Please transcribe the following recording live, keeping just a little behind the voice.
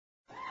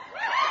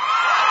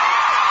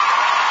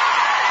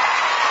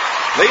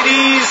Ladies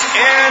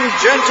and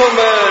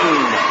gentlemen,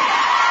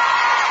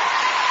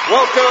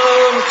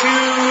 welcome to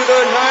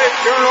the Knife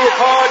Journal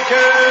Podcast.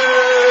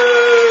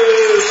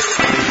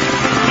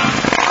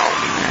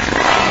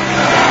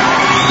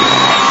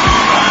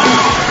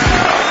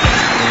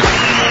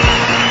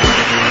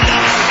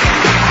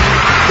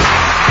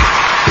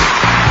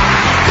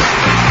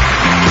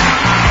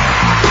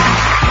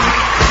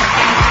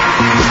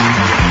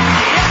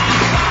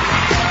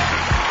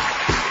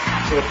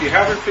 So if you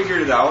haven't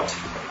figured it out,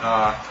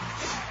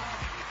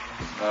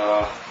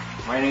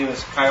 my name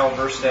is Kyle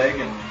Versteg,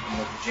 and I'm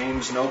with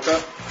James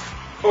Noka.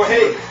 Oh,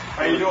 hey,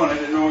 how you doing? I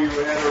didn't know you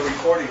had a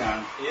recording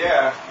on.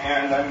 Yeah,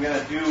 and I'm going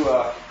to do...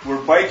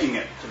 We're biking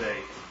it today.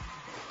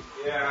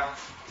 Yeah.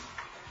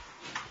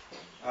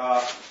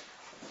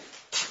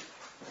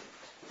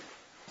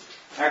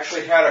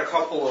 Actually had a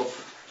couple of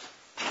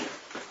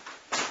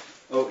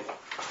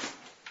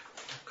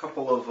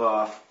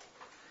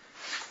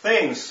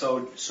things.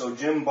 So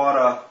Jim bought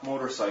a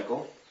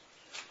motorcycle.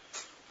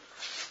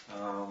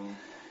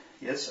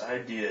 Yes, I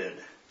did.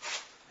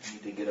 I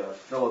need to get a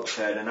Phillips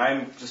head, and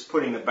I'm just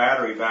putting the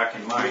battery back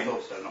in mine.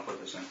 Phillips head, and I'll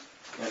put this in.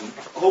 And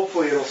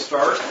hopefully it'll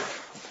start.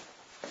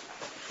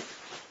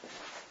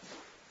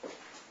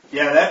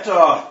 Yeah,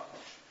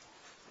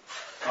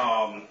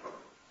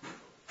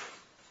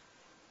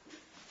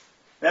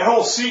 that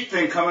whole seat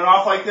thing coming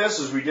off like this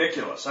is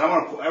ridiculous.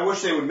 I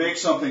wish they would make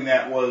something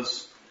that you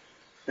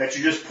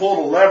just pulled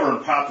a lever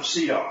and pop the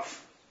seat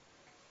off.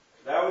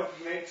 That would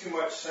make too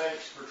much sense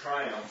for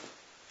Triumph.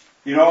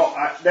 You know,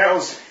 I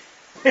was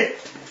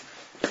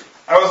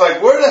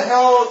like, where the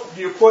hell do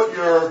you put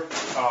your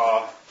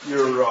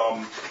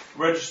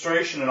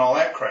registration and all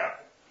that crap?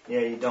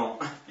 Yeah, you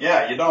don't.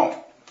 Yeah, you don't.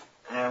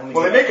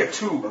 Well, they make a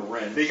tube.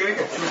 They make a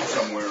tube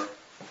somewhere.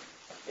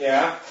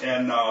 Yeah.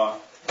 And that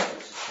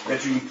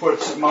you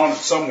can mount it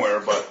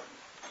somewhere, but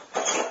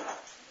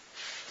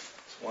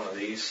it's one of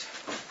these.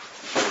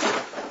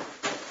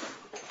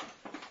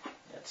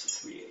 That's a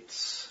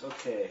 3/8.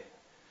 Okay.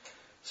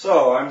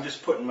 So I'm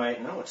just putting my.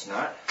 No, it's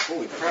not.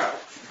 Holy crap!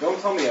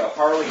 Don't tell me a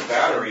Harley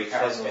battery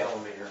has a metric.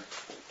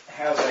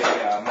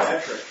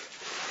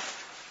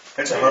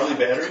 That's a Harley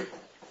battery?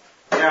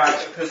 Yeah,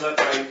 because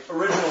my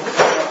original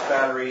Triumph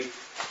battery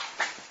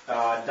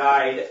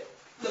died.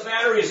 The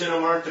batteries in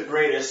them aren't the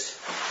greatest.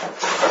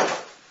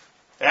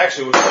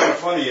 Actually, what's kind of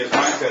funny is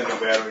mine's got a new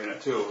battery in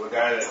it too. The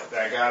guy that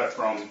I got it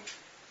from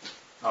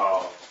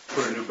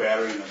put a new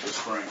battery in it this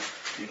spring.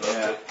 He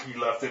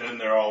left it in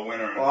there all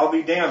winter. Well, I'll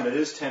be damned. It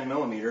is 10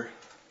 millimeter.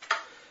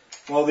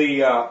 Well,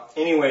 the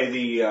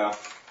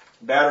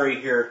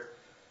battery here.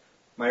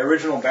 My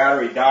original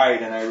battery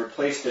died, and I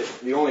replaced it.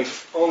 The only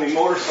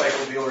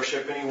motorcycle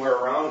dealership anywhere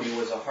around me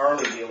was a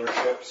Harley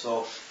dealership,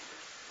 so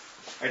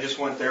I just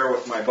went there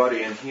with my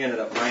buddy, and he ended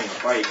up buying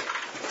a bike.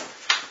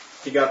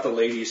 He got the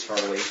ladies'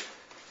 Harley.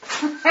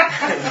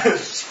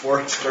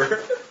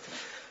 Sportster.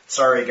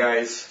 Sorry,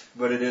 guys,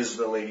 but it is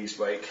the ladies'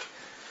 bike.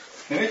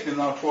 Anything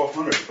now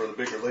 $1,200 for the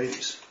bigger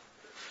ladies.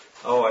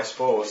 Oh, I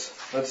suppose.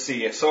 Let's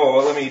see. So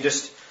let me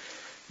just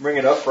bring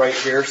it up right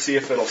here, see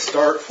if it'll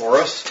start for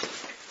us.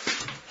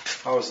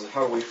 How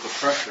do we put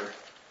pressure?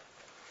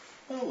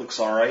 Well, it looks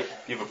all right.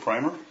 You have a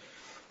primer?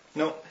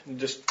 No,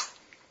 just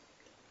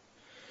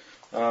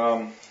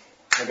I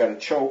got a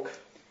choke.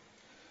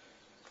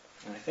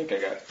 And I think I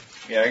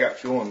got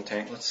fuel in the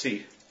tank. Let's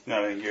see.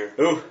 Not in gear.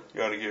 Ooh,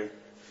 you're out of gear.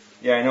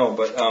 Yeah, I know,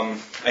 but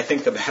I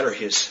think the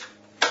battery is.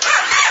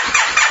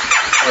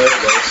 Oh, there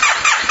it goes.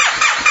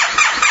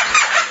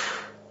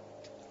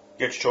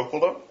 Get your choke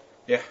pulled up?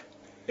 Yeah,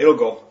 it'll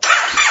go.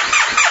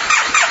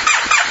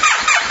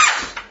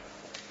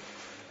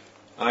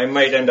 I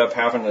might end up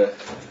having to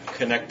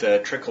connect a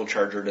trickle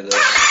charger to this.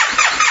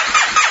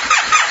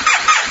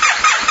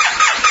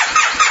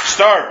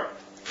 Start!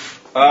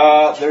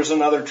 There's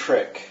another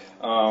trick.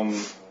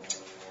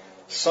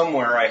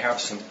 Somewhere I have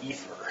some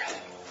ether.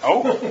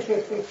 Oh!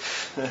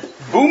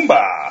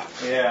 Boomba!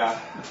 Yeah,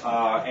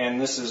 and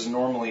this is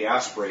normally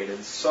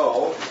aspirated,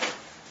 so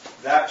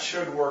that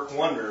should work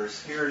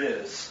wonders. Here it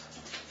is.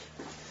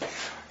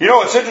 You know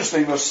what's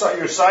interesting? Your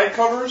side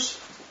covers.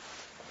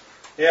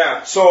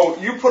 Yeah. So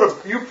you put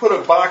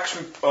a box,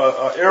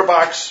 air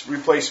box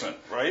replacement,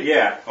 right?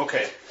 Yeah.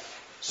 Okay.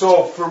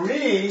 So for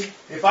me,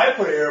 if I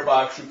put an air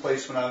box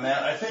replacement on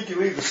that, I think you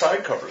leave the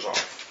side covers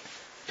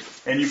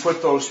off, and you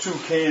put those two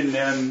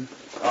K&N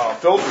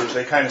filters.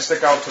 They kind of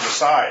stick out to the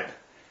side.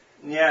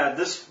 Yeah.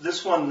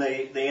 This one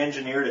they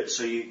engineered it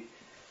so you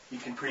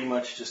can pretty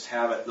much just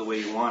have it the way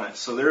you want it.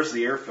 So there's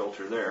the air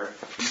filter there.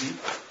 Mm-hmm.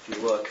 If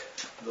you look,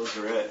 those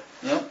are it.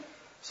 Yeah.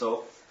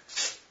 So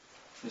just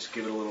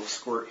give it a little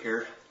squirt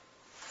here.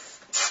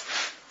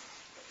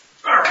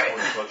 All right.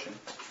 Well,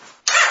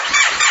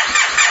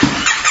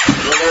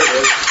 there it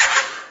is.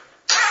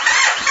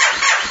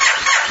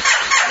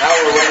 Now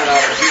we're running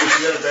out of juice.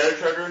 You got a battery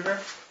charger in there?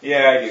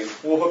 Yeah, I do.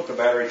 We'll hook the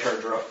battery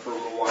charger up for a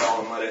little while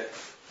and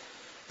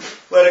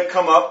let it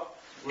come up.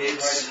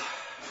 It's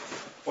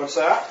what's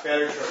that?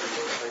 Battery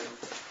charger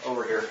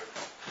over here.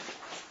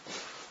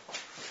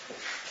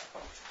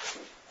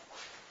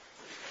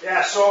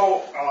 Yeah,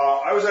 so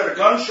I was at a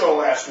gun show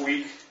last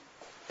week,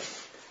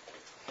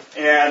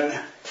 and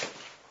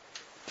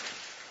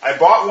I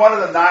bought one of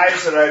the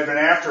knives that I've been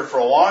after for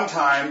a long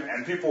time,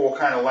 and people will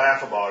kind of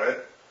laugh about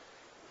it.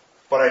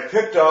 But I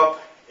picked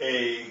up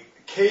a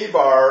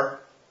Ka-Bar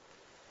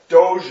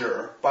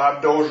Dozier,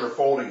 Bob Dozier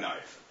folding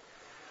knife.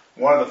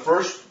 One of the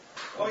first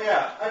I've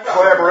got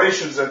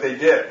collaborations that they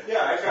did.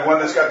 Yeah, I've got the one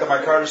that's got the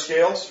micarta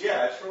scales.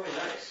 Yeah, it's really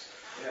nice.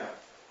 Yeah.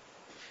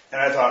 And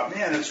I thought,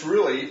 man, it's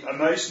really a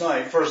nice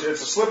knife. First,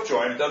 it's a slip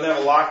joint. It doesn't have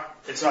a lock.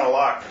 It's not a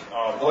lock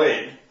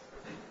blade.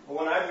 The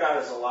one I've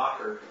got is a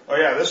locker. Oh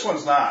yeah, this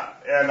one's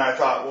not. And I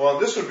thought, well,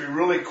 this would be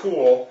really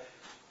cool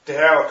to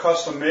have a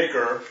custom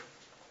maker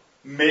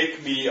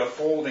make me a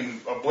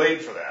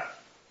blade for that.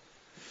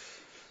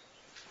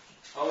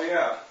 Oh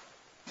yeah.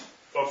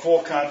 A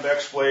full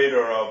convex blade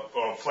or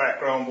a flat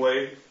ground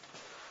blade.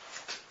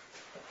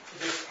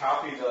 Just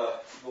copy the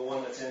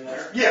one that's in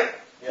there. Yeah.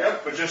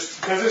 Yep. But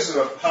just because this is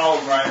a hollow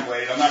grind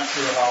blade, I'm not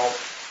sure how.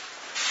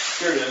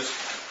 Here it is.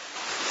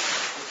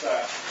 What's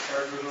that?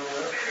 Charger over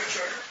there?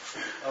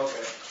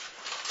 Okay.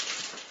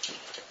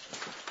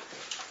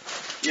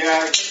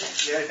 Yeah, I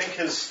think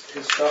his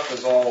stuff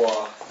is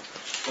all.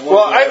 The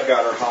ones I've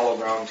got are hollow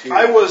ground too.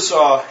 It's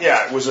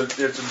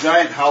a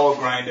giant hollow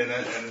grind in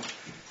it,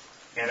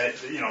 and it,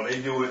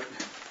 they do it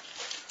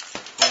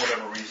for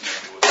whatever reason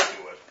they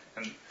do it.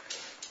 And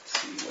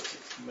let's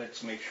see,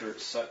 let's make sure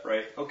it's set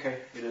right. Okay,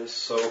 it is.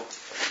 So,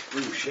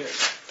 ooh, shit.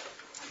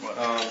 What?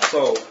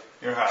 So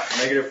you're hot.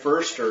 Negative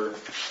first, or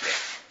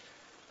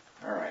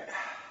all right.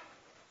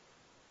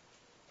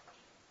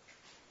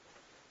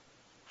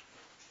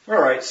 All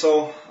right.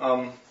 So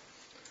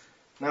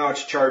now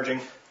it's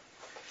charging.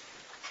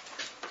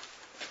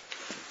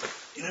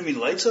 You don't have any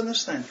lights on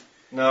this thing?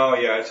 No,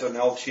 yeah, it's an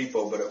El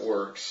Cheapo, but it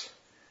works.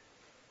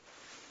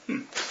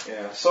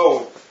 Yeah,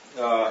 so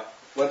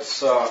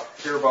let's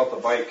hear about the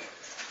bike.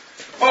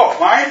 Oh,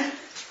 mine?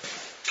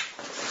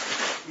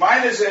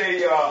 Mine is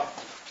a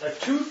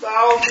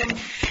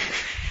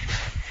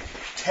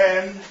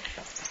 2010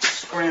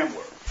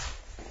 Scrambler.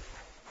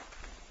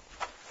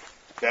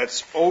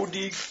 That's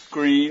OD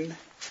green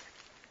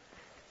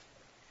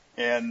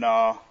and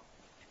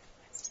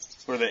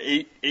for the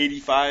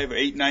 885 or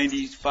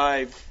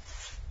 895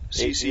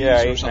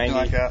 cc's or something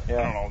like that. Yeah.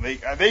 I don't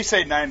know. They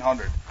say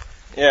 900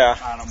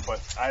 on them, but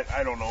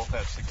I don't know if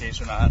that's the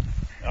case or not.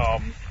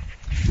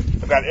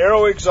 I've got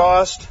aero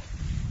exhaust.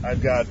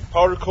 I've got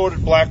powder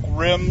coated black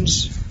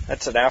rims.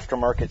 That's an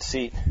aftermarket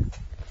seat.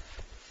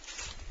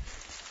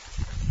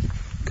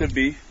 Could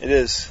be. It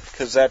is,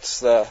 because that's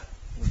the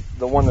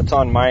one that's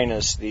on mine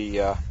is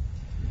the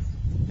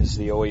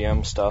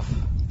OEM stuff.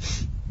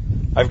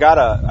 I've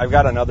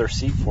got another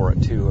seat for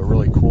it too, a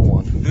really cool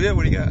one. Yeah,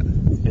 what do you got?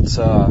 It's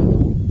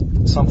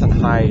something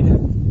Hyde,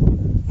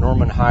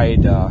 Norman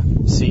Hyde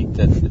seat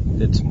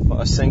it's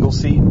a single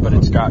seat, but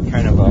it's got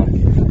kind of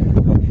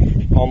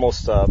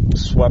almost a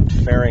swept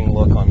fairing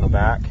look on the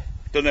back.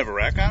 Doesn't have a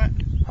rack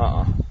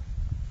on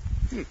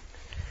it?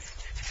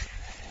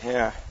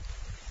 Yeah.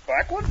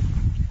 Black one?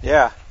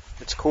 Yeah,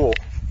 it's cool.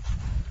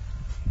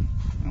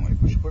 I'm going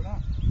to push it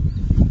on.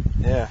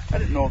 Yeah. I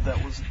didn't know if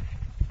that was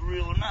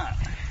real or not.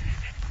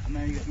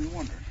 Now you got me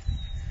wondering.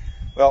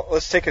 Well,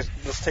 let's take a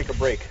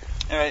break.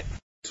 All right.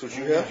 That's what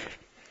you have?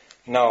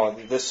 No,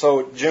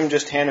 so Jim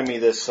just handed me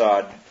this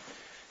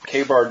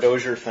Ka-Bar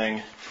Dozier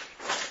thing.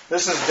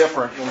 This is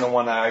different than the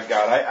one that I've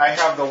got. I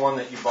have the one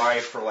that you buy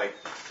for like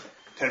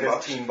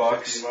 15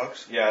 bucks. 15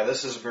 bucks. Yeah,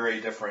 this is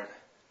very different.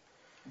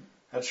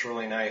 That's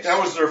really nice. That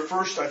was their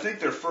first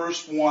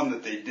one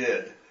that they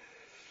did.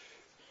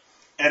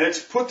 And it's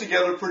put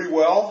together pretty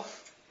well,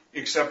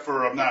 except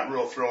for I'm not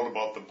real thrilled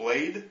about the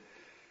blade,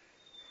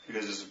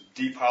 because it's a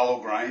deep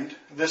hollow grind.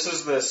 This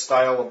is the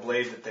style of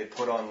blade that they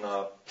put on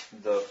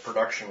the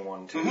production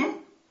one too. Mm-hmm.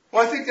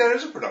 Well, I think that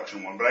is a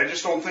production one, but I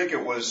just don't think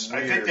it was.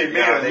 Weird. I think they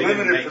made a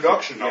limited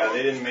production of it. Yeah,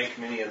 they didn't make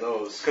many of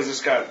those. Because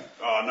it's got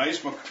nice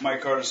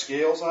micarta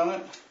scales on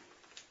it.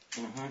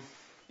 Mm-hmm.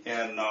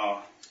 And,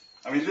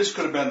 this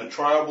could have been the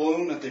trial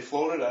balloon that they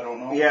floated. I don't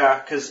know. Yeah,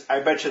 because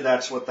I bet you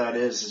that's what that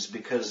is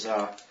because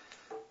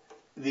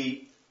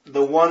the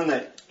one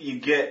that you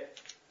get,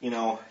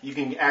 you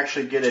can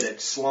actually get it at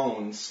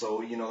Sloan's,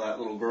 so, that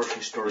little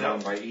grocery store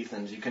down by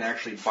Ethan's. You can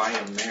actually buy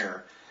them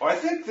there. Well, I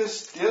think the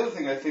other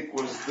thing I think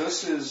was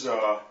this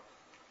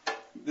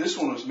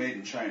one was made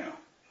in China.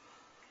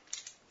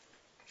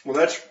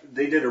 Well,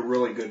 they did a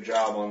really good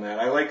job on that.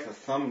 I like the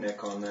thumb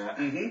nick on that.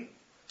 Mm-hmm.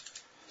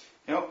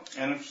 Yep,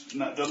 and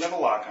it doesn't have a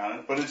lock on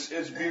it, but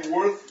it'd be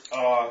worth.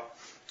 I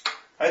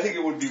think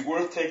it would be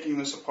worth taking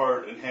this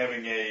apart and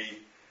having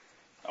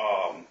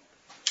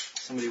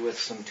somebody with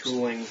some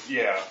tooling.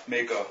 Yeah,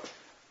 make a.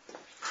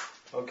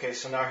 Okay,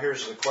 so now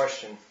here's the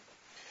question.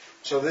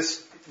 So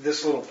this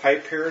little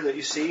pipe here that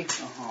you see,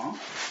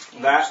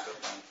 that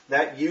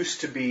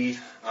used to be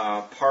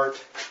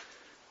part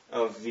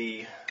of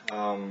the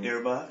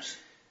airbox.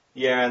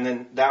 Yeah, and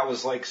then that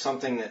was like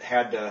something that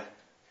had to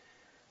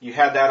you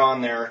had that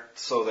on there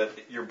so that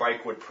your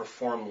bike would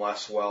perform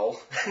less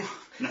well.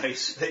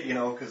 Nice.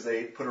 Because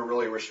they put a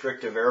really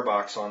restrictive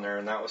airbox on there,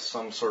 and that was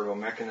some sort of a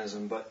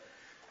mechanism. But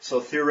so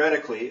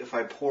theoretically, if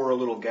I pour a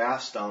little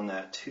gas down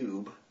that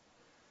tube,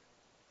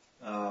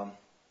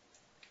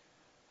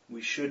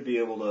 we should be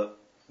able to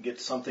get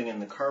something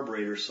in the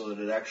carburetor so that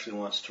it actually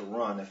wants to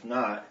run. If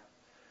not,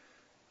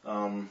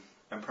 I'm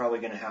probably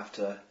going to have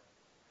to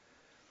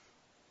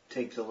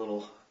take the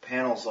little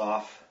panels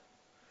off.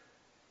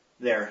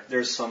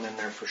 There's some in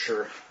there for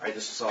sure. I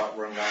just saw it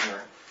run down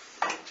there.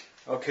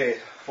 Okay,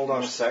 hold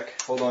on a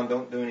sec. Hold on,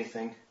 don't do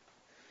anything.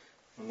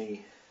 Let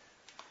me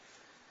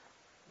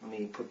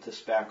put this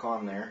back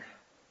on there.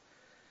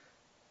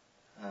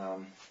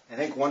 I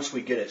think once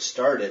we get it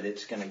started,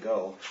 it's going to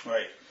go.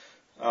 Right.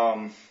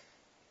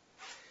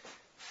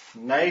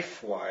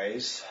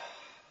 Knife-wise,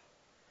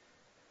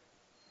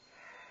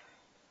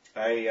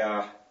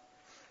 I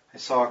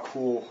saw a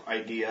cool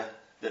idea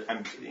that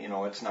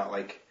it's not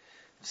like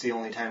it's the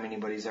only time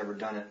anybody's ever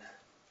done it,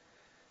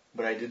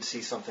 but I did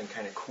see something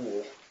kind of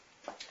cool.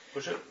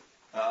 Push it.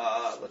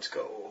 Let's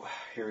go.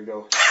 Here we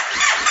go.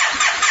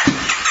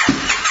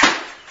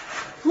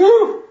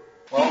 Woo!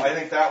 Well, I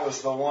think that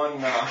was the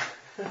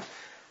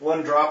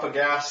one drop of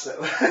gas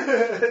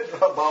that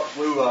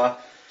about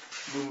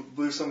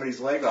blew somebody's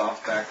leg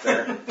off back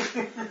there.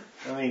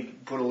 Let me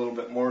put a little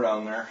bit more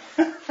down there.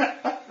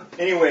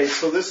 Anyway,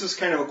 so this is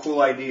kind of a cool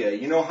idea.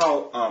 You know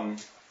how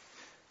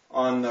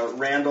on the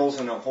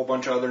Randalls and a whole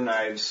bunch of other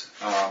knives,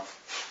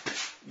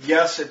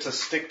 yes, it's a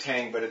stick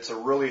tang, but it's a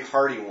really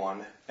hardy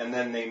one, and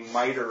then they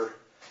miter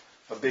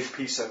a big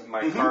piece of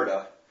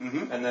micarta,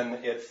 and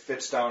then it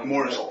fits down Mortise,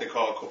 in the middle. they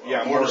call it.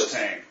 Yeah, mortise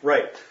tang.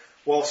 Right.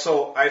 Well,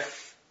 so I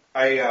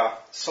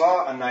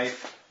saw a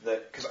knife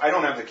that, because I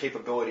don't have the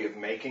capability of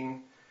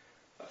making,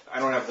 I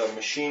don't have the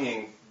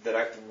machining that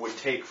I would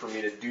take for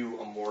me to do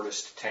a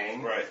mortised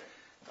tang. Right.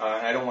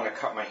 And I don't want to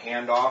cut my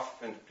hand off,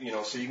 and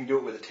so you can do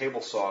it with a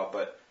table saw,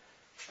 but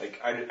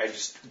I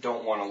just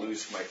don't want to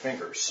lose my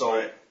fingers. So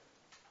right.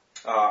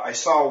 I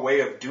saw a way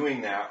of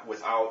doing that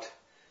without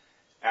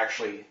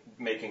actually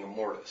making a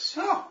mortise.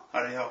 Oh,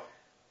 how do you help?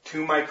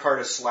 2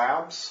 micarta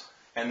slabs,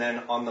 and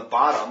then on the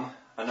bottom,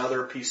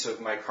 another piece of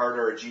micarta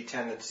or a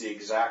G10 that's the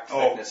exact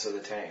thickness of the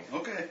tang.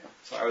 Okay.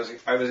 So I was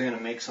going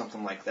to make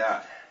something like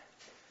that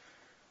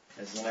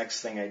as the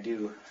next thing I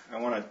do. I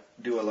want to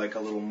do a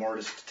little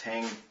mortised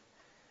tang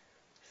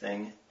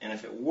thing, and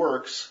if it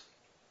works,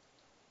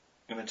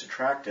 if it's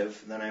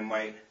attractive, then I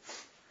might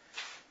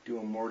do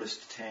a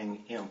mortised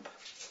tang imp.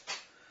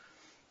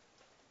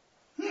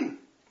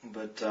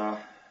 But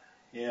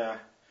yeah.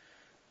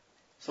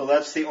 So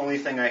that's the only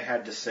thing I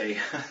had to say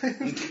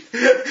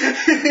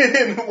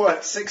in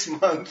 6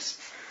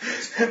 months.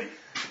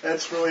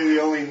 That's really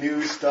the only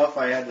new stuff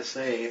I had to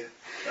say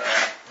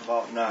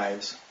about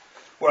knives.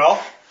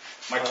 Well,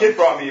 my kid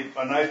brought me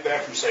a knife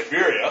back from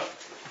Siberia.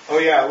 Oh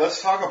yeah,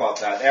 let's talk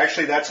about that.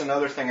 Actually, that's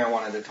another thing I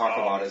wanted to talk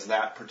about is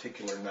that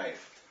particular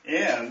knife.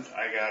 And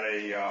I got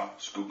a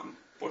Skookum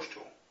bush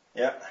tool.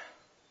 Yep.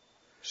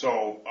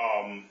 So,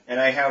 and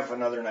I have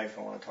another knife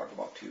I want to talk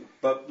about too.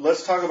 But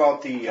let's talk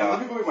about the.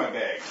 let me go get my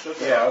bag.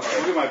 Yeah, okay.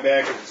 I'll get my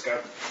bag because it's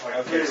got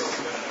okay.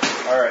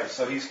 All right,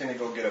 so he's going to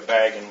go get a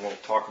bag, and we'll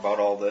talk about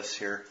all this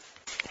here.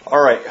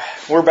 All right,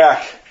 we're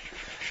back.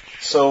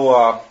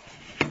 So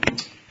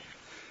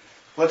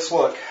let's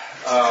look.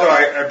 So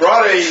I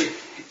brought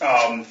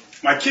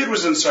my kid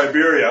was in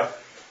Siberia,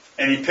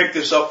 and he picked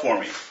this up for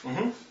me.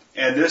 Mm-hmm.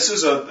 And this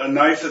is a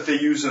knife that they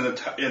use in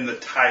the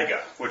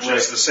taiga, which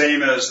is the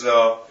same as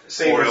the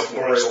boreal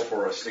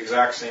forest.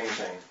 Exact same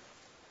thing.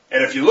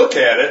 And if you look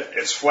at it,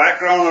 it's flat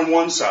ground on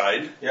one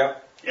side,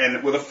 yep,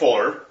 and with a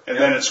fuller, and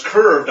then it's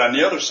curved on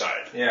the other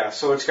side. Yeah,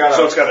 so it's got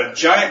a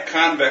giant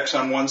convex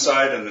on one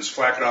side and it's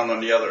flat ground on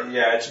the other.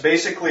 Yeah, it's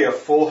basically a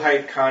full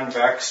height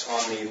convex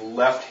on the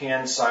left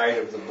hand side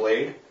of the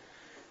blade,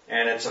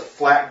 and it's a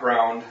flat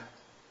ground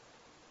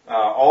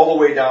all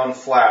the way down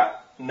flat.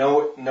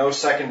 No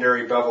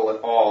secondary bevel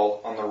at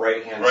all on the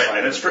right-hand side. Right,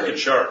 and it's freaking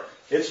sharp.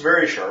 It's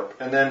very sharp.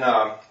 And then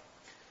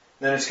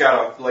it's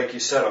got, like you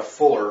said, a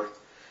fuller.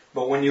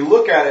 But when you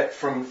look at it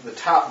from the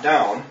top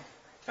down,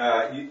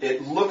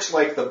 it looks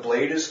like the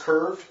blade is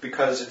curved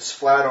because it's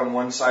flat on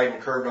one side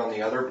and curved on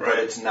the other, but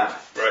it's not.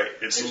 Right,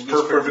 it's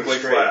perfectly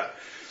flat.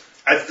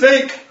 I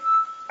think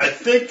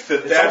that's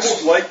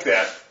almost like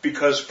that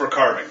because for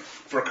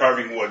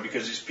carving wood,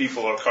 because these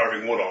people are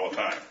carving wood all the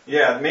time.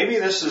 Yeah, maybe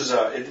this is,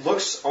 it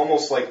looks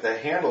almost like the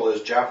handle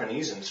is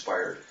Japanese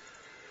inspired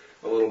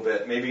a little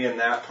bit. Maybe in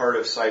that part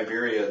of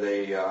Siberia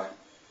they, yeah,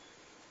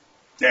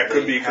 it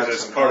could be because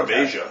it's part of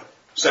Asia.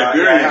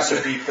 Siberia, I have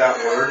to beep that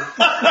word.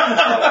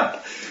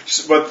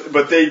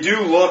 But they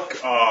do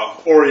look,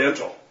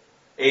 Oriental.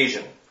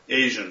 Asian,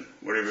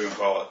 whatever you want to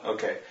call it.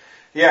 Okay.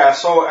 Yeah,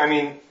 so,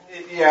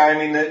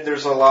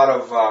 there's a lot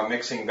of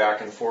mixing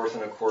back and forth,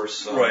 and of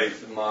course,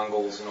 the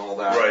Mongols and all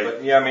that. Right.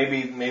 But yeah,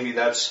 maybe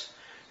that's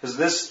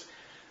because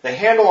the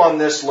handle on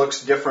this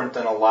looks different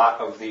than a lot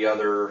of the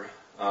other.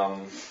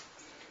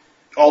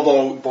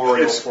 Although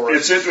boreal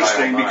it's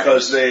interesting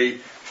because they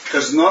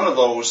because none of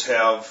those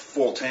have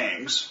full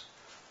tangs.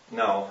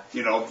 No.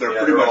 You know, they're Yeah,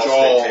 pretty they're much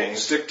all all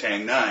stick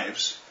tang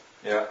knives.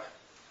 Yeah.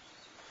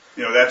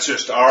 You know, that's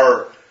just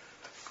our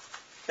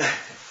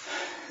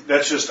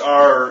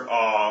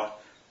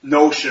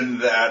notion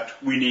that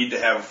we need to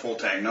have a full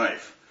tang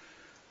knife.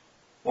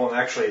 Well, and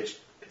actually, it's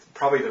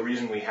probably the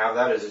reason we have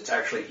that is it's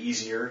actually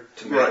easier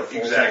to make a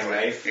full tang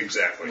knife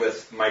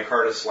with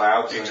micarta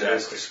slabs than it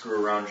is to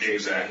screw around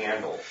shaping a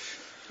handle.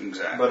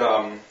 Exactly.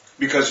 But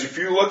because if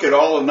you look at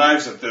all the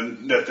knives that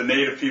the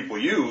native people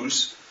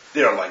use,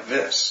 they're like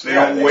this. They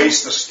don't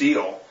waste the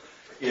steel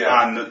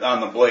on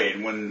the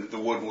blade when the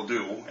wood will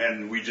do.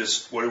 And we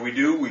just, what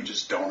do? We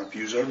just don't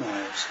abuse our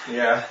knives.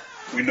 Yeah.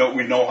 We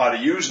know how to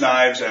use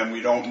knives, and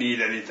we don't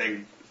need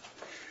anything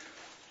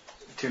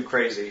too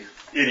crazy.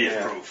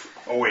 Idiot-proof.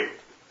 Oh, wait.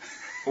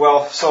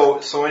 Well,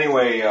 so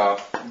anyway,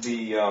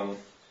 the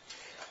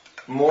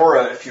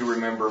Mora, if you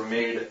remember,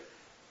 made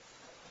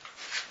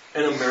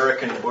an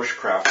American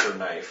bushcrafter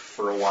knife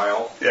for a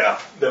while. Yeah.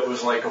 That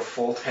was like a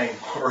full tang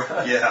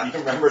Mora. Yeah. You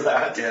remember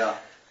that? Yeah.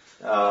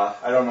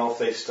 I don't know if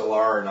they still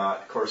are or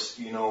not. Of course,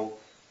 you know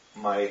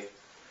my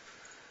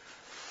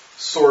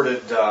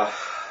sordid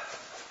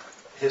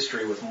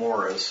history with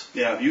Moras.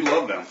 Yeah, you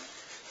love them.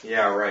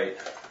 Yeah, right.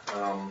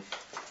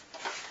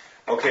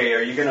 Okay,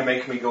 are you going to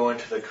make me go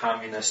into the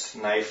communist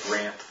knife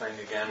rant thing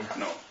again?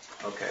 No.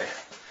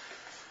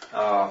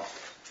 Okay.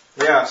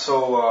 Yeah.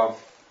 So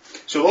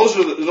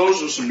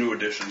those are some new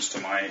additions to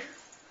my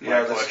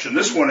collection.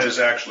 This one is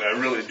actually, I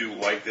really do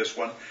like this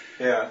one.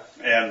 Yeah.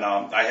 And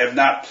I have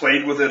not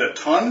played with it a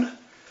ton,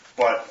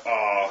 but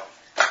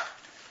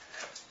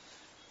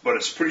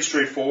it's pretty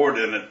straightforward,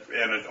 and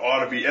it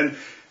ought to be.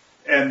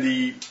 And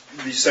the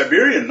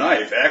Siberian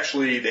knife,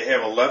 actually, they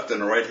have a left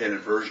and a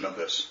right-handed version of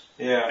this.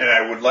 Yeah. And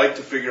I would like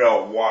to figure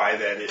out why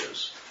that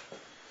is,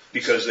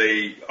 because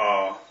they,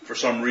 for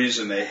some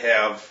reason, they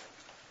have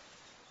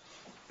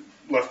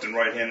left and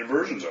right-handed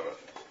versions of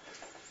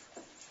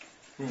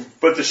it.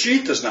 But the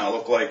sheath does not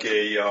look like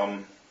a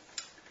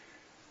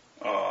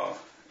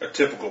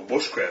typical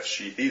bushcraft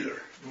sheath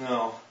either.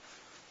 No,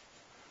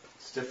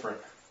 it's different.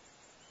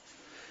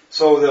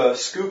 So the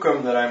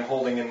Skookum that I'm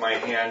holding in my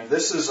hand,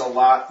 this is a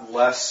lot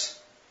less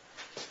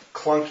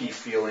clunky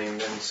feeling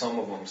than some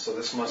of them. So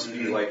this must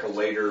be like a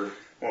later.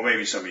 Well,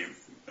 maybe somebody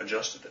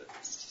adjusted it.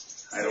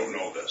 I don't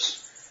know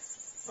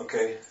this.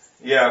 Okay.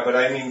 Yeah, but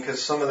I mean, because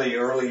some of the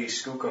early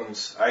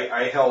Skookums,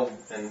 I held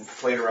and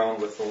played around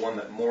with the one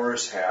that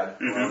Morris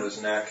had around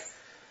his neck,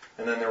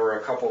 and then there were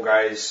a couple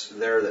guys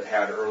there that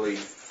had early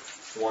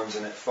ones,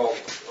 and it felt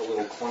a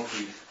little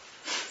clunky.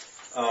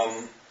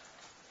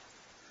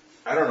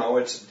 I don't know.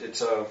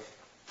 It's a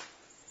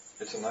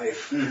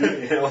knife. You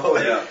know,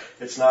 yeah.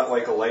 It's not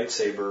like a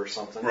lightsaber or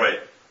something. Right.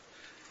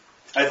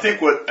 I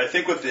think what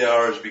they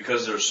are is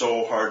because they're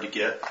so hard to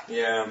get.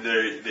 Yeah.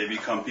 They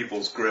become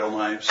people's grail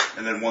knives,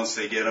 and then once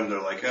they get them,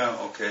 they're like,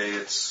 oh, okay,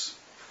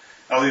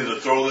 I'll either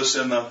throw this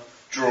in the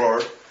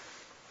drawer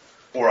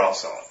or I'll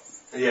sell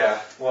it. Yeah.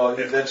 Well,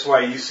 that's why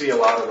you see a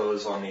lot of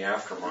those on the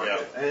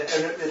aftermarket. Yeah.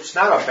 And it's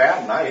not a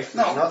bad knife.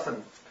 There's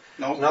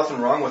No.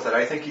 nothing wrong with it.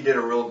 I think he did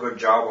a real good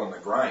job on the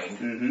grind.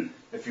 Mm-hmm.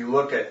 If you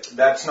look at,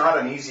 that's not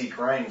an easy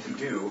grind to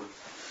do,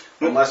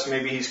 unless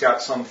maybe he's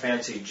got some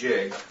fancy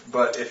jig.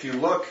 But if you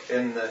look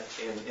in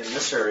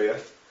this area,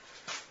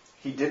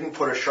 he didn't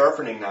put a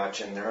sharpening notch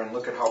in there, and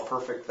look at how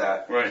perfect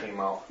that came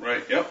out.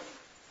 Right. Yep.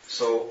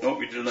 So. Nope,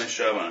 you did a nice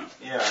job on it.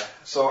 Yeah.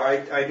 So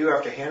I do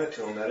have to hand it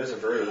to him. That is a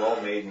very well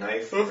made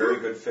knife, very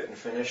good fit and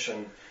finish,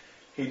 and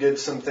he did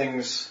some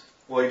things.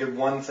 Well, he did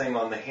one thing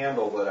on the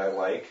handle that I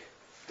like.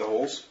 The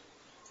holes?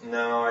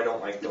 No, I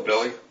don't like those. The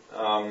belly?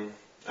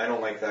 I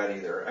don't like that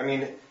either. I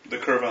mean, the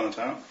curve on the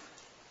top?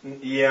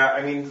 Yeah,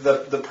 I mean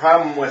the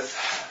problem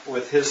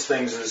with his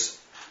things is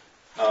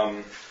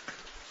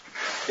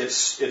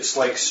it's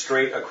like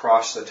straight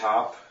across the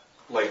top,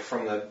 like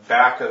from the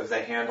back of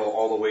the handle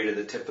all the way to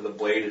the tip of the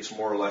blade. It's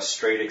more or less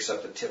straight,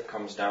 except the tip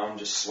comes down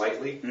just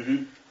slightly.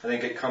 Mm-hmm. I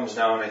think it comes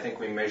down. I think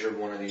we measured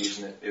one of these,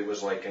 and it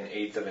was like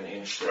 1/8 of an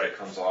inch that it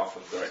comes off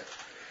of the. Right.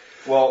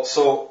 Well,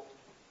 so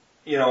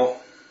you know.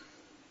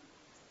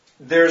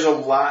 There's a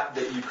lot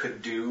that you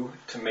could do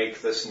to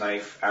make this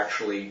knife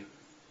actually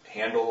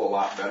handle a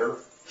lot better.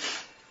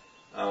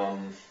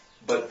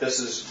 But this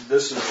is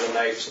a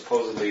knife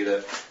supposedly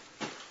that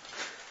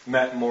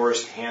met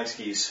Morris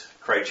Hansky's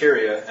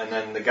criteria, and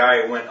then the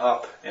guy went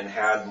up and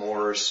had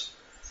Morris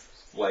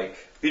like.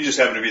 He just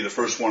happened to be the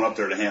first one up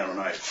there to handle a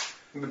knife.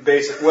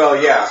 Well,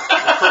 yeah,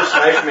 the first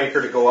knife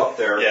maker to go up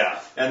there.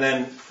 Yeah. And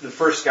then the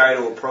first guy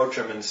to approach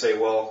him and say,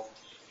 well,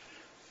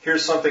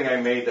 here's something I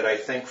made that I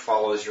think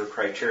follows your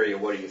criteria.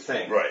 What do you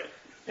think? Right.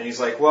 And he's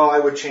like, well, I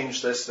would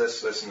change this, this,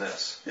 this, and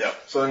this. Yeah.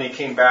 So then he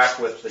came back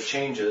with the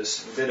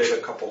changes, did it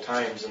a couple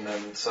times, and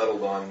then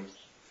settled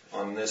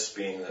on this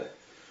being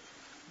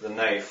the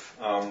knife.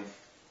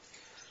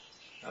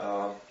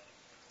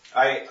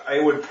 I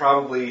would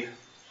probably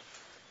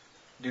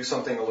do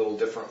something a little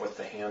different with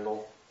the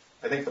handle.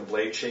 I think the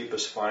blade shape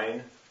is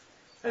fine.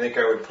 I think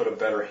I would put a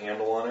better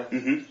handle on it,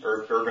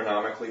 or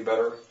ergonomically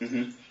better.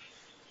 Mm-hmm.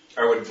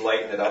 I would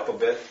lighten it up a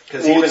bit.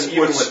 Because Well,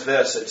 even with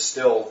this, it's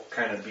still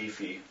kind of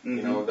beefy. Mm-hmm.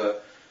 You know,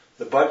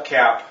 the butt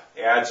cap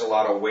adds a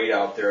lot of weight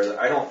out there that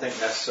I don't think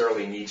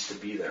necessarily needs to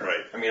be there.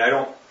 Right. I mean,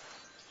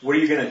 what are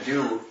you going to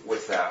do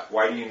with that?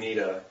 Why do you need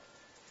a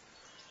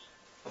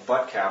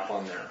butt cap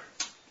on there?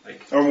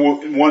 Like, Or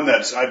one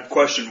that's, I'd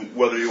question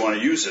whether you want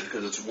to use it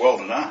because it's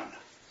welded on.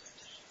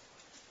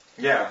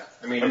 yeah,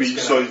 I mean,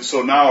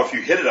 so now if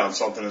you hit it on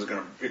something,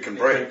 it can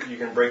break. You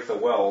can break the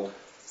weld.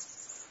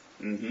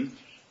 Mm-hmm.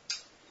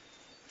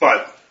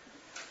 But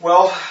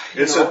well,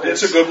 it's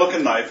a good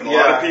looking knife, and a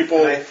lot of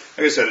people, like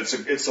I said,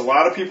 it's a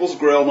lot of people's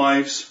grill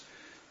knives.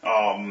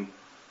 Yeah,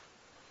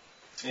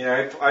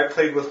 I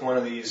played with one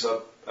of these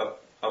up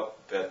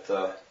at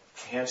the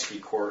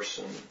Hansky course,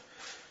 and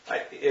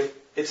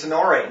it's an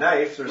all right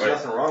knife. There's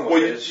nothing wrong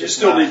with it. You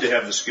still need to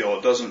have the skill.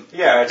 It doesn't.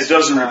 Yeah, it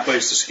doesn't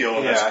replace the skill,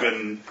 and yeah. that's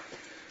been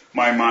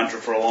my mantra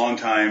for a long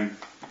time.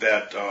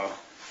 That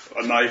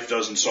a knife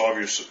doesn't solve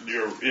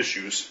your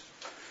issues.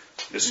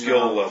 The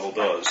skill level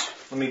does.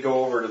 Let me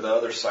go over to the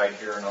other side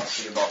here, and I'll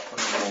see about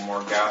putting a little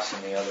more gas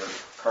in the other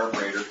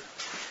carburetor.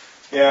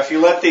 Yeah, if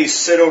you let these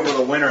sit over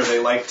the winter, they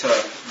like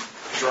to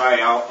dry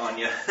out on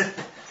you.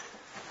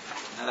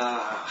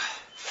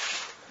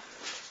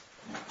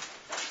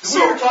 Did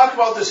we ever talk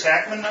about this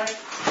Hackman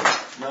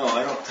knife? No,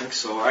 I don't think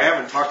so. I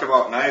haven't talked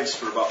about knives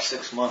for about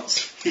 6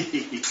 months.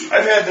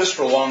 I've had this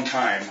for a long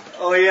time.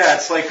 Oh yeah,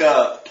 it's like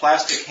a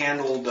plastic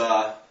handled.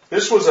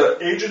 This was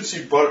an agency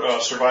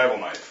survival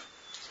knife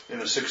in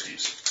the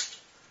 60s.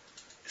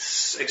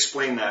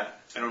 Explain that.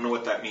 I don't know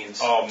what that means.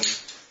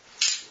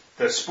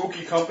 That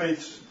spooky company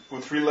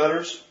with 3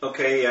 letters.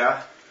 Okay,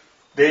 yeah.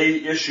 They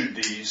issued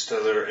these to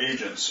their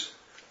agents,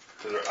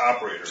 to their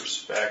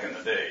operators back in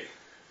the day.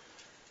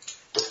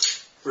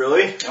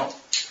 Really? Yep.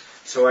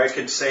 So I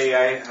could say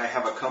I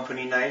have a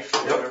company knife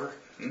or whatever?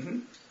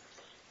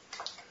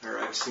 Mm-hmm. Or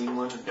I've seen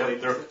one. And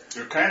Yep,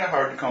 they're kind of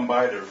hard to come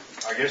by.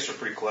 I guess they're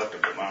pretty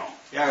collectible now.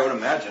 Yeah, I would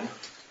imagine.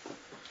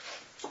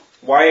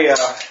 Why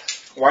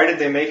did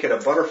they make it a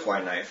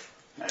butterfly knife?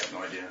 I have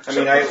no idea. I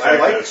mean, I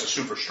like it's a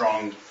super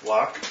strong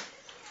lock.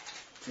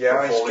 Yeah,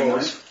 I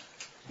suppose.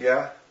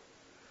 Yeah.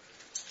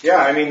 Yeah,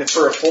 I mean,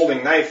 for a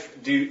folding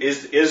knife,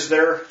 is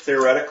there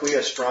theoretically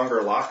a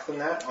stronger lock than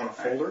that on a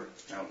folder?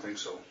 I don't think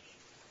so.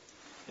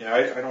 Yeah,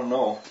 I don't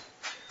know.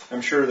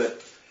 I'm sure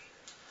that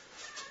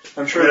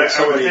I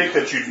would think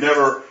that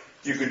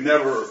you could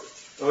never,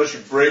 unless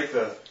you break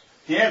the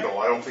handle,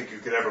 I don't think you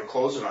could ever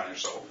close it on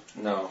yourself.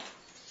 No.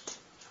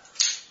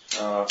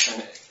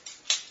 And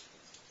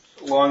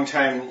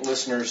long-time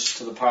listeners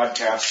to the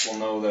podcast will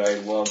know that I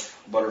love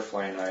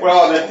butterfly knives.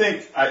 Well,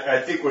 and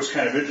I think what's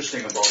kind of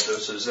interesting about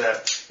this is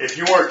that if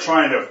you weren't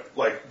trying to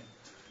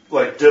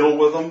like diddle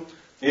with them,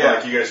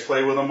 like you guys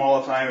play with them all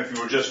the time, if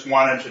you were just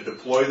wanting to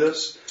deploy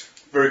this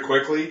very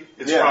quickly,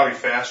 it's probably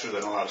faster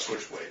than a lot of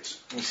switchblades.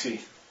 Let me see.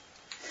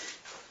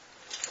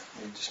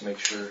 Let me just make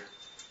sure.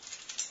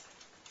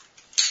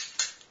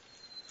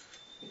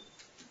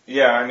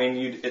 Yeah, I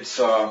mean, it's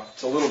a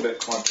little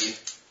bit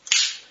clunky.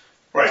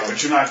 Right,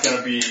 but you're not going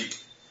to be.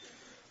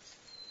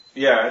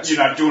 Yeah, you're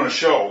not doing a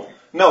show.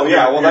 No,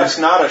 well, that's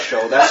not a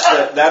show.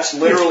 That's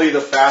literally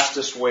the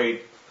fastest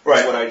way.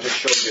 Right. What I just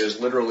showed you is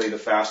literally the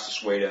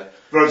fastest way to.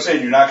 But I'm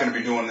saying you're not going to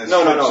be doing this.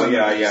 No.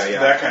 Yeah.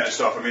 That kind of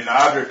stuff. I mean, the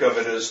object of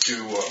it is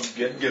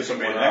to give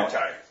somebody a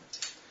necktie.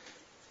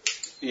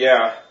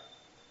 Yeah.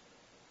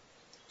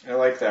 I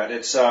like that.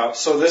 It's so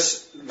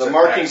the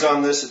markings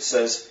on this, it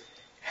says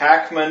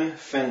Hackman,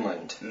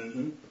 Finland.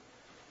 Mm-hmm.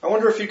 I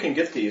wonder if you can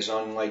get these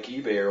on like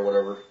eBay or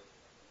whatever.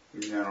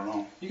 Yeah, I don't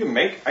know.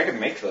 I could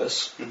make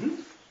this.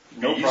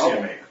 Mm-hmm. No Easy problem.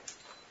 to make.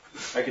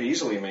 I could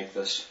easily make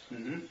this.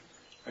 Mm-hmm.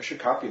 I should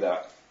copy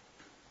that.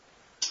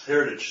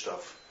 Heritage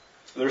stuff.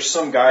 There's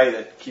some guy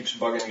that keeps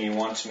bugging me,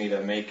 wants me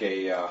to make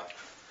a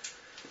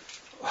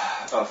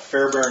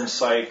Fairbairn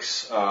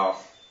Sykes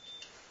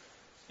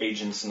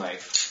agent's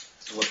knife,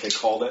 is what they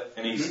called it.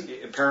 And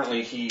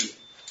apparently he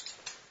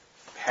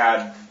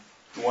had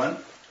one.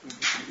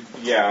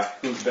 Yeah,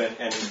 who'd been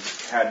and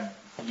had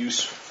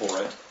use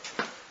for it.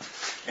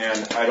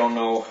 And I don't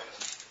know,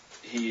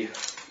 he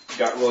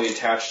got really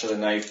attached to the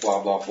knife,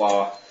 blah, blah,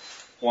 blah,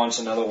 wants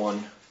another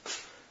one.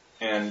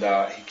 And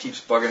he keeps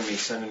bugging me,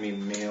 sending me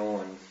mail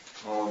and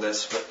all of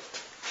this. But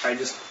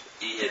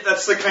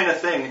that's the kind of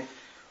thing,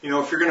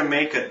 if you're going to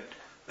make a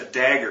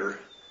dagger,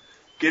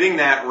 getting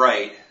that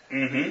right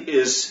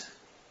it's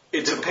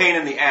a pain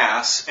in the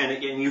ass,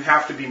 and you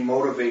have to be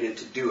motivated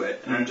to do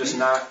it. And I'm just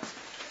not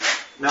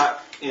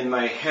in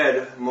my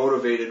head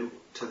motivated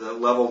to the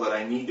level that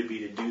I need to be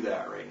to do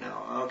that right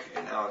now.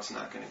 Okay, now it's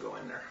not going to go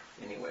in there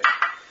anyway,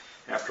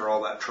 after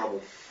all that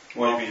trouble.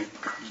 Well, maybe it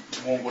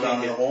won't go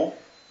down in the hole?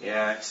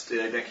 Yeah,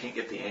 I can't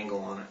get the angle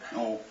on it.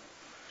 Oh.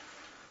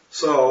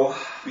 So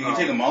you can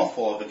take a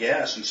mouthful of the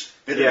gas and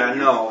spit it. Yeah,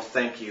 no,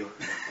 thank you.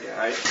 Yeah,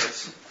 I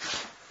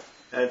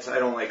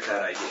don't like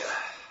that idea.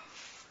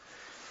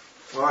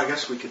 Well, I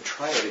guess we could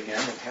try it again.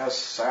 It has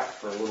sat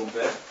for a little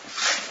bit.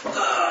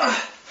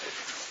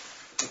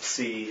 Let's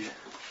see.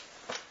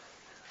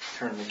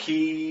 Turn the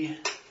key.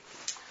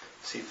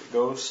 See if it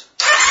goes.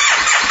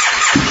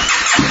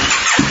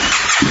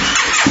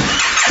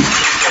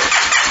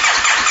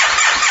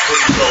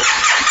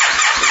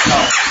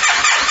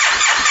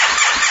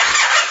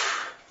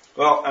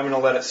 Well, I'm going to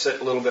let it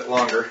sit a little bit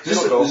longer.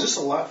 Is this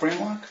a lock, frame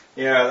lock?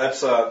 Yeah,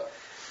 that's a...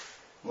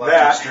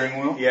 Lock steering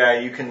wheel? Yeah,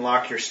 you can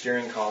lock your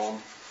steering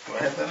column. Do I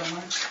have that on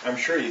mine? I'm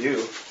sure you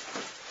do.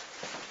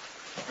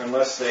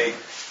 Unless they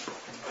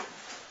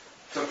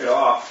took it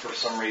off for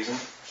some reason.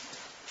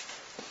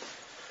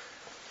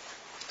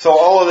 So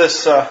all of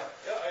this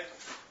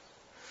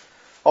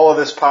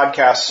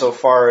podcast so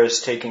far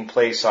is taking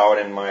place out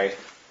in my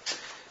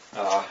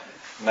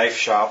knife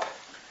shop.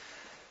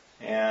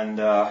 And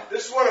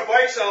this is what a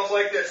bike sounds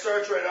like that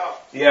starts right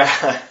off.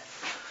 Yeah.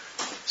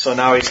 So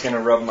now he's going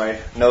to rub my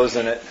nose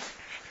in it.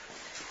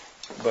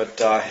 But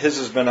his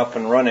has been up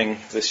and running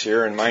this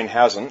year, and mine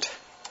hasn't.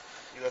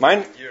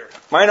 Mine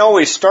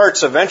always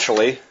starts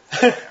eventually,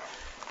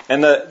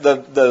 and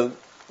the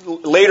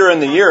later in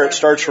the year it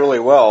starts really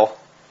well.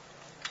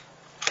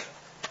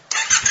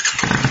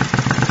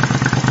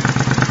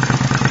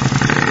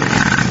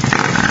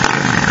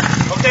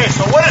 Okay,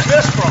 so what is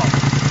this from?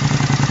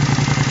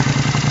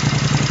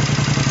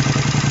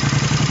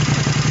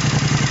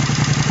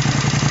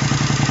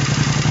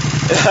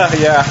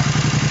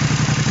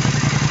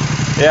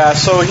 Yeah,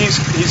 so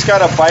he's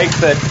got a bike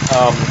that,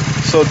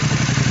 so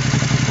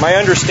my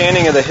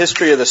understanding of the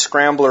history of the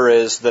Scrambler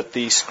is that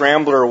the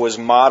Scrambler was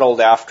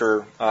modeled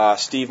after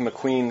Steve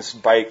McQueen's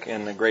bike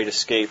in The Great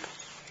Escape.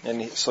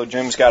 And so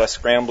Jim's got a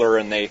Scrambler,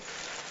 and they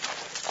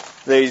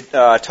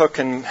took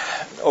and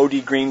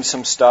OD greened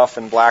some stuff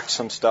and blacked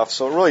some stuff,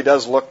 so it really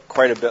does look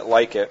quite a bit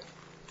like it.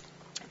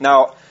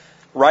 Now,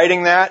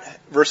 riding that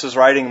versus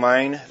riding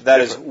mine,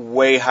 that is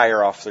way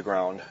higher off the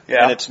ground.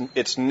 Yeah. And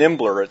it's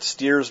nimbler. It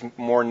steers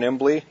more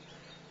nimbly.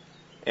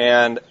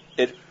 And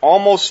it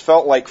almost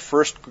felt like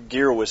first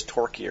gear was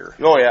torqueier.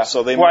 Oh yeah.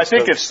 So I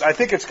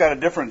think it's got a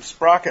different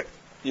sprocket.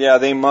 Yeah,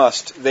 they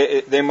must.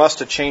 They must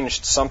have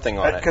changed something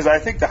on it. Because I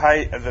think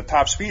the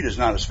top speed is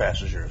not as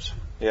fast as yours.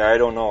 Yeah, I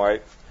don't know.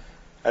 I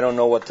don't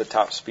know what the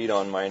top speed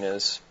on mine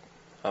is.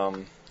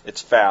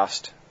 It's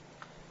fast.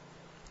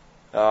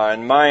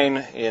 And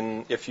mine,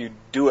 if you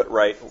do it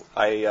right,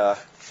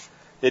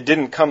 it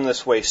didn't come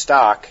this way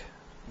stock,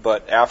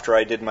 but after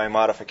I did my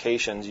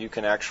modifications, you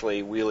can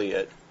actually wheelie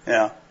it.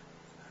 Yeah.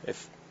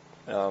 If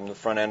the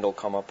front end will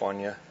come up on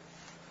you.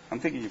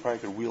 I'm thinking you probably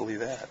could wheelie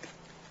that.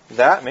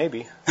 That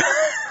maybe.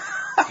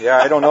 Yeah,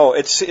 I don't know.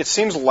 It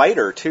seems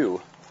lighter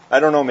too. I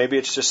don't know. Maybe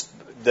it's just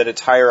that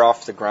it's higher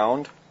off the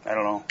ground. I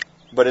don't know.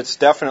 But it's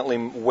definitely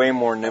way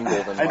more nimble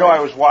than mine. I know. I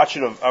was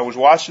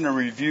watching a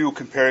review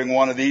comparing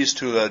one of these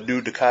to the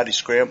new Ducati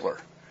Scrambler.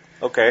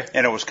 Okay.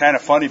 And it was kind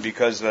of funny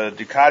because the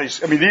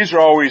Ducatis. I mean, these are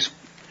always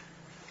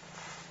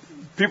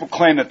people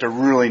claim that they're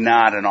really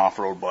not an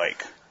off-road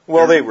bike.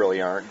 Well, they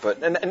really aren't,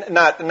 but and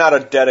not a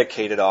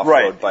dedicated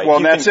off-road bike. Well,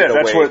 that's it.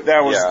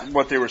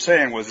 What they were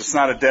saying was it's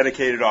not a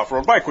dedicated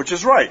off-road bike, which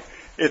is right.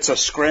 It's a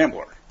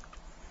Scrambler.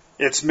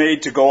 It's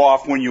made to go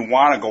off when you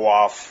want to go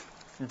off.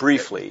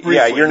 Briefly.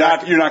 Yeah, you're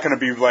not going to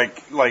be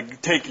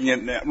like taking it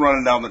and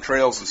running down the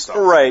trails and stuff.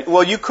 Right.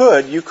 Well, you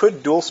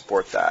could dual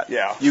sport that.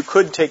 Yeah. You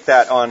could take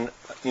that on,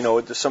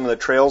 some of the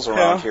trails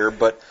around here,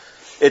 but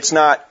it's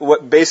not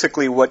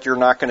what you're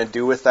not going to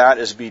do with that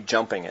is be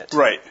jumping it.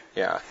 Right.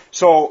 Yeah.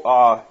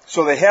 So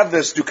they have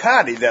this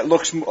Ducati that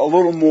looks a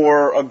little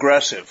more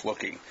aggressive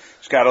looking.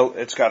 It's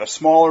got a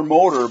smaller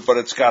motor, but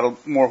it's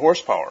got more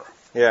horsepower.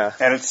 Yeah.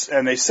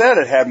 And they said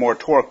it had more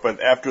torque,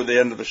 but after the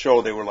end of the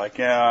show, they were like,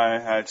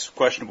 yeah, it's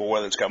questionable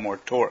whether it's got more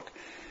torque.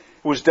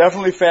 It was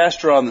definitely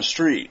faster on the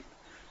street,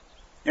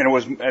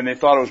 and they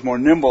thought it was more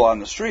nimble on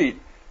the street.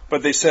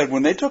 But they said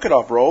when they took it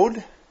off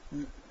road,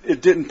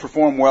 it didn't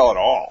perform well at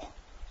all.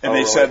 And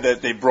they said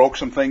that they broke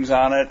some things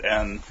on it,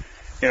 and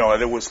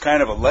it was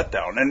kind of a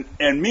letdown.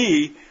 And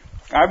me,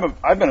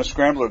 I've been a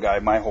Scrambler guy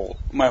my whole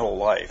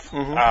life.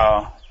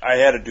 Mm-hmm. I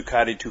had a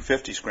Ducati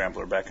 250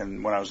 Scrambler back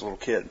when I was a little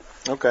kid.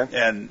 Okay.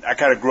 And I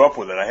kind of grew up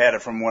with it. I had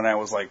it from when I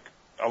was like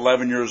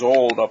 11 years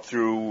old up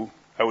through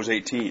I was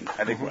 18.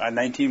 I think I'm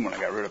 19 when I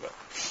got rid of it.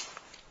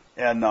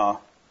 And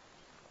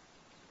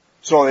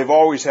so they've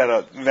always had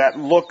that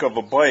look of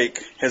a bike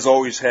has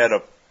always had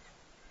a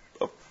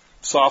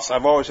soft.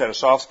 I've always had a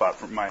soft spot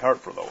for my heart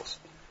for those.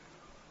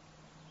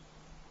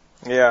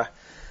 Yeah,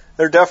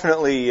 they're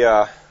definitely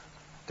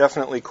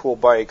cool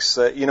bikes.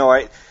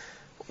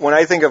 When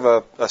I think of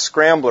a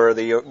Scrambler,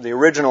 the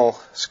original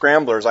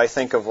Scramblers, I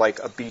think of like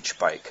a beach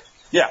bike.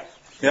 Yeah.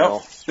 Yeah.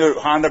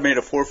 Honda made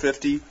a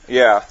 450.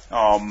 Yeah.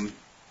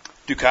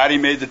 Ducati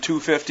made the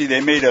 250.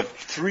 They made a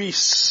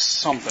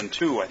 3-something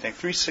too, I think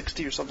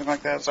 360 or something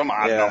like that, some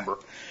odd number.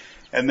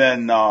 And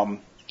then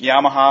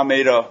Yamaha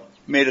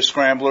made a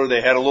Scrambler.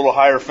 They had a little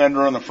higher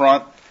fender in the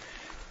front.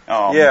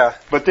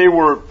 But they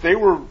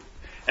were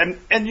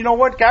and you know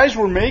what? Guys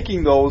were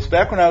making those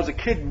back when I was a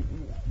kid.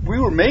 We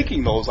were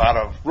making those out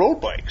of road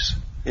bikes.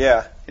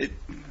 Yeah.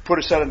 Put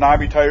a set of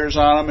knobby tires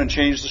on them and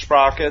change the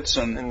sprockets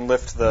and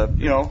lift the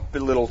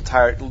little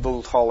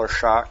taller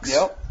shocks.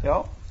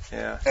 Yep.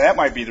 Yeah. And that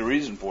might be the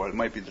reason for it. It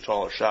might be the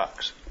taller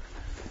shocks.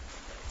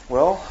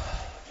 Well,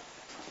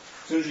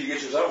 as soon as you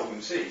get yours out, we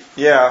can see.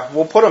 Yeah,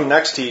 we'll put them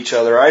next to each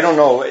other. I don't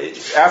know.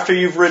 After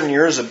you've ridden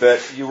yours a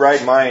bit, you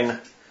ride mine.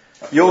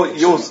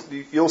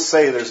 You'll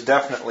say there's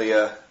definitely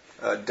a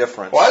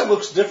difference. Well, it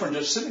looks different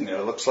just sitting there.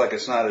 It looks like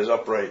it's not as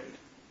upright.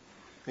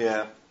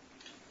 Yeah.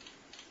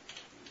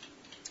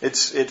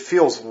 It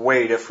feels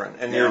way different,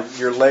 and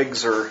your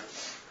legs are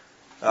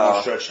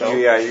more stretched out.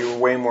 Yeah, you're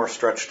way more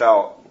stretched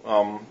out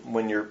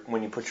when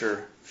you put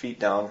your feet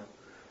down.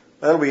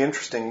 That'll be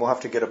interesting. We'll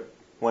have to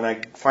when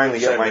I finally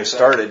get mine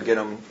started, get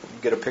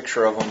a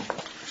picture of them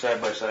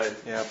side by side.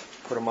 Yeah,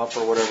 put them up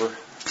or whatever.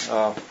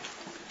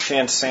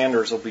 Chance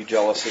Sanders will be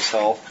jealous as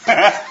hell.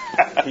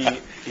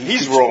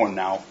 He's rowing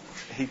now.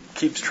 He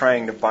keeps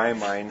trying to buy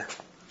mine.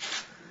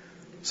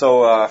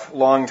 So,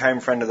 longtime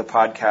friend of the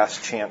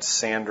podcast, Chance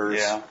Sanders.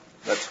 Yeah.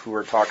 That's who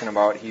we're talking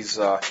about. He's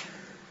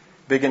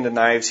big into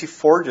knives. He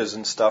forges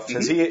and stuff.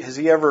 Mm-hmm. Has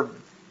he ever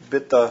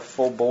bit the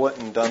full bullet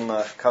and done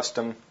the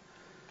custom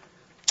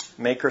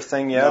maker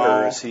thing yet,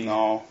 or is he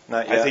not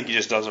yet? I think he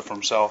just does it for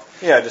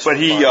himself. Yeah, just. But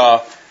he's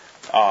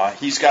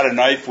got a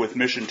knife with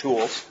Mission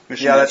Tools.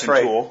 That's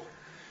right. Tool.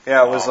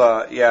 Yeah, it was.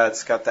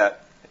 It's got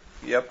that.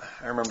 Yep,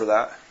 I remember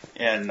that.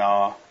 And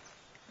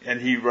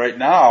he right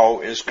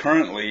now is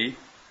currently.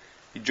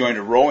 He joined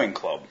a rowing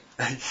club,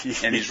 and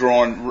he's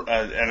rowing.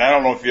 And I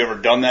don't know if you've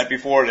ever done that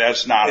before.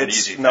 That's not an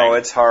easy thing. No,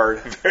 it's hard.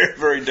 Very,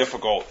 very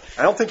difficult.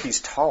 I don't think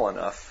he's tall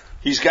enough.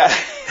 He's got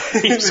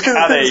you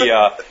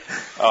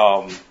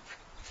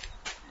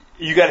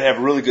got to have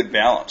really good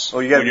balance.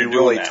 Well, you got to be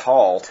really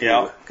tall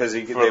too, because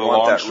they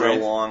want that strength.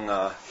 real long.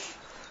 Yeah,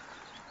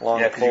 pull.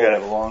 Because you got to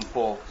have a long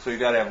pull. So you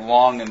got to have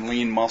long and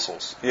lean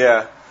muscles.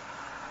 Yeah.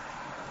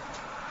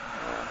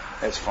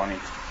 That's funny.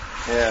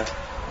 Yeah.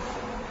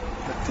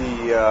 But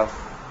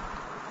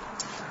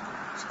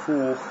it's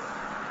cool.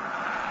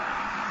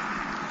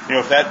 You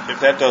know, if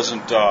that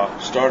doesn't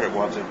start it,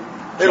 we'll have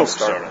to It'll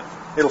start it.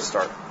 It'll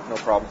start. No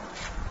problem.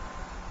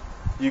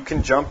 You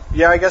can jump.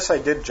 Yeah, I guess I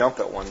did jump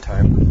at one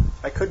time.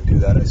 I could do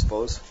that, I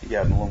suppose. You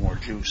got a little more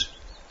juice.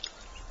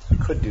 I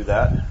could do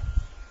that.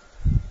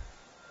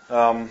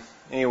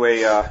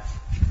 Anyway,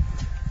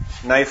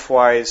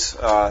 knife-wise,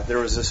 there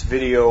was this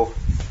video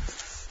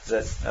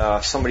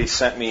that somebody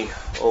sent me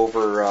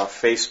over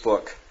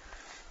Facebook,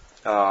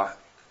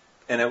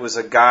 and it was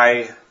a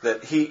guy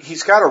that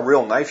he's got a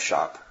real knife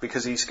shop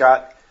because he's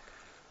got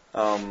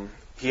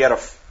he had a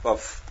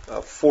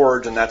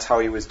forge, and that's how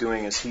he was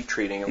doing his heat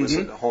treating. It was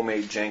a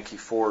homemade janky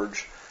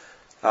forge,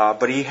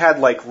 but he had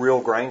like real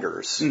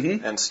grinders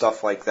and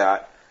stuff like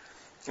that.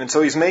 And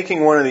so he's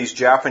making one of these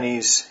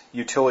Japanese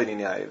utility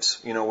knives,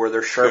 where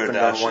they're sharpened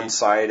on one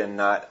side and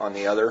not on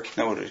the other.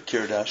 That what it is,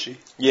 Kiridashi?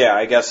 Yeah,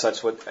 I guess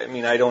that's what,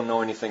 I don't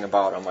know anything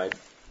about them.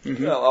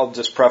 I'll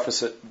just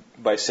preface it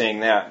by saying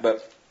that.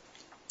 But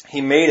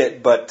he made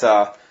it, but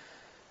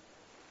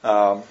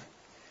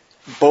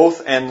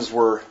both ends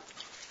were,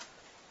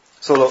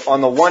 so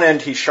on the one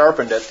end he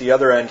sharpened it, the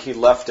other end he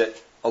left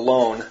it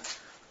alone,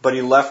 but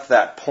he left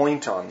that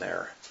point on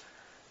there.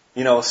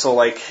 So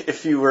like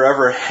if you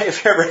ever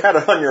had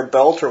it on your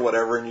belt or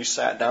whatever and you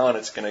sat down,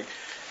 it's going to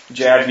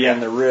jab you in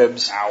the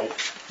ribs. Ow.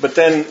 But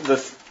then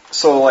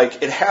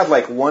it had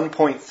like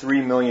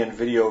 1.3 million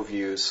video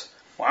views.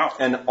 Wow.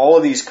 And all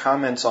of these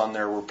comments on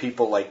there were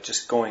people like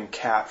just going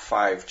Cat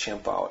 5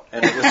 chimp out.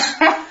 And it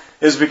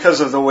was because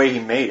of the way he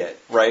made it,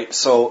 right?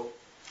 So,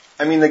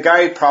 the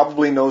guy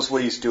probably knows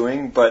what he's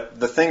doing, but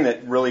the thing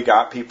that really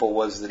got people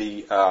was that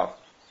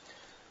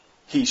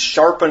he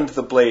sharpened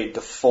the blade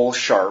to full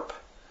sharp.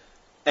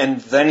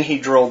 And then he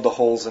drilled the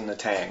holes in the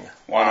tang.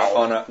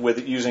 Wow.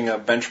 With using a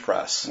bench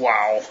press.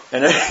 Wow.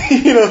 And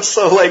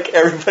so like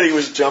everybody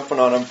was jumping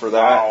on him for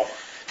that. Wow.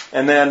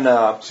 And then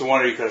so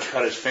wonder he could have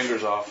cut his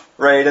fingers off.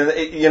 Right, and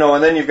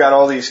and then you've got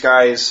all these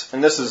guys,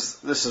 and this is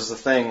the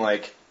thing,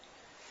 like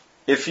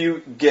if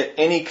you get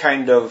any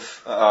kind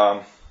of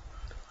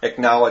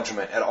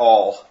acknowledgement at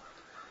all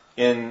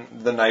in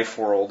the knife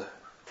world,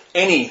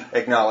 any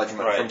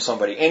acknowledgement from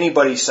somebody,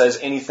 anybody says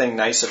anything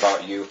nice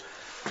about you,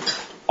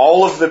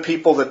 all of the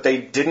people that they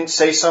didn't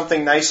say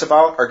something nice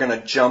about are going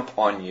to jump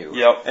on you.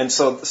 Yep. And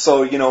so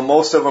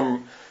most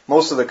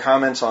of the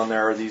comments on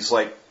there are these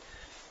like,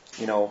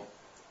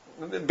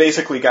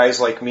 basically guys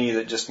like me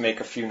that just make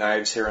a few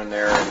knives here and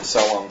there and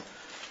sell them.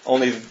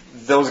 Only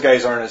those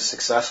guys aren't as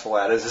successful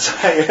at it as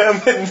I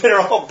am, and they're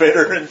all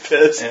bitter and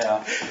pissed.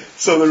 Yeah.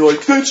 So they're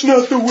like, that's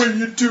not the way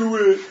you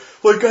do it.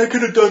 Like, I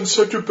could have done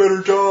such a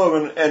better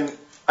job. And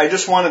I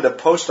just wanted to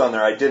post on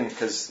there. I didn't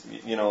because,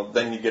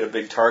 then you get a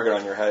big target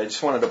on your head. I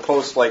just wanted to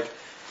post, like,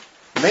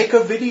 make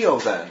a video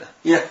then.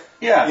 Yeah.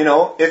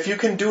 Yeah. If you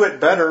can do it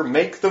better,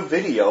 make the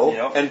video,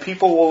 and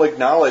people will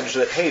acknowledge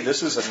that, hey,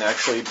 this is an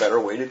actually better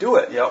way to do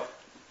it. Yep.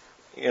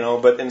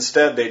 But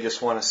instead they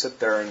just want to sit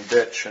there and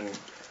bitch, and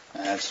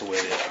that's the way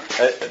they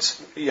are. It's,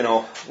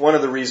 one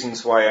of the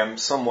reasons why I'm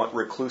somewhat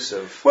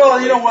reclusive.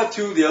 Well, you know what,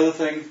 too? The other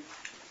thing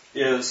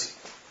is,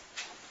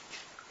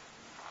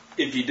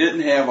 if you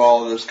didn't have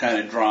all of this kind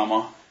of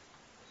drama,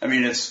 I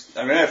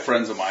have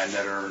friends of mine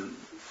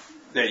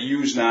that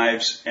use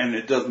knives, and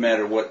it doesn't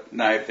matter what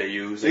knife they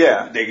use. They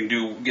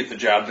can get the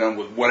job done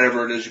with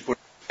whatever it is you put.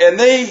 And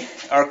they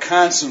are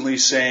constantly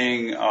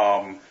saying,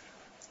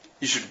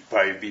 you should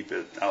probably beep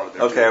it out of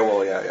there. Okay,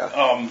 well,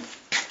 yeah.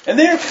 And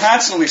they are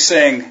constantly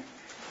saying,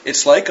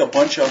 it's like a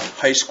bunch of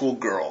high school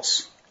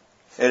girls.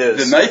 It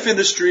is. The knife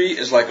industry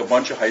is like a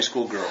bunch of high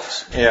school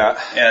girls. Yeah.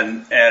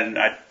 And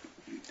I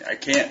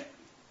can't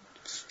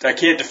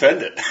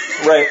defend it.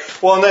 Right.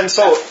 Well, and then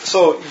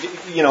so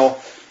you know,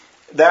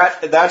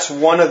 that's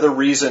one of the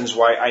reasons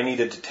why I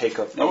needed to take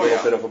a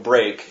little bit of a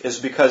break, is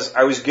because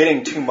I was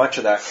getting too much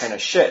of that kind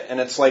of shit. And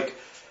it's like,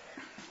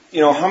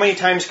 you know, how many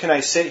times can I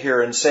sit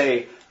here and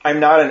say, I'm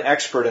not an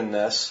expert in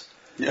this,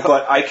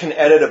 but I can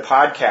edit a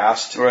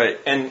podcast, right?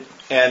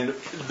 And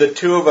the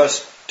two of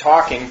us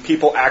talking,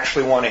 people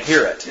actually want to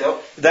hear it.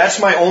 Yep. That's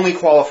my only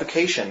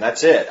qualification.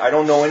 That's it. I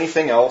don't know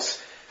anything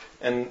else.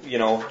 And, you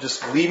know,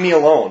 just leave me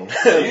alone.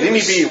 Leave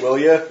me be, will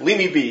you? Leave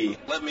me be.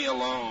 Let me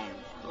alone.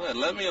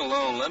 Let me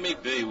alone. Let me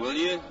be, will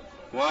you?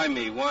 Why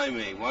me? Why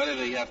me? Why do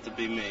they have to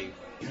be me?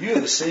 You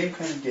have the same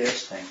kind of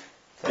gas tank.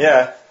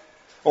 Yeah.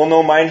 Well,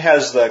 no, mine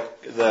has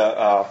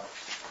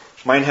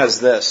mine has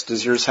this.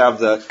 Does yours have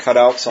the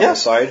cutouts on the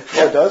side?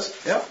 Yeah. Oh, it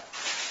does? Yeah.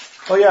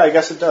 Oh, yeah, I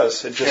guess it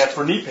does. It just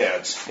for knee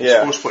pads. Yeah. You're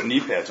supposed to put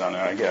knee pads on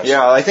there, I guess.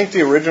 Yeah, I think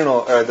the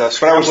original, the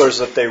Scramblers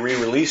that they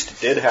re-released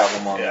did have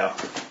them on there.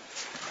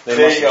 They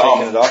must have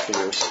taken it off of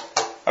yours.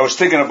 I was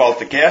thinking about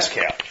the gas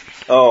cap.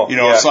 Oh, you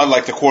know, it's not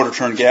like the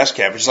quarter-turn gas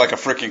cap. It's like a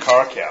freaking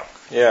car cap.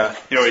 Yeah.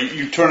 You know,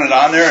 you turn it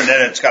on there, and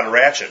then it's got a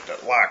ratchet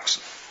that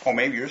locks. Oh,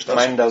 maybe yours doesn't.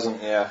 Mine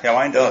doesn't, yeah. Yeah,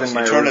 mine does.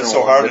 You turn it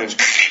so hard, and it's...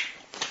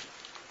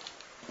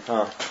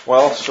 Huh.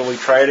 Well, shall we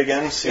try it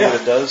again, see what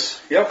it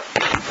does? Yep.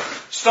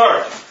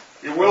 Start.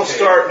 It will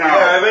start now.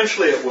 Yeah,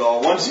 eventually it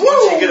will. Once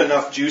you get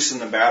enough juice in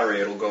the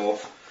battery, it'll go.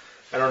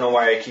 I don't know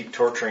why I keep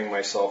torturing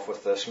myself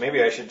with this.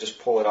 Maybe I should just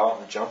pull it out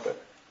and jump it.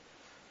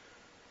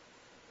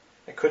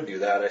 I could do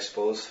that, I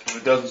suppose. If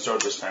it doesn't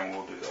start this time,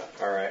 we'll do that.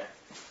 All right.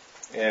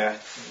 Yeah.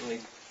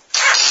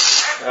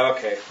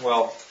 Okay.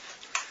 Well,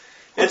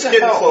 it's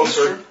getting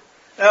closer.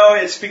 No,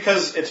 it's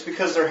because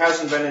there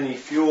hasn't been any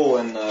fuel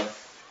in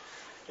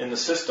the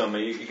system.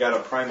 You got to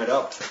prime it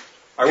up.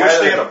 I wish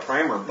they had a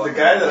primer button. The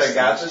guy that I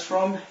got this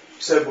from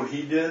said what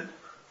he did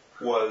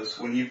was,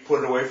 when you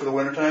put it away for the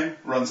wintertime,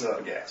 runs it out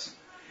of gas.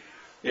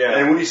 Yeah.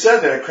 And when he said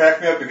that, it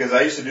cracked me up because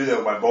I used to do that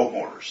with my boat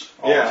motors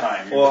all the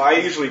time. Well, I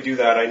usually do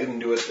that. I didn't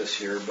do it this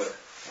year, but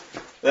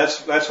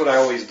that's what I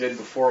always did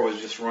before,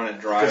 was just run it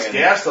dry. Because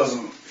gas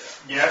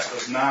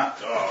does not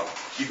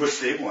keep it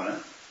stable in it,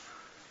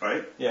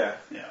 right? Yeah.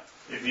 Yeah.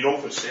 If you don't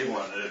put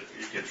stable in it,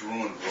 it gets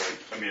ruined.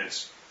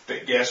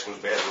 Gas goes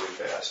bad really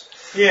fast.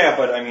 Yeah,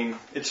 but I mean,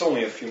 it's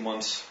only a few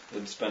months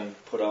that it's been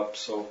put up,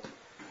 so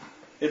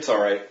it's all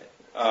right.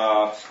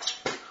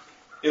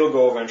 It'll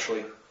go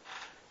eventually.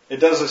 It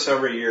does this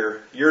every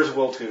year. Yours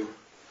will too.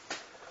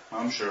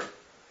 I'm sure.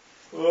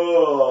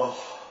 Oh,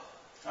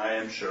 I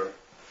am sure.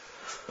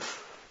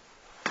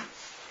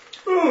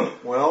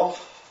 Well,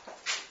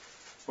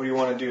 what do you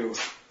want to do?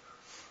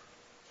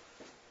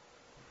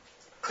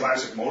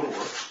 Classic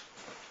Motorworks.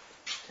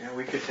 Yeah,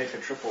 we could take a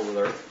trip over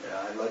there.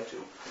 Yeah, I'd like to.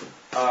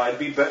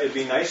 It'd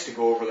be nice to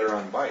go over there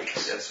on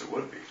bikes. Yes, it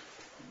would be.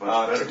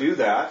 To do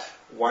that,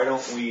 why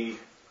don't we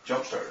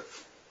jump start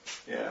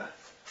it? Yeah.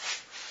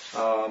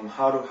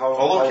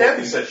 Although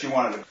Kathy said she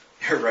wanted to.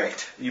 You're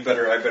right.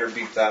 I better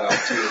beep that out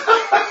too.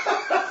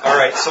 All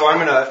right, so I'm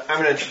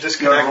gonna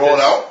disconnect. Roll it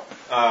out.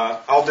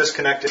 I'll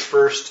disconnect it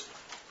first.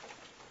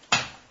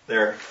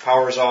 There,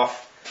 power's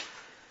off,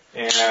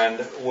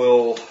 and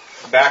we'll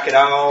back it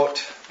out,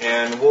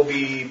 and we'll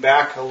be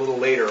back a little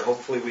later.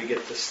 Hopefully, we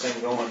get this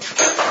thing going.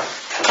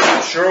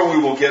 I'm sure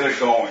we will get it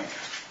going.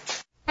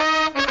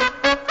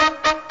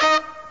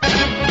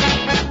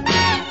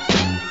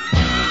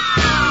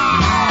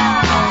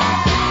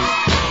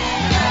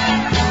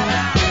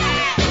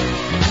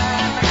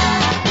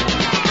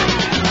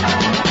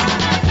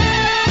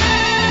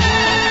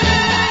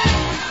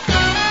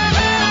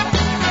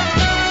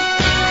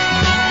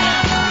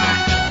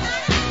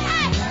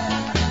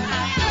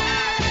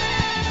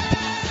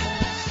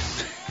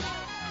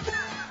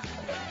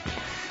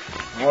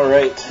 All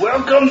right.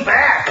 Welcome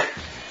back.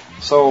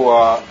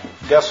 So,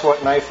 guess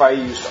what knife I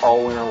used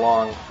all winter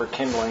long for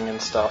kindling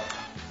and stuff?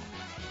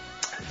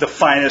 The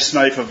finest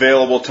knife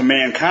available to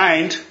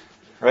mankind.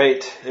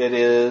 Right. It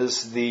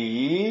is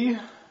the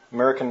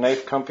American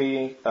Knife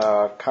Company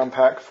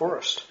Compact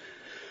Forest.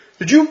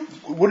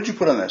 What did you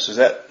put on this? Is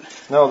that?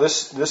 No,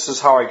 this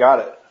is how I got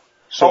it.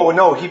 So,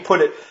 no, he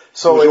put it.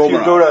 So if you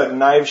go to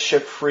Knives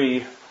Ship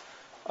Free,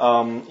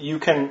 you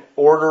can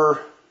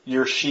order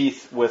your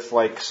sheath with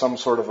like some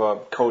sort of a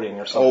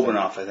coating or something.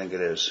 Obanoff, I think it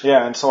is.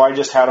 Yeah, and so I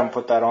just had them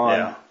put that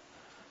on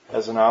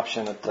as an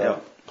option at the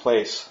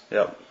place.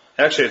 Yep.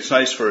 Actually, it's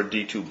nice for a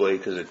D2 blade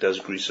because it does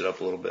grease it up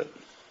a little bit.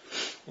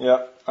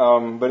 Yeah.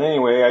 But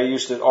anyway, I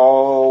used it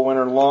all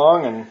winter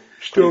long and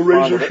still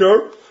razor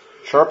sharp.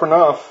 Sharp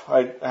enough.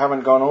 I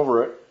haven't gone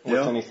over it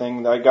with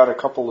anything. I got a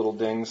couple little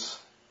dings.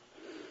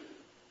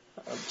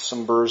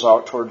 some burrs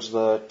out towards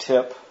the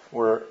tip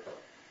where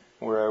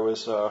I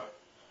was.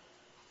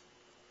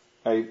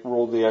 I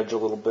rolled the edge a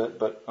little bit,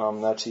 but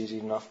that's easy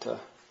enough to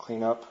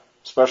clean up,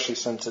 especially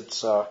since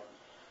it's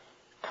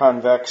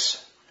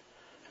convex.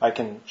 I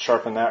can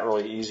sharpen that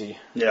really easy.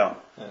 Yeah.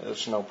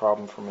 It's no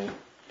problem for me.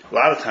 A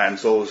lot of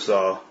times those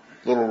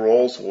little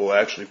rolls will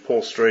actually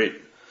pull straight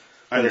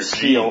on your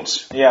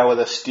jeans. Yeah, with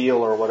a steel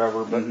or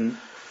whatever. But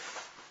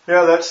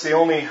yeah, that's the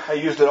only. I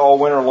used it all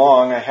winter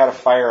long. I had a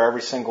fire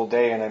every single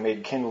day, and I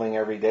made kindling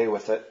every day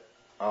with it.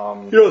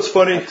 It's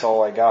funny. That's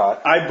all I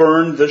got. I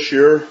burned this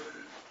year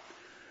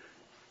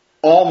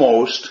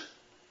almost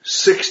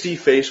 60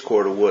 face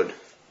cord of wood.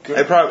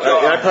 I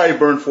probably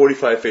burned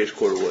 45 face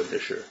cord of wood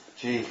this year.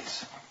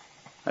 Jeez.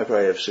 I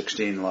probably have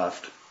 16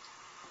 left.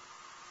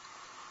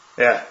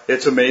 Yeah,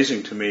 it's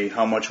amazing to me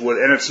how much wood,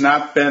 and it's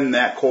not been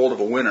that cold of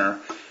a winter.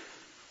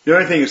 The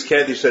only thing is,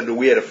 Kathy said that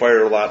we had a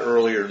fire a lot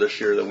earlier this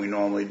year than we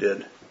normally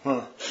did.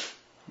 Huh.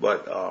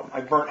 But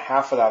I burnt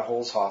half of that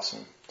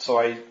Holzhausen. So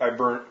I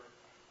burnt,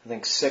 I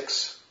think,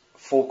 6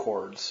 full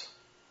cords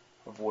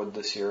of wood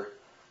this year.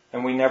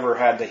 And we never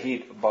had the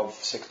heat above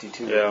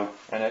 62. Yeah.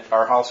 And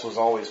our house was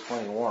always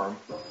plenty warm.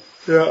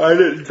 yeah, I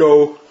didn't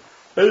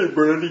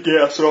burn any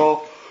gas at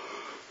all.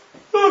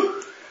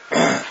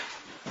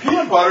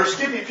 Peanut butter,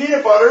 Skippy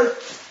peanut butter.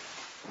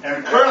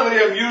 And currently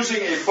I'm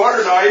using a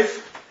butter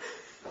knife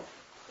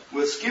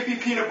with Skippy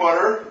peanut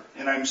butter,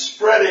 and I'm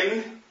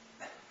spreading.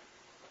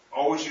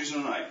 Always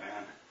using a knife,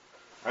 man.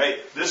 Right?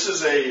 This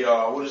is a,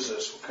 what is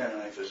this? What kind of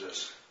knife is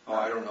this? Oh,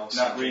 I don't know.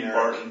 Not Reed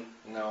Barton.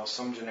 No,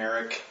 some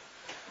generic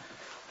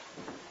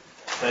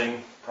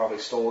thing. Probably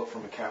stole it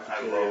from a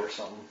cafeteria or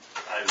something.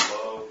 I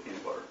love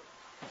peanut butter.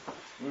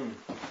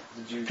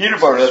 Did you Peanut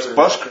butter,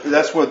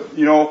 that's what,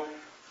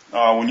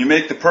 when you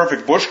make the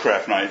perfect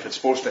bushcraft knife, it's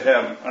supposed to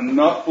have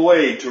enough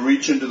blade to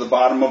reach into the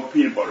bottom of a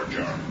peanut butter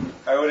jar.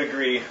 I would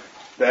agree.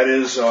 That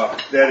is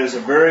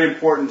a very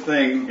important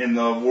thing in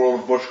the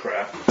world of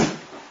bushcraft,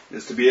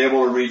 is to be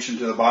able to reach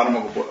into the bottom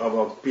of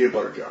a peanut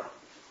butter jar.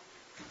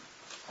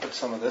 Put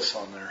some of this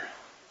on there.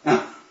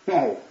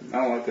 No, I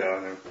don't like that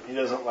on there. He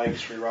doesn't like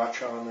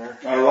sriracha on there.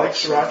 I like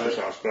sriracha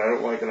sauce, but I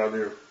don't like it on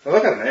there. I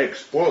like it on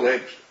eggs, boiled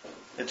eggs.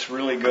 It's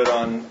really good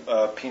on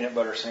a peanut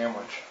butter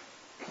sandwich.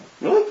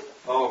 Really?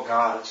 Oh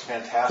God, it's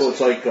fantastic. So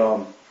it's like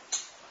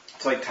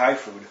it's like Thai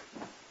food.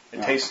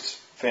 It tastes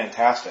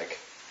fantastic.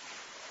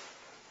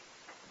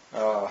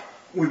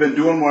 We've been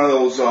doing one of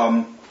those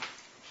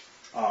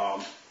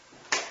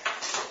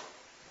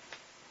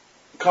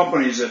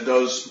companies that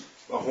does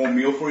a whole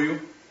meal for you.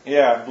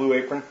 Yeah, Blue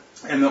Apron.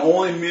 And the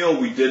only meal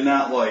we did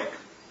not like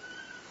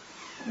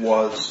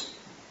was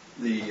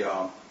the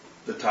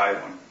Thai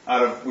one.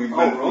 We've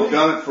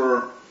done it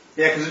for,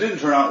 because it didn't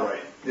turn out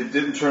right. It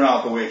didn't turn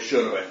out the way it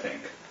should have, I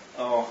think.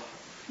 Oh.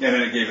 And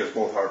then it gave us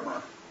both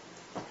heartburn.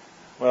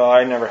 Well,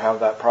 I never have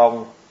that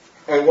problem.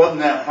 It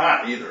wasn't that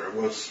hot either. It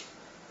was,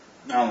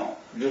 I don't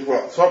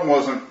know. Something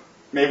wasn't,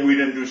 maybe we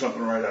didn't do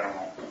something right, I don't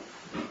know.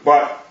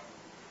 But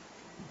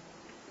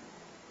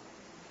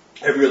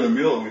every other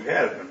meal that we've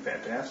had has been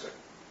fantastic.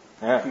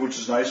 Yeah. Which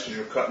is nice because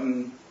you're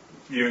cutting,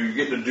 you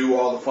get to do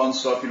all the fun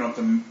stuff. You don't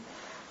have to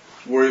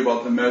worry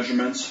about the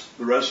measurements.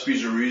 The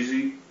recipes are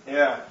easy.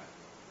 Yeah.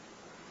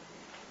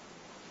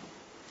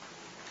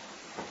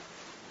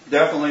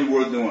 Definitely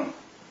worth doing.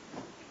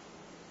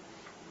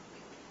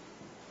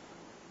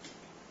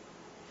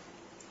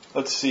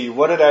 Let's see,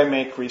 what did I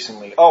make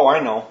recently? Oh, I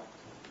know.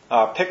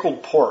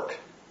 Pickled pork.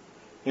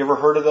 You ever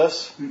heard of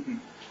this? Mm-mm.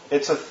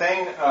 It's a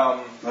thing.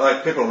 I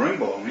like pickled ring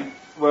bologna.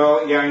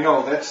 Well, yeah, I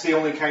know. That's the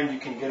only kind you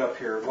can get up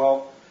here.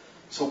 Well,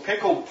 so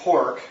pickled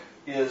pork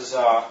is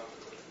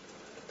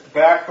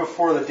back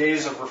before the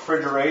days of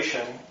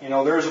refrigeration.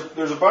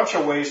 There's a bunch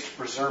of ways to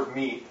preserve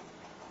meat.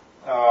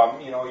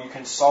 You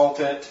can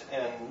salt it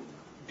and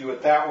do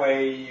it that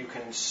way. You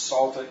can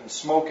salt it and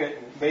smoke it.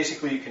 And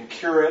basically, you can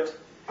cure it.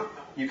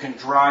 You can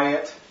dry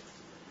it.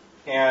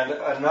 And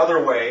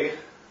another way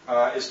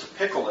is to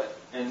pickle it.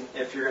 And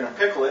if you're going to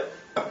pickle it,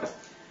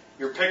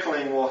 your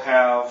pickling will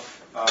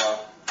have,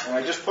 and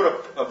I just put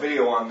a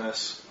video on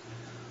this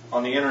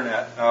on the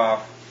internet.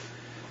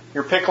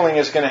 Your pickling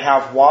is going to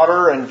have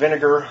water and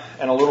vinegar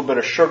and a little bit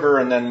of sugar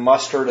and then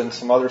mustard and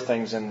some other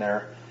things in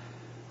there.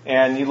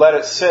 And you let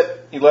it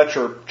sit, you let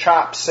your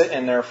chop sit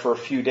in there for a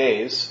few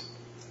days,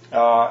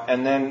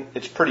 and then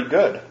it's pretty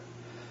good.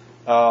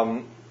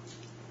 I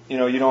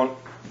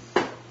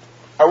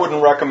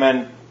wouldn't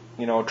recommend,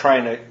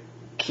 trying to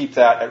keep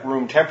that at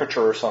room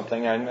temperature or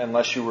something,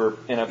 unless you were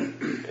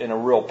in a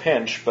real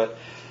pinch. But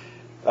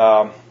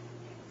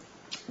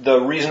the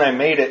reason I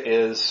made it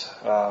is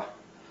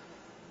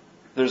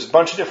there's a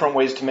bunch of different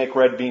ways to make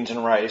red beans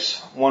and rice.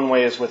 One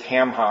way is with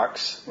ham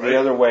hocks. Right. The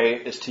other way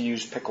is to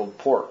use pickled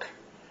pork.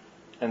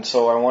 And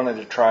so I wanted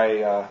to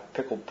try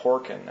pickled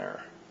pork in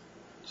there.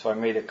 So I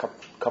made a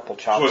couple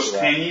chops So it's of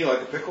that. tangy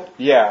like a pickle?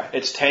 Yeah,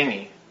 it's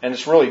tangy. And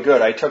it's really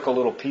good. I took a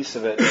little piece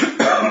of it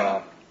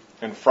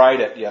and fried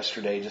it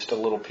yesterday, just a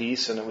little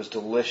piece, and it was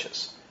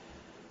delicious.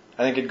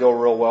 I think it'd go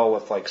real well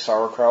with like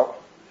sauerkraut.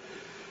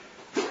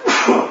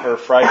 or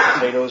fried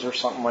potatoes or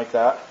something like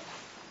that.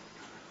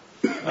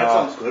 That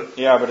sounds good.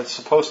 Yeah, but it's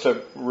supposed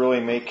to really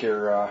make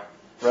your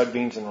red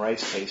beans and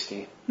rice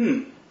tasty.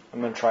 I'm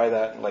going to try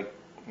that like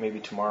maybe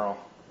tomorrow.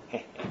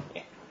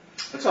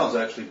 That sounds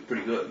actually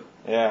pretty good.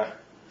 Yeah.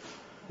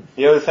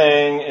 The other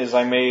thing is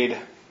I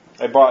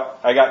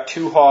got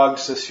 2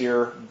 hogs this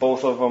year.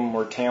 Both of them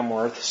were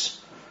Tamworths,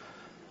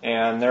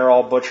 and they're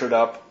all butchered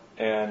up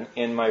and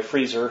in my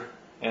freezer.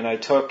 And I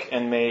took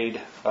and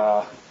made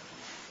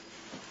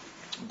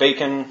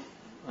bacon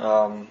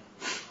out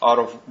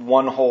of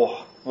one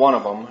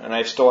of them, and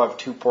I still have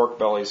 2 pork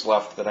bellies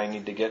left that I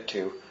need to get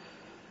to.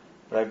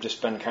 But I've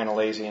just been kind of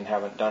lazy and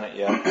haven't done it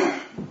yet.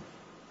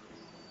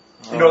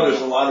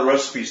 There's a lot of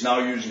recipes now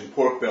using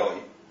pork belly.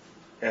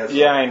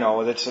 Yeah, I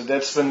know. That's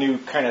the new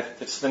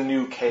it's the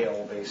new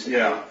kale, basically.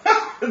 Yeah,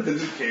 the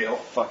new kale.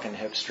 Fucking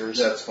hipsters.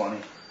 That's funny.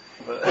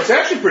 But it's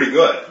actually pretty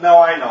good. No,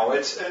 I know.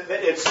 It's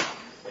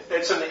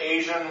an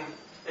Asian.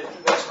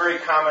 That's very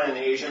common in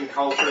Asian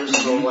cultures.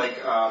 So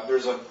like,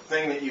 there's a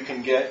thing that you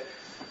can get.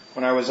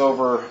 When I was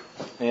over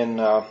in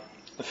the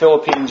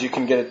Philippines, you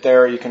can get it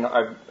there.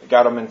 I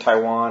got them in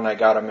Taiwan. I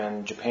got them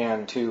in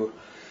Japan too.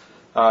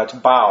 It's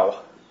bao,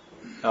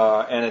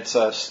 and it's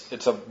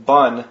a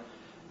bun.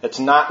 It's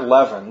not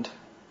leavened,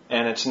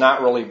 and it's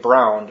not really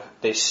browned.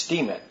 They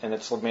steam it, and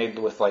it's made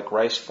with like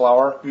rice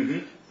flour.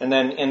 Mm-hmm. And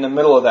then in the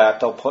middle of that,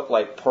 they'll put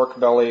like pork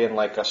belly and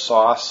like a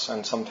sauce,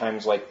 and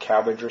sometimes like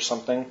cabbage or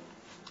something.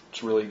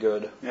 It's really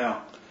good. Yeah.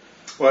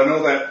 Well, I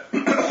know that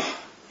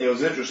it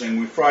was interesting.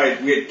 We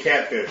had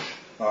catfish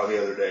the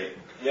other day.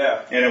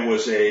 Yeah. And it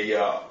was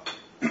a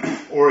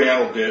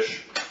Oriental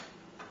dish.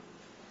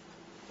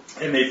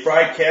 And they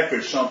fried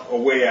catfish a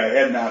way I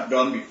had not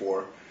done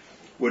before,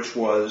 which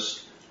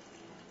was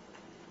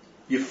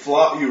you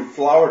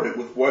floured it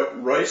with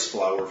rice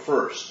flour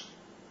first.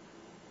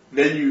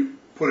 Then you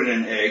put it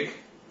in egg,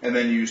 and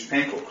then you used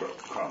panko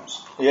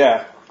crumbs.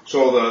 Yeah.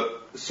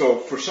 So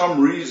for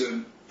some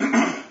reason,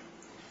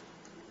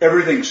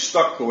 everything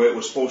stuck the way it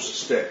was supposed to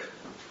stick.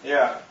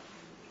 Yeah.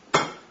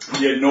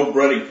 You had no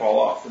breading fall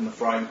off in the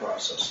frying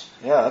process.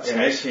 Yeah, that's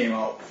nice. And it came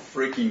out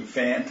freaking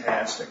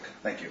fantastic.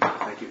 Thank you.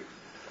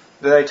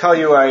 Did I tell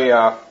you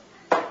I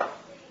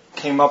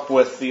came up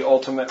with the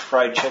ultimate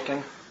fried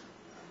chicken?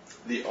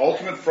 The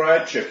ultimate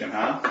fried chicken,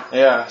 huh?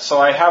 Yeah, so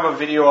I have a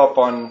video up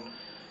on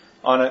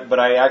it, but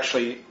I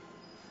actually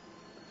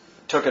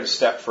took it a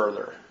step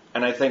further.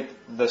 And I think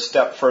the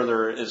step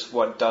further is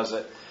what does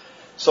it.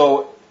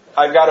 So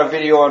I've got a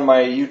video on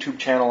my YouTube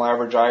channel,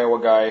 Average Iowa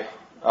Guy,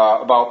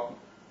 about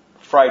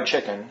fried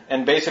chicken.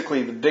 And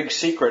basically the big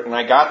secret, and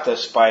I got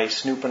this by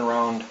snooping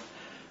around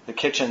the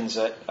kitchens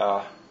at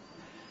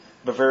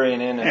Bavarian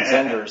Inn and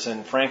Zender's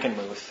in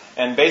Frankenmuth.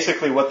 And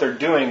basically what they're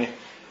doing,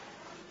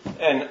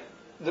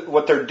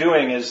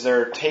 is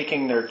they're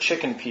taking their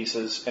chicken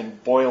pieces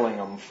and boiling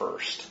them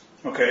first.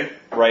 Okay.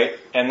 Right?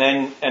 And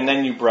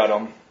then you bread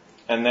them,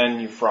 and then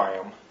you fry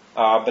them.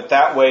 But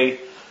that way,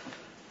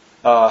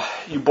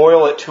 you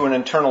boil it to an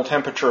internal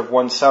temperature of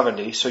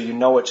 170, so you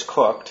know it's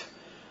cooked.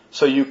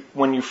 So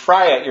when you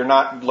fry it, you're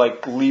not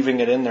like leaving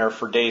it in there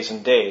for days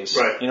and days.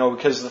 Right.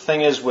 Because the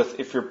thing is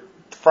if you're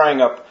frying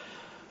up,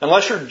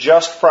 unless you're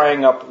just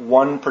frying up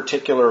one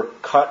particular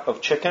cut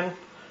of chicken,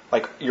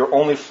 like you're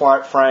only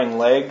frying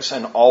legs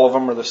and all of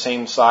them are the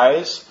same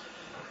size,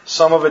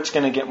 some of it's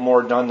going to get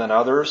more done than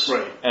others.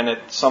 Right. And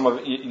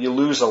you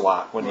lose a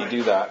lot when you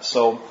do that.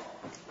 So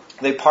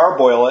they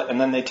parboil it,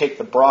 and then they take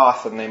the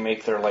broth and they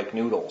make their like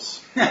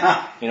noodles.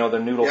 The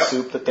noodle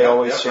soup that they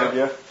always serve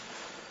you.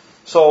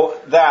 So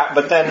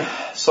the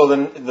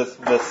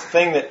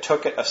thing that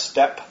took it a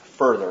step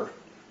further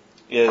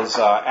is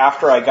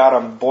after I got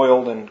them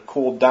boiled and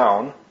cooled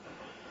down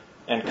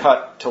and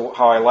cut to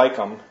how I like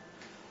them,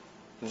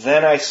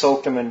 then I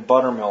soaked them in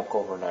buttermilk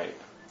overnight.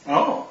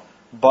 Oh.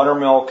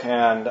 Buttermilk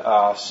and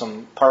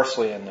some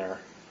parsley in there.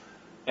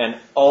 And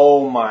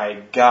oh my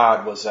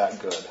God, was that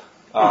good.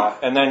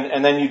 And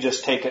then you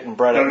just take it and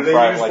bread it and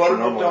fry it like you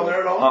normally would. Down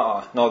there at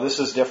all? No, this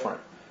is different.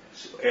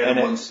 Add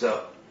one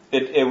step.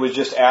 It was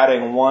just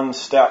adding one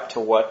step to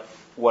what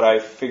I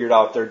figured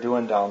out they're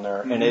doing down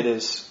there. Mm-hmm. And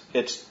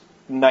it's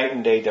night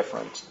and day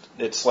difference.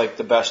 It's like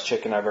the best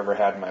chicken I've ever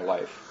had in my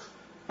life.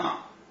 Huh.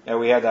 And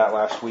we had that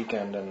last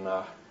weekend, and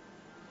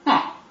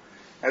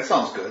that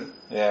sounds good.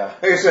 Yeah.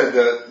 Like I said,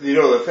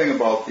 the thing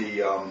about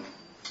the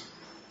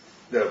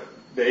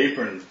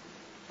apron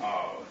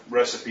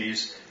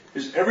recipes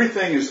is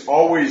everything is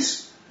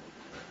always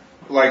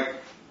like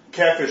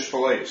catfish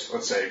fillets.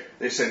 Let's say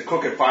they said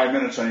cook it 5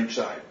 minutes on each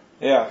side.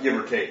 Yeah. Give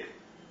or take.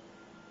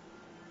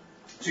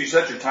 So you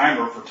set your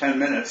timer for 10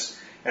 minutes.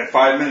 At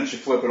 5 minutes, you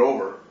flip it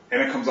over,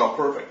 and it comes out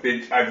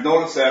perfect. I've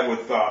noticed that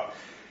with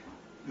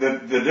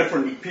the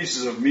different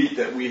pieces of meat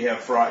that we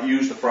have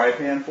used the fry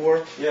pan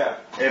for. Yeah.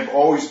 Have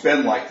always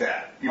been like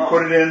that. You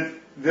put it in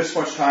this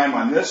much time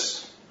on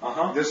this,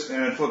 this,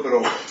 and then flip it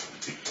over.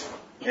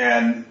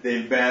 And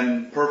they've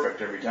been perfect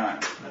every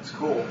time. That's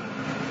cool.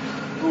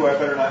 Ooh, I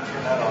better not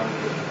turn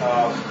that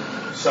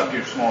on. Suck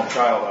your small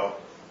child out.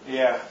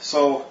 Yeah,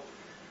 so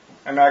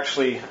I'm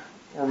actually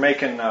We're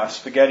making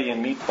spaghetti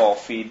and meatball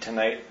feed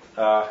tonight,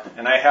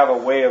 and I have a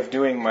way of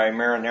doing my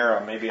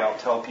marinara. Maybe I'll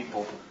tell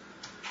people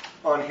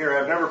on here.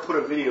 I've never put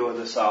a video of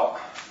this out,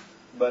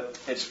 but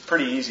it's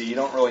pretty easy. You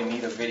don't really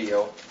need a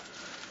video.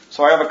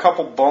 So I have a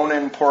couple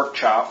bone-in pork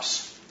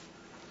chops,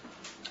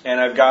 and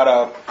I've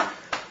got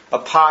a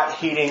pot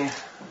heating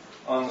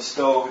on the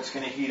stove. It's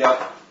going to heat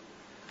up,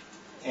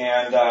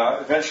 and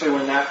eventually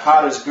when that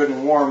pot is good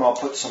and warm, I'll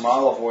put some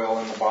olive oil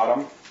in the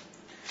bottom.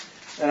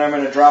 And I'm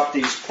going to drop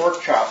these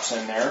pork chops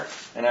in there,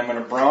 and I'm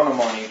going to brown them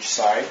on each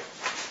side.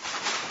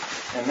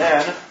 And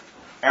then,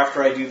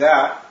 after I do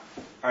that,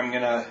 I'm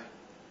going to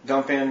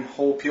dump in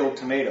whole peeled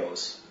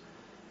tomatoes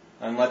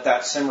and let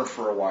that simmer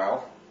for a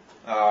while.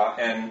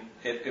 And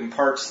it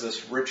imparts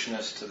this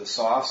richness to the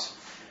sauce.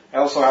 I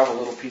also have a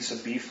little piece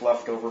of beef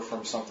left over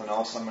from something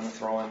else I'm going to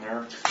throw in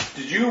there.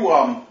 Did you,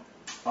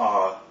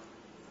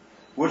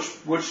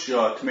 which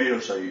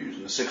tomatoes are you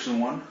using? The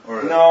 6-in-1?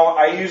 Or No,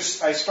 I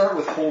start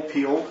with whole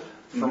peeled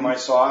for my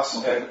sauce,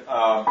 Okay. and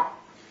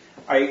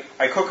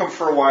I cook them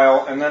for a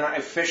while, and then I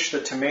fish the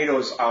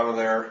tomatoes out of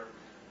there,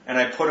 and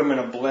I put them in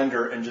a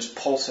blender and just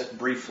pulse it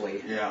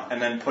briefly,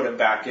 and then put it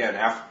back in.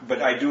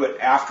 But I do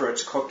it after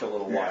it's cooked a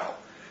little while.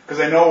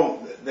 Because I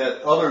know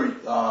that other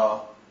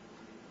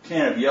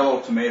can of yellow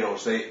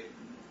tomatoes, they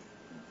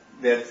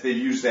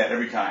use that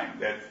every time.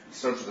 That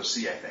starts with a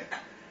C, I think.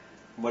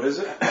 What is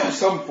it?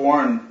 Some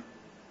foreign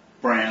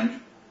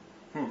brand,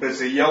 but it's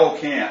a yellow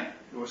can.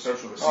 It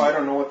starts with a C. Oh, I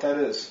don't know what that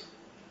is.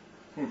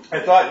 I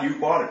thought you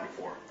bought it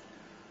before.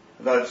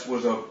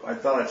 I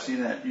thought I've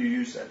seen that you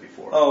used that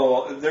before.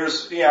 Oh, I've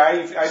It's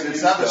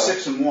used not the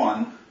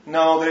 6-in-1.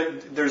 No,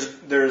 there's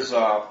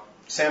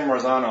San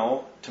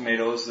Marzano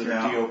tomatoes that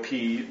are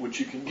DOP, which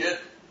you can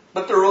get,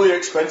 but they're really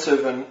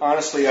expensive. And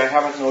honestly, I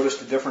haven't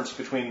noticed a difference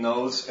between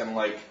those and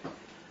like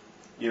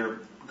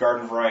your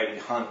garden variety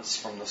Hunts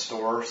from the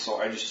store.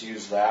 So I just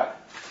use that.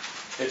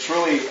 It's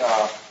really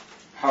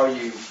how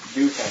you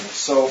do things.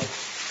 So,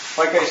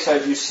 like I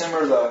said, you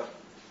simmer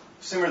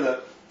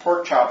the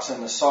pork chops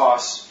in the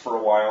sauce for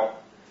a while.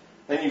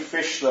 Then you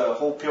fish the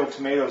whole peeled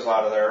tomatoes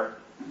out of there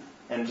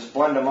and just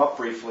blend them up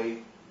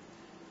briefly.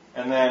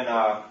 And then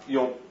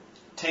you'll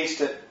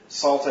taste it,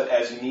 salt it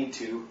as you need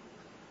to.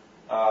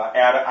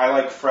 I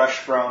like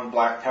fresh ground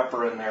black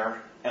pepper in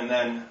there, and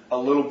then a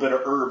little bit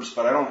of herbs,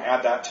 but I don't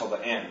add that till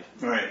the end.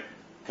 Right.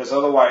 Because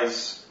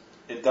otherwise,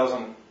 it's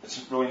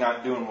really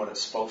not doing what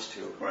it's supposed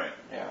to. Right.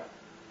 Yeah.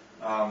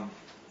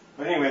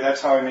 But anyway,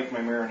 that's how I make my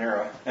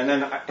marinara. And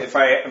then if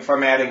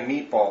I'm adding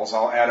meatballs,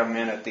 I'll add them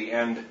in at the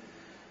end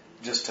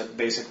just to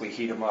basically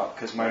heat them up,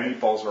 because my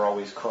meatballs are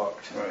always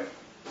cooked. Right.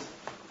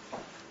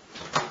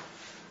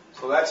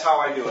 So that's how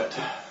I do it.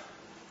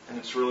 And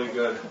it's really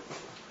good.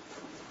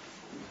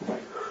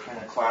 Kind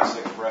of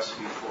classic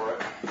recipe for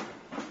it.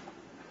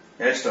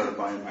 Yeah, I started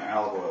buying my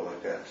olive oil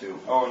like that too.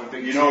 Oh, and a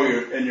big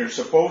you're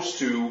supposed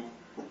to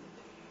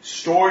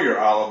store your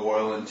olive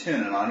oil in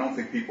tin, and I don't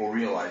think people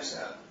realize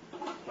that.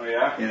 Oh,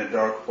 yeah? In a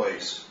dark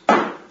place.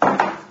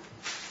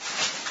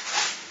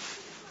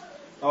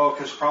 Oh,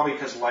 probably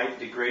because light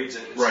degrades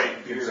it. It's Right,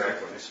 like beer,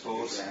 exactly. I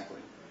suppose.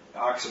 Exactly.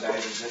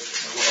 Oxidizes it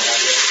or what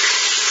have you.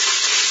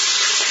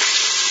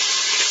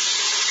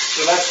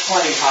 So that's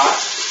plenty hot.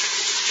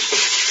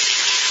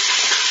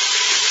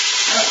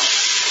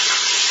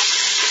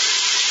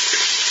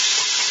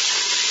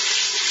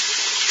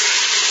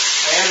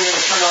 I am going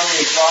to turn on the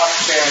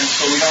exhaust fan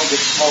so we don't get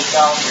smoked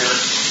out here.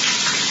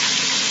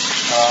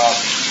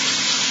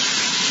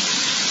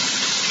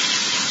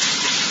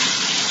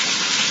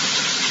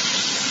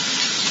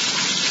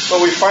 So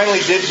we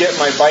finally did get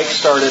my bike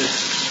started,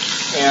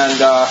 and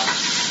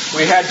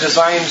we had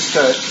designs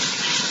to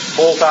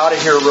bolt out of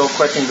here real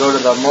quick and go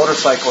to the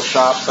motorcycle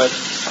shop, but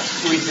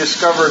we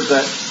discovered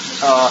that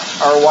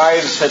our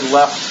wives had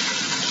left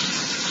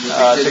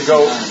to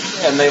go,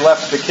 and they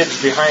left the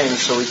kids behind,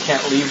 so we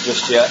can't leave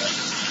just yet.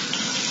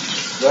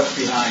 Left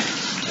behind.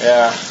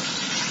 Yeah.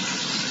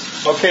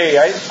 Okay,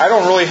 I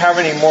don't really have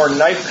any more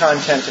knife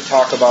content to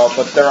talk about,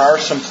 but there are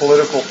some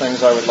political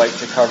things I would like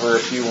to cover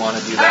if you want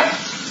to do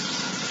that.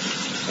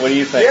 What do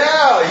you think?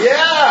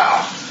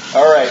 Yeah.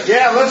 All right.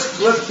 Yeah,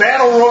 let's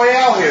battle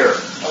royale here.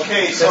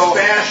 Okay, so let's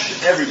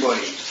bash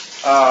everybody.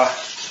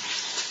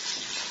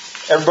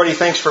 Everybody,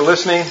 thanks for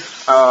listening.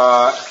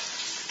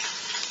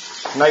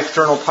 Knife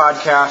Journal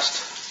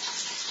podcast.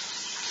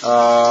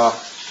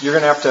 You're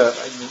going to have to,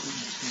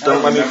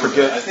 don't let me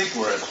forget. I think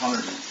we're at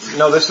 103.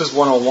 No, this is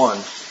 101.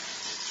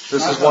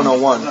 This is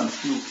 101. I've done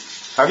two.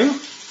 Have you?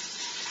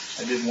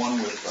 I did one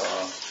with...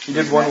 You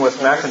did one with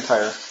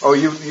McIntyre. Oh,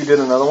 you did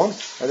another one?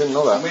 I didn't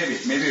know that. Maybe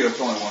it's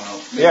only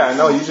 102. Yeah,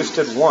 no, you just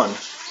did one.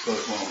 So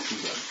it's 102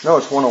 then. No,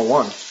 it's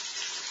 101.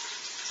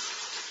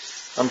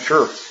 I'm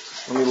sure.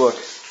 Let me look.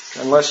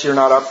 Unless you're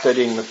not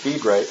updating the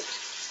feed right.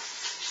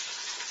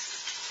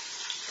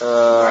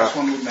 Last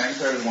one with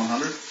McIntyre is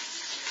 100?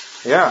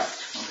 Yeah.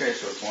 Okay,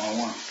 so it's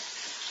 101.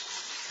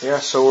 Yeah,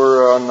 so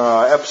we're on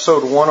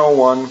episode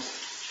 101.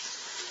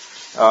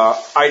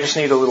 I just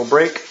need a little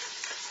break.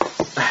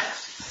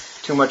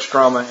 Too much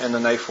drama in the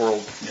knife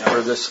world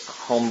for this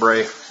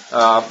hombre.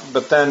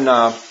 But then,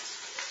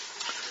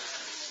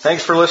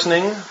 thanks for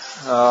listening.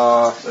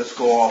 Let's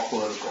go all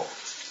political.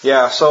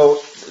 Yeah,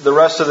 so the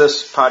rest of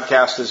this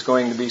podcast is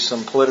going to be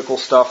some political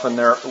stuff, and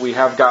we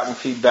have gotten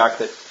feedback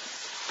that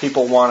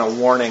people want a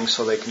warning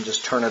so they can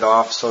just turn it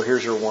off. So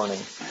here's your warning.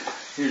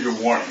 Here's your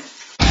warning.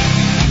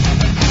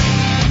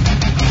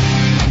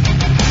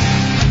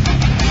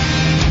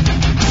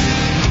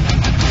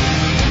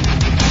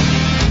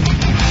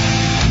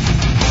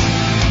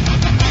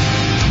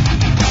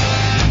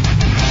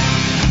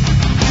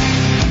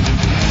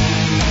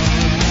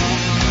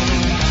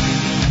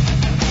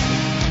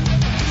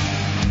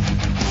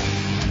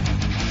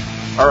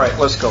 All right,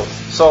 let's go.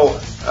 So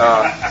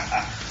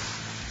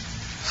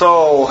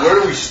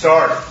where do we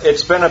start?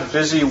 It's been a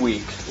busy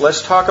week.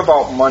 Let's talk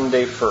about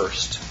Monday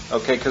first,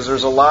 okay? Because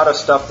there's a lot of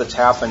stuff that's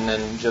happened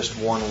in just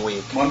 1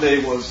 week.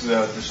 Monday was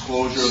the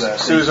disclosure that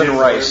Susan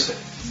Rice.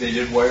 They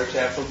did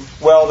wiretap him.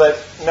 Well, that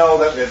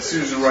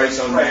Susan Rice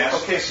unmasked.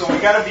 Right. Okay, so we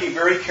got to be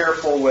very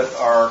careful with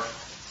our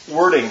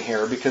wording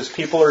here because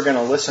people are going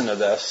to listen to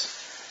this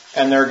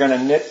and they're going to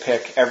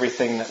nitpick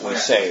everything that we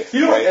say.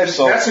 You know, right? and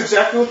that's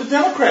exactly what the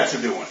Democrats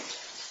are doing.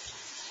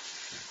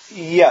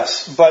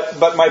 Yes, but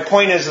my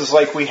point is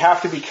like we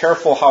have to be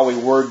careful how we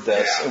word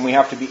this, and we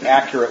have to be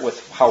accurate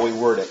with how we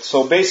word it.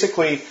 So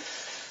basically,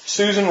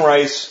 Susan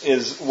Rice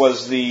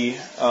was the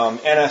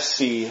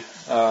NSC,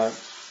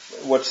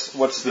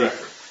 what's the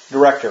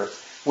director,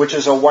 which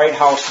is a White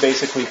House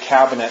basically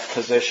cabinet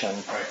position,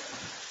 right.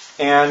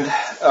 And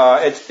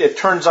it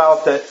turns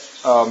out that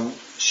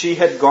she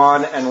had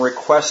gone and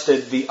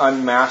requested the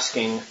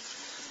unmasking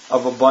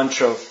of a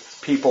bunch of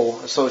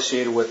people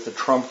associated with the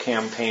Trump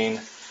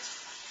campaign.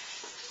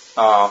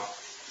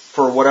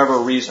 For whatever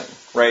reason,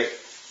 right?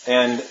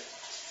 And,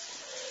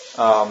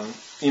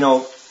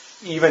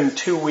 even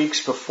 2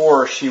 weeks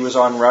before she was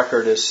on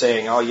record as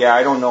saying, oh yeah,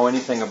 I don't know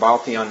anything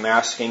about the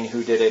unmasking,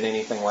 who did it,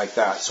 anything like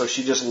that. So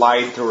she just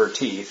lied through her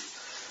teeth.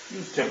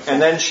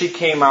 And then she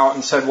came out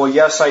and said, well,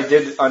 yes, I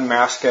did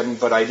unmask him,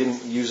 but I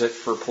didn't use it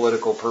for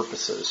political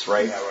purposes,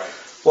 right? Yeah, right.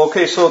 Well,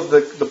 okay, so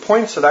the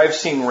points that I've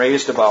seen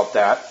raised about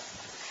that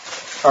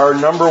are,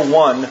 number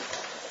one,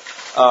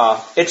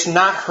 it's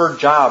not her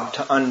job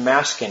to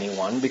unmask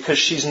anyone because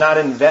she's not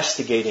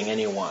investigating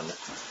anyone.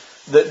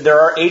 There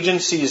are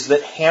agencies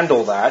that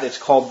handle that. It's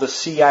called the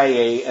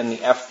CIA and the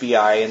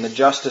FBI and the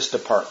Justice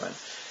Department.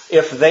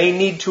 If they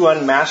need to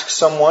unmask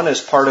someone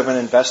as part of an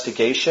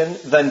investigation,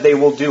 then they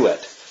will do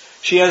it.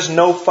 She has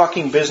no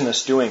fucking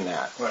business doing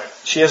that. Right.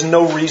 She has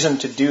no reason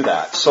to do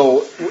that.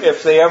 So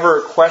if they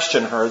ever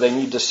question her, they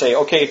need to say,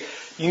 okay,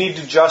 you need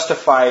to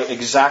justify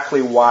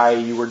exactly why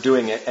you were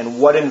doing it and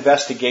what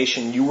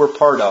investigation you were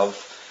part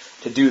of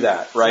to do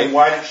that, right? So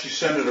why did she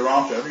send it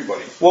around to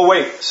everybody? Well,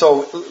 wait.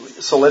 So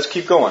let's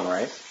keep going,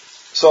 right?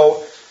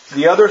 So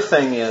the other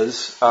thing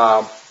is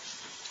that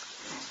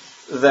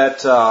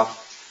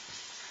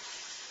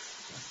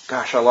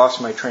gosh, I lost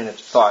my train of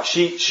thought.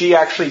 She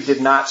actually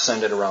did not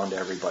send it around to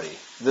everybody.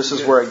 This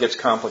is where it gets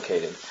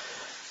complicated.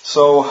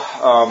 So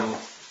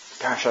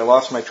gosh, I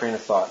lost my train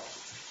of thought.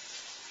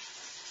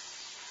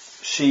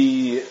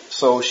 She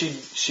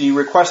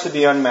requested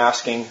the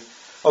unmasking.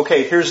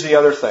 Okay, here's the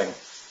other thing.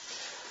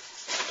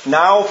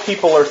 Now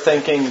people are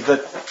thinking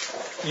that,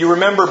 you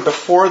remember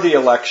before the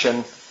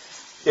election,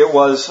 it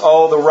was,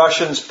 the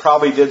Russians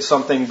probably did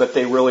something, but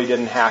they really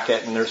didn't hack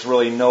it, and there's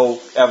really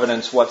no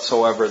evidence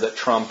whatsoever that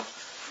Trump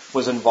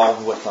was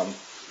involved with them.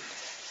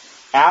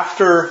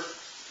 After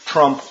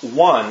Trump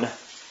won,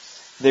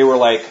 they were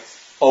like,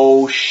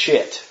 oh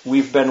shit,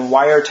 we've been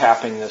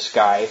wiretapping this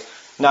guy.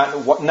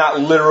 Not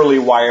literally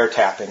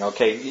wiretapping,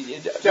 okay?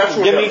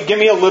 Give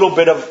me a little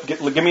bit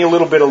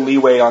of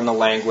leeway on the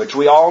language.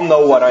 We all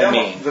know what I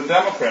mean. The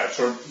Democrats,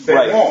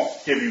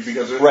 won't give you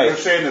because they're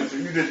saying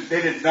that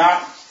they did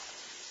not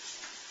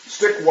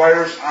stick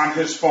wires on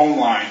his phone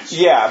lines.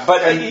 Yeah,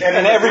 but and in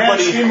the grand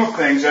scheme of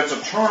things, that's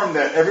a term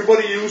that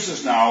everybody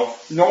uses now,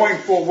 knowing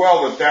full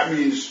well that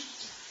means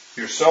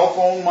your cell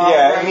phone monitoring.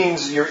 Yeah, it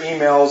means your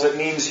emails. It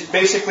means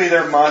basically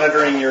they're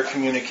monitoring your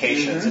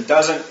communications.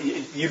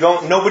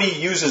 Mm-hmm. Nobody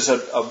uses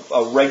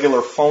a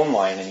regular phone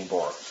line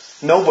anymore.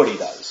 Nobody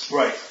does.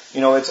 Right.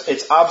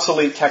 It's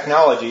obsolete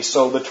technology.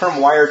 So the term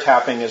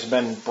wiretapping has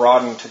been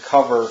broadened to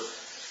cover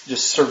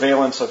just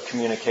surveillance of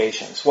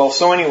communications. Well,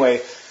 so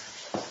anyway,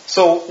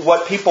 so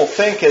what people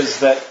think is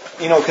that,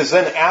 because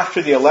then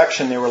after the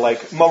election they were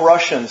like, more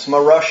Russians,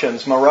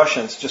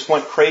 just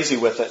went crazy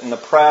with it in the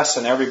press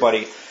and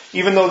everybody.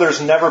 Even though there's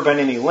never been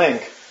any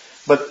link,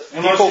 but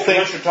people think...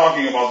 Unless you're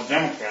talking about the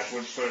Democrats,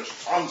 which there's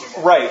tons of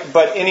them. Right,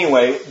 but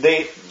anyway,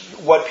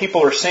 what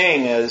people are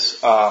saying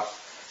is,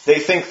 they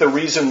think the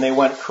reason they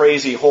went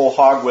crazy whole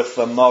hog with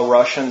the Mo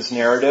Russians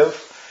narrative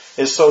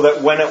is so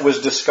that when it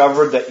was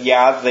discovered that,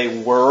 they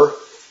were,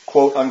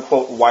 quote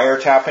unquote,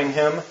 wiretapping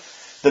him,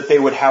 that they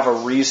would have a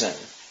reason.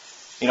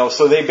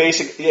 So they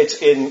basically,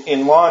 it's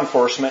in law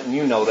enforcement, and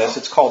you know this,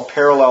 it's called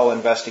parallel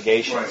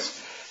investigations. Right.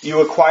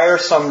 You acquire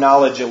some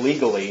knowledge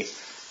illegally,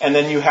 and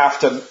then you have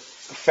to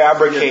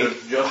fabricate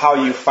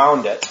how you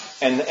found it.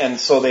 And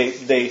so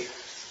they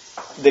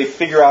they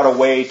figure out a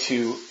way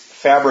to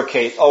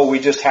fabricate, we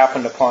just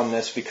happened upon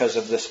this because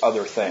of this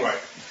other thing. Right.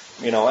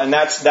 And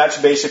that's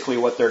basically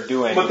what they're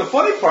doing. But the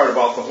funny part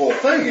about the whole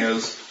thing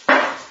is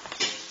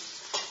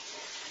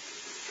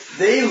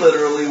they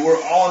literally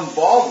were all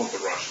involved with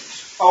the Russians.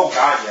 Oh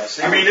God, yes.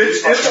 I mean,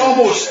 it's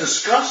almost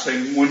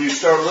disgusting when you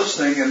start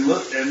listening and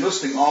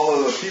listing all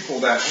of the people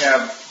that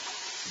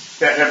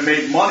have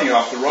made money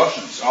off the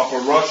Russians, off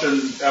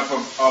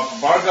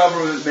of our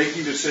government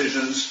making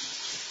decisions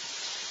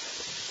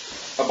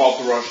about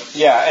the Russians.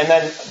 Yeah, and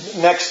then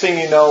next thing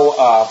you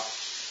know,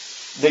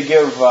 they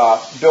give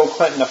Bill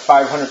Clinton a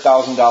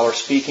 $500,000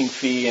 speaking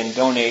fee and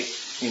donate,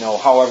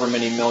 however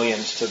many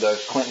millions to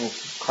the Clinton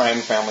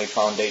Crime Family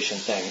Foundation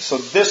thing. So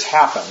this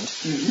happened.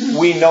 Mm-hmm.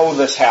 We know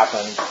this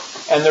happened,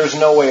 and there's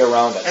no way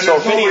around it. And so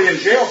there's nobody in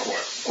jail for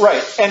it.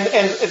 Right,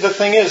 and the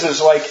thing is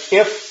like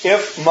if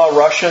the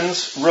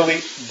Russians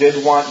really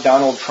did want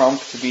Donald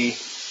Trump to be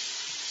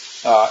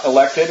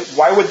elected,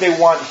 why would they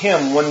want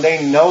him when they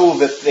know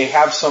that they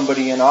have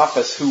somebody in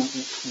office who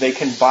they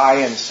can buy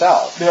and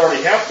sell? They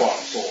already have bought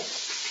and sold.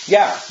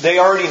 Yeah, they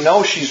already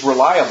know she's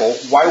reliable.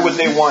 Why would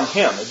they want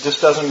him? It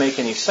just doesn't make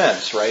any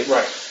sense, right?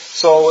 Right.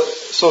 So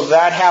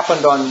that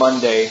happened on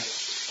Monday,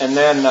 and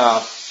then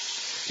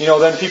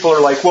then people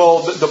are like,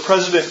 well, the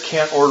president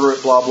can't order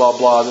it, blah blah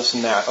blah, this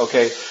and that.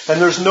 Okay,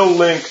 and there's no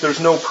link, there's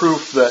no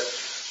proof that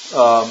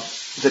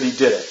he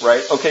did it,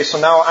 right? Okay, so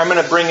now I'm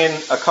going to bring in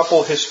a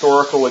couple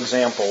historical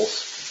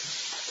examples.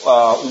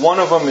 One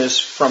of them is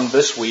from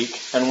this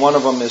week, and one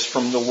of them is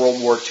from the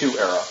World War II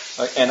era.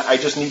 And I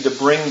just need to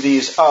bring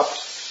these up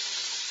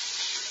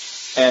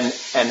and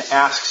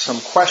ask some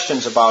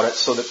questions about it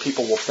so that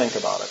people will think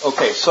about it.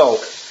 Okay, so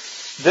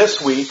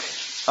this week,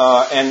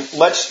 and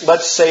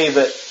let's say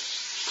that,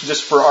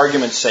 just for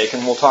argument's sake,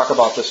 and we'll talk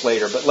about this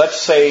later, but let's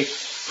say,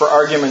 for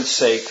argument's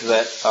sake,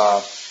 that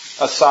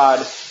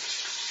Assad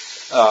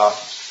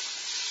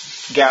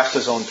gassed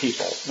his own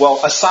people. Well,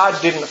 Assad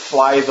didn't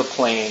fly the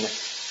plane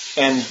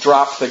and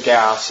drop the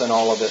gas and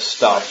all of this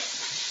stuff.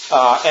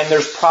 And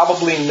there's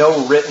probably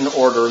no written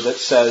order that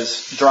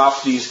says,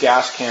 drop these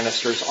gas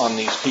canisters on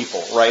these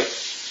people, right?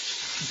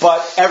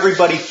 But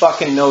everybody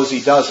fucking knows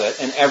he does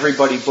it, and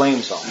everybody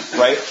blames him,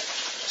 right?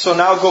 So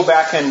now go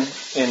back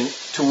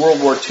to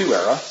World War II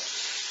era,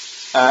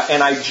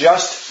 and I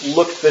just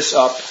looked this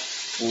up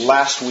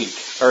last week,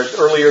 or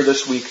earlier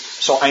this week,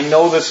 so I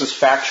know this is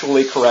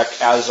factually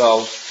correct as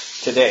of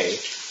today.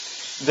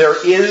 There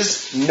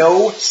is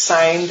no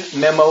signed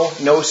memo,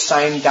 no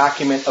signed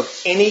document of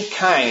any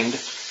kind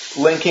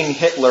linking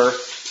Hitler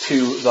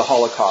to the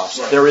Holocaust.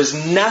 Right. There is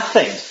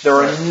nothing.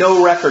 There are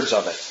no records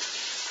of it.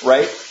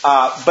 Right?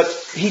 But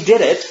he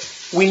did it.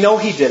 We know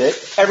he did it.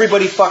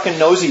 Everybody fucking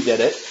knows he did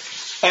it.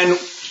 And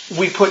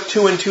we put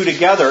two and two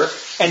together,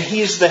 and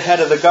he's the head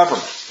of the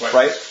government.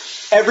 Right?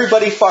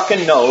 Everybody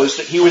fucking knows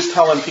that he was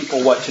telling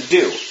people what to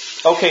do.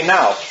 Okay,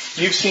 now,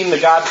 you've seen The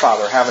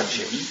Godfather, haven't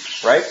you?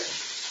 Right?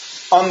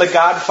 On The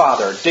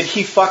Godfather, did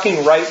he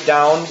fucking write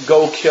down,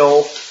 go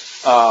kill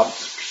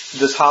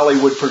this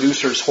Hollywood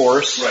producer's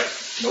horse? Right.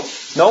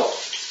 Nope.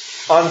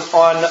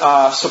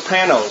 On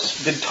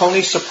Sopranos, did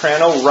Tony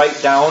Soprano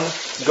write down,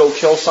 go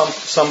kill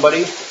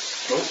somebody?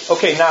 Nope.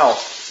 Okay, now,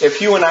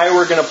 if you and I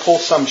were going to pull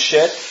some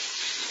shit,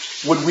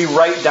 would we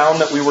write down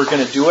that we were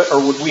going to do it, or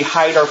would we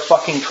hide our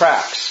fucking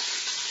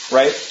tracks?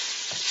 Right?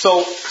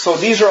 So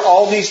these are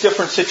all these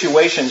different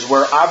situations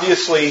where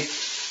obviously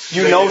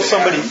you know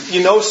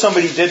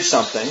somebody did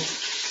something,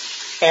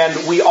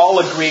 and we all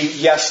agree,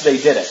 yes, they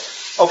did it.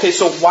 Okay,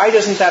 so why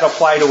doesn't that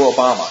apply to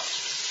Obama?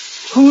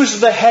 Who's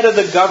the head of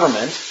the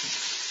government?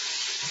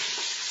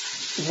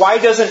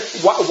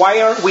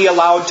 Why aren't we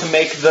allowed to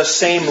make the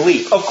same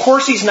leap? Of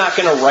course he's not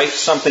going to write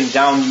something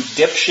down, you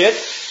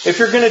dipshit. If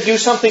you're going to do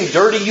something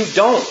dirty, you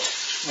don't.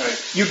 Right.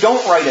 You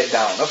don't write it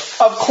down.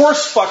 Of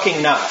course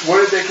fucking not.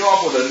 Where did they come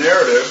up with a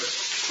narrative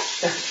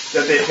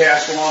that they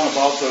passed along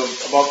about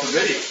the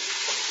video?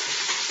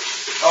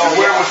 And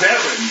where was that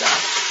written down?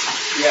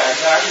 Yeah,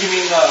 exactly. You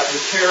mean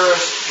the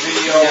terrorist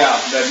video? Yeah,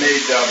 that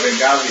made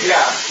Benghazi.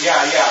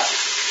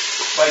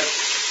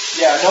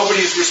 Yeah,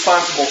 nobody's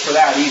responsible for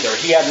that either.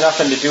 He had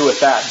nothing to do with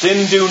that.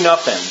 Didn't do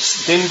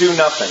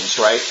nothings,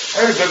 right?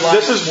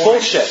 This is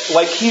bullshit.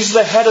 Like, he's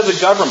the head of the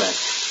government.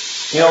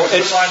 The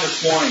line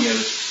this morning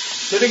is,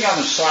 sitting on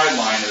the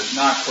sideline is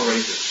not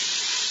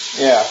courageous.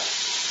 Yeah.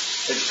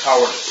 It's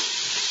cowardice.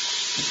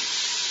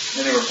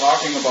 And they were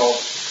talking about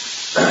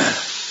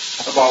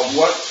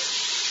what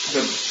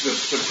the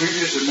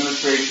previous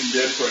administration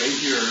did for 8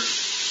 years,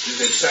 is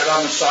they sat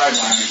on the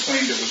sideline and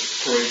claimed it was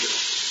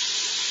courageous.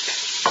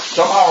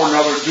 Somehow or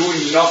another,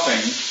 doing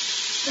nothing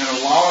and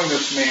allowing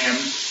this man,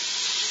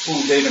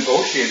 who they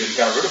negotiated,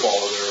 got rid of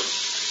all of their...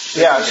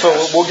 Yeah, so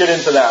we'll get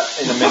into that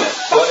in a minute.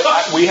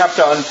 We have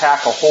to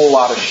unpack a whole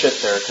lot of shit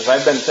there, because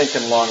I've been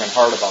thinking long and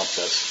hard about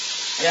this.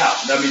 Yeah,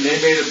 I mean, they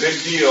made a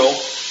big deal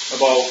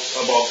about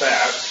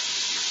that.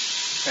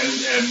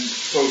 And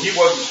so he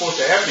wasn't supposed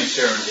to have any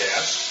sarin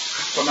gas.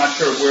 So I'm not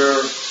sure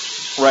where...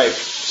 Right.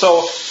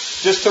 So,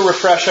 just to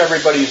refresh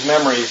everybody's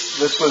memories,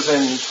 this was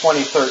in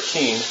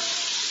 2013.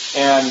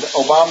 and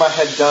Obama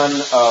had done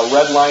a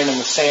red line in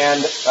the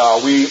sand.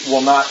 We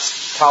will not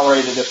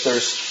tolerate it if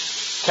there's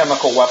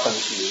chemical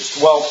weapons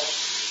used. Well,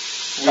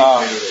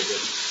 Later they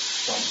did.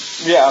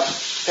 yeah,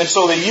 and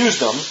so they used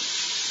them,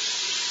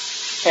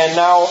 and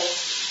now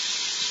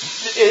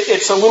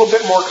it's a little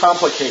bit more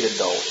complicated,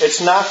 though.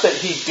 It's not that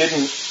he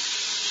didn't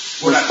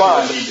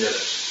respond. He did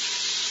it.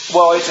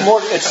 Well,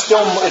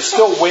 it's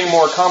still way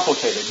more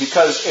complicated,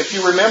 because if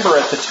you remember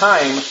at the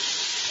time,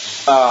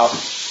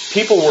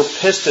 people were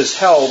pissed as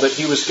hell that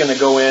he was going to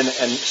go in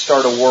and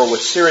start a war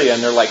with Syria,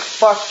 and they're like,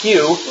 "Fuck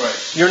you!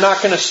 Right. You're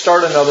not going to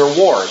start another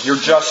war. You're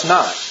just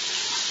not,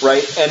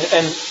 right?"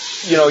 And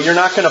you're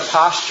not going to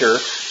posture,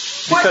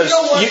 because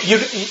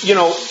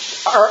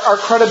our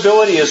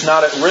credibility is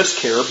not at risk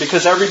here,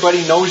 because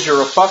everybody knows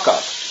you're a fuck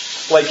up.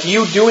 Like,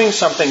 you doing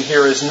something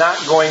here is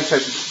not going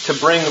to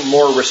bring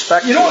more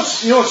respect. You know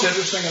what's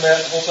interesting in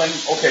that whole thing?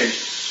 Okay,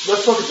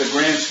 let's look at the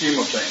grand scheme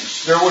of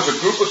things. There was a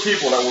group of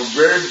people that were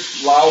very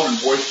loud and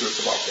boisterous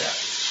about that.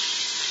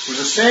 It was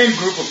the same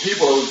group of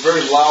people that was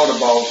very loud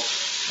about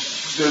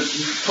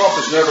Trump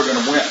is never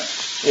going to win.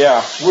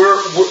 Yeah.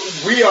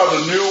 We are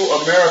the new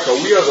America.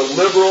 We are the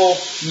liberal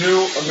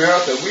new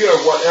America. We are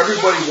what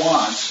everybody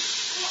wants.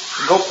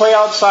 Go play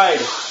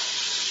outside.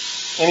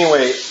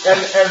 Anyway.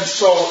 And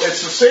so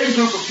it's the same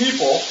group of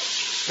people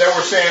that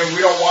were saying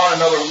we don't want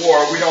another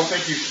war. We don't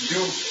think you should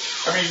do.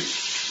 I mean,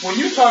 when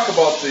you talk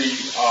about the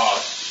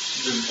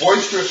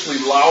boisterously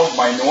loud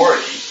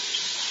minority,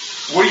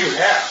 what do you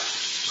have?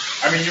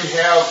 I mean, you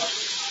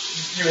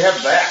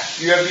have that.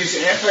 You have these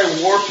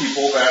anti-war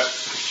people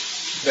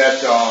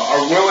that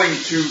are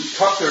willing to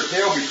tuck their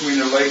tail between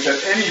their legs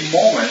at any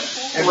moment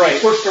and be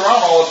pushed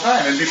around all the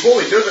time and be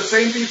bullied. They're the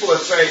same people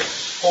that say,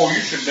 "Oh,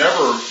 you should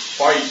never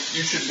fight.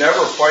 You should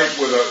never fight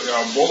with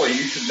a bully.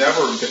 You should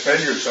never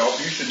defend yourself.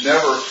 You should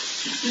never."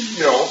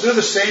 They're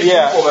the same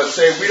people that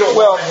say we don't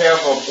want to have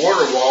a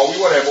border wall. We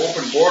want to have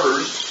open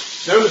borders.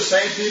 They're the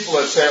same people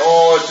that say,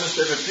 "Oh, if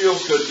it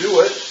feels good, do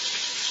it."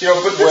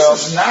 But this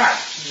is not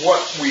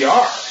what we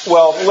are.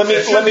 Well, let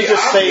me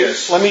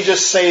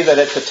just say that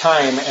at the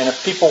time, and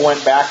if people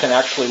went back and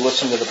actually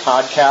listened to the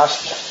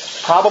podcast,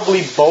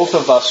 probably both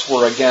of us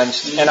were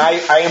against, and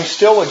I am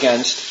still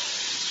against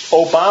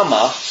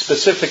Obama,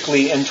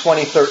 specifically in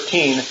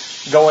 2013,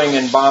 going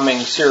and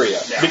bombing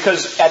Syria. Yeah.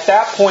 Because at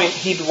that point,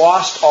 he'd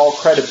lost all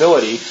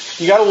credibility.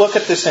 You got to look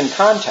at this in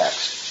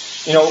context.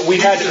 We've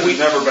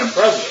never been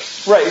president.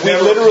 Right. He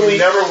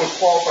never was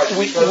qualified to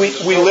be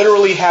president. We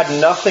literally had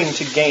nothing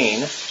to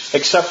gain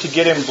except to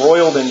get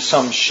embroiled in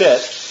some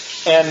shit.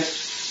 And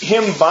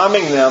him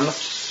bombing them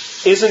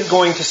isn't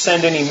going to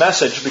send any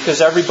message,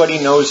 because everybody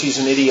knows he's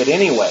an idiot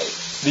anyway.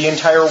 The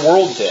entire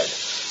world did.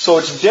 So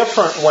it's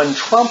different when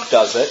Trump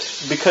does it,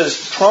 because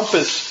Trump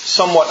is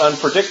somewhat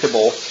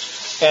unpredictable.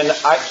 And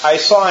I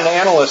saw an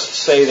analyst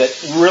say that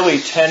really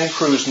 10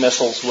 cruise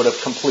missiles would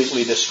have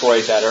completely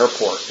destroyed that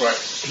airport. Right.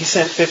 He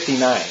sent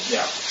 59.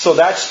 Yeah. So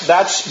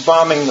that's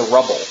bombing the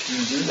rubble.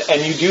 Mm-hmm.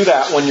 And you do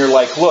that when you're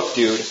like, "Look,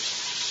 dude,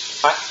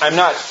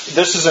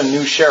 this is a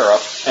new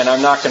sheriff, and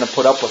I'm not going to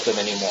put up with it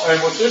anymore."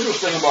 And what's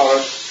interesting about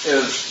it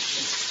is,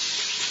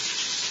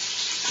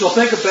 so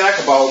think back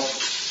about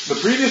the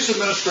previous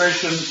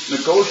administration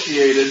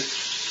negotiated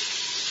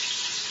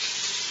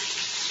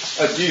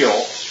a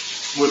deal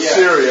with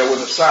Syria, with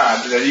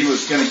Assad, that he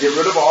was going to get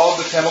rid of all of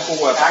the chemical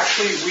weapons.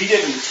 Actually, we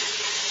didn't.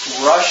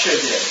 Russia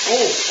did.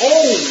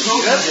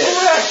 That's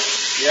correct.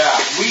 Yeah.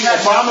 We had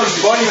Obama's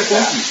buddy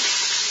Putin.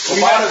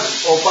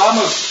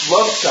 Obama's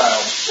love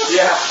child.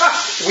 Yeah.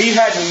 We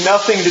had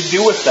nothing to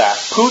do with that.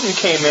 Putin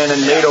came in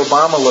and made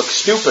Obama look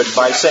stupid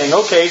by saying,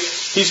 "Okay,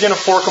 he's going to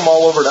fork them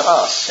all over to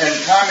us."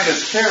 And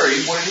Communist Kerry,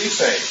 what did he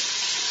say?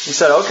 He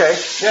said, "Okay."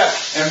 Yeah,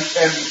 and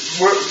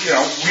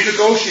we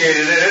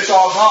negotiated it. It's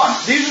all gone.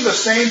 These are the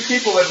same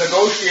people that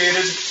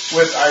negotiated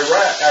with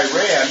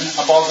Iran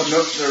about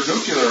their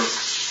nuclear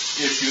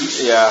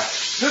issues. Yeah.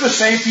 They're the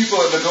same people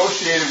that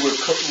negotiated with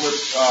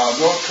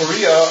North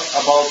Korea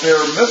about their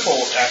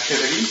missile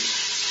activity.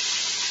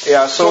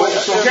 Yeah. So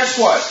guess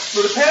what?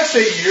 For the past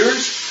 8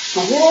 years,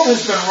 the world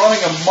has been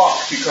running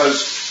amok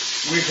because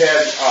we've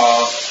had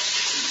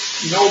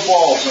no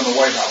balls in the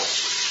White House.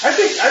 I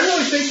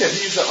really think that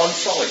he's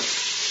unsullied,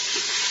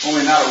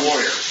 only not a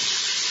warrior.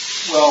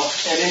 Well,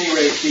 at any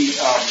rate, the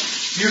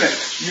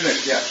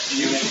eunuch. Yeah.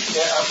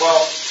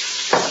 Well,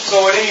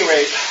 so at any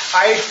rate,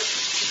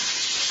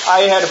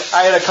 I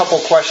had a couple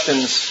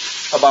questions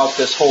about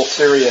this whole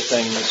Syria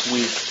thing this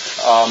week.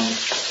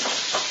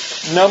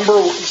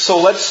 So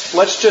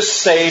let's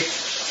just say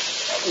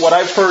what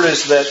I've heard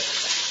is that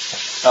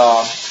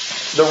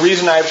the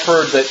reason I've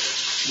heard that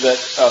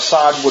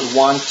Assad would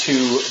want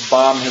to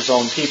bomb his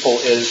own people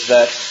is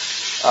that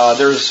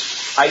there's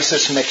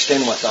ISIS mixed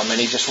in with them, and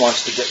he just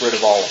wants to get rid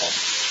of all of them.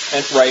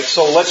 And right,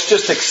 so let's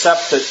just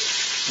accept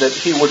that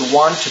he would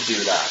want to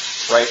do that,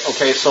 right?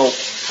 Okay, so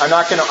I'm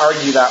not going to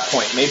argue that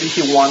point. Maybe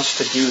he wants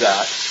to do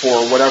that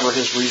for whatever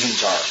his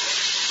reasons are.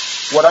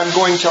 What I'm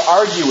going to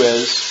argue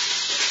is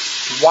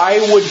why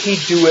would he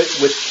do it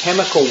with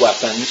chemical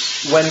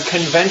weapons when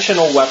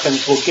conventional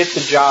weapons will get the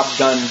job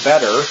done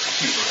better,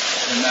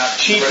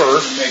 cheaper,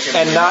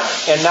 and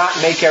not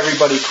make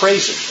everybody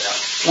crazy?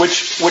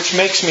 Which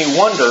makes me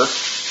wonder,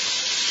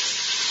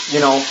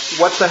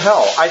 what the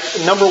hell?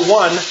 Number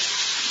one,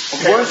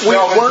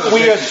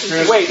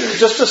 wait,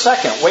 just a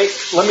second. Wait,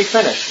 let me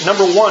finish.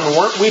 Number one,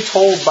 weren't we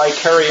told by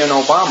Kerry and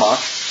Obama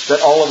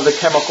that all of the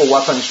chemical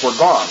weapons were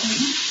gone?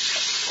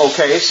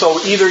 Okay, so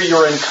either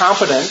you're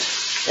incompetent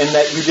in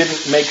that you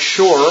didn't make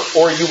sure,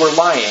 or you were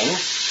lying.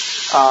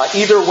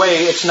 Either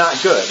way, it's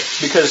not good,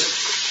 because,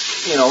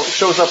 it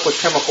shows up with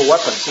chemical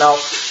weapons. Now,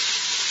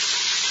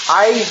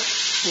 I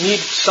need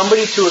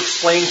somebody to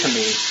explain to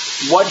me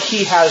what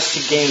he has to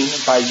gain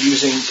by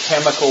using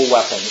chemical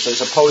weapons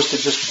as opposed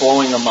to just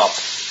blowing them up.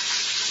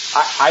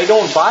 I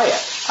don't buy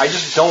it. I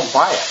just don't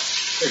buy it.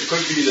 It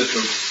could be that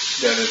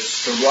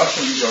the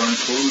Russians are in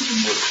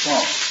collusion with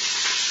Trump.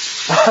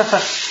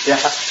 Yeah.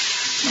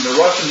 And the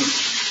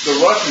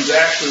Russians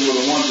actually were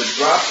the ones that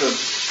dropped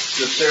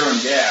the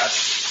sarin gas.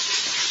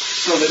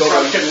 So that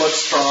Trump can look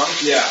strong?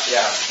 Yeah.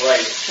 Yeah,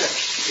 right.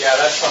 Yeah,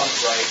 that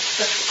sounds right.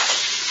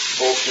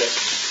 Bullshit.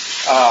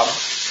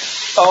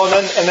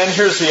 And then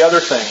here's the other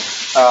thing.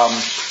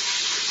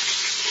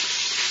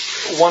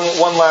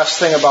 One last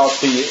thing about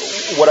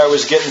what I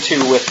was getting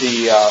to with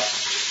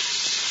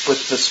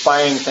the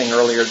spying thing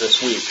earlier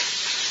this week.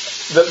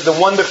 The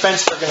one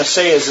defense they're going to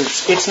say is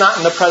it's not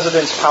in the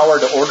president's power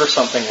to order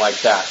something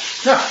like that.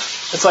 Yeah.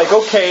 It's like,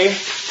 okay,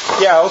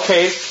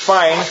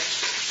 fine.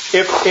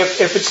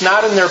 If it's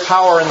not in their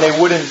power and they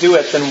wouldn't do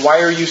it, then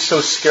why are you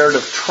so scared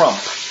of Trump?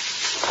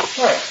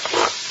 Right.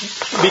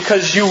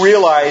 Because you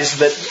realize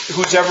that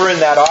who's ever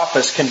in that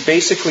office can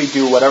basically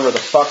do whatever the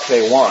fuck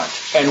they want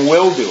and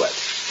will do it.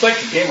 It's like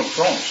the Game of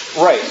Thrones.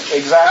 Right,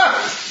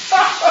 exactly.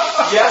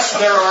 Yes,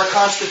 there are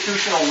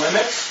constitutional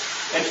limits.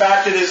 In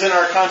fact, it is in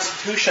our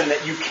Constitution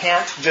that you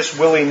can't just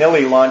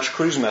willy-nilly launch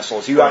cruise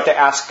missiles. You have to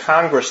ask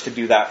Congress to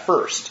do that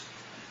first.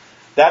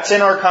 That's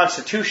in our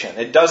Constitution.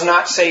 It does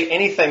not say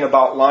anything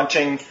about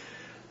launching,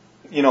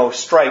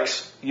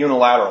 strikes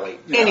unilaterally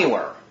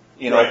anywhere.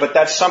 But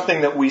that's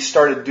something that we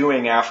started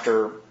doing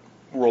after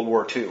World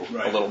War II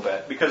a little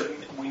bit because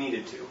we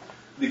needed to.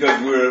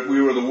 Because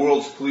we were the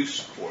world's police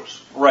force.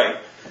 Right.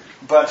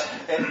 But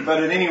at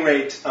any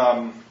rate,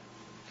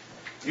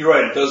 you're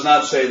right. It does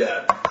not say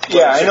that.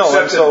 Yeah, I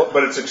know.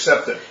 But it's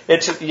accepted.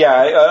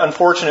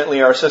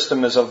 Unfortunately, our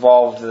system has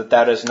evolved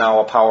that is now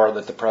a power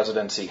that the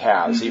presidency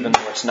has, even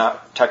though it's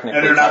not technically.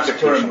 And they're not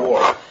declaring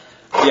war.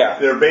 Yeah.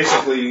 They're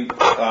basically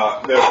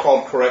they're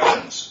called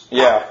corrections.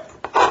 Yeah.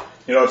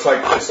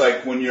 It's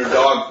like when your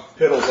dog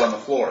piddles on the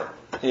floor.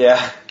 Yeah.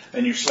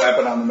 And you slap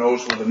it on the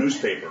nose with a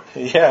newspaper.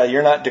 Yeah,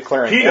 you're not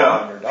declaring war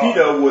on your dog.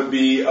 PETA would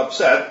be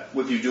upset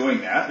with you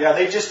doing that. Yeah,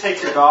 they just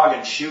take your dog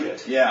and shoot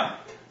it. Yeah.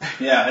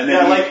 Yeah, and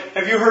then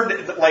have you heard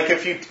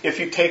if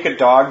you take a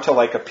dog to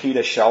a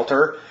PETA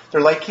shelter,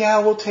 they're like, yeah,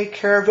 we'll take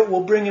care of it.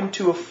 We'll bring him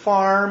to a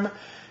farm,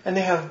 and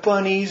they have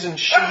bunnies and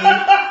sheep,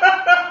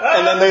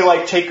 and then they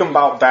take him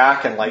out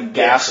back and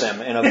gas him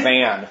in a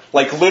van.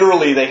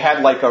 Literally, they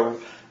had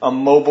a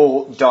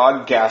mobile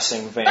dog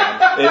gassing van,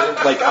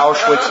 like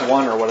Auschwitz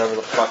I or whatever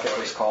the fuck it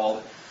was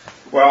called.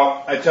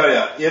 Well, I tell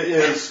you, it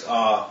is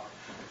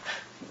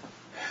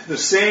the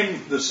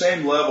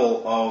same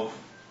level of.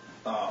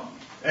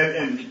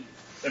 And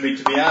I mean,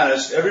 to be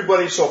honest,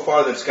 everybody so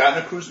far that's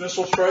gotten a cruise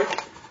missile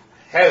strike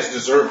has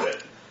deserved it.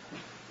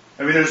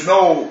 I mean, there's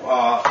no.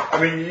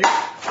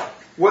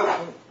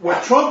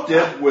 What Trump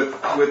did with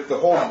the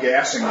whole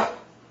gassing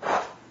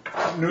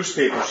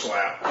newspaper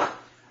slap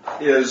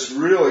is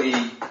really.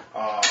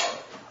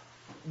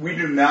 We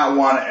do not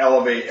want to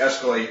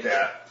escalate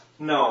that.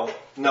 No.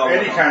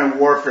 Any kind of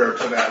warfare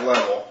to that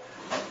level,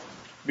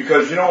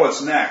 because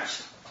what's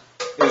next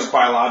is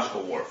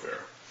biological warfare.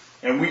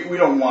 And we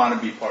don't want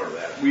to be part of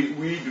that.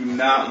 We do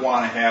not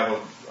want to have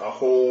a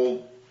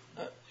whole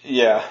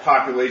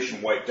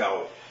population wiped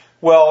out.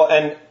 Well,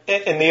 and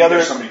the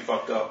other somebody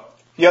fucked up.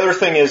 The other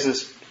thing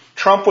is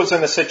Trump was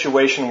in a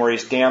situation where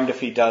he's damned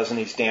if he does and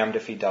he's damned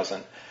if he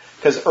doesn't.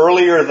 Because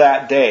earlier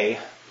that day,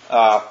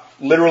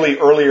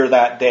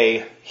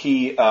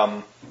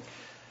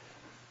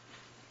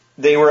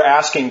 they were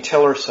asking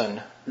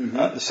Tillerson,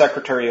 the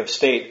Secretary of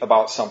State,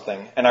 about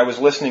something, and I was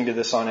listening to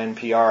this on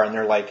NPR, and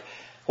they're like,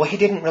 well, he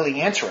didn't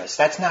really answer us.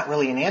 That's not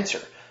really an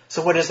answer.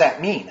 So what does that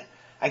mean?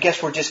 I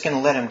guess we're just going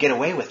to let him get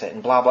away with it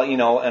and blah, blah,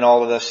 and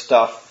all of this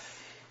stuff.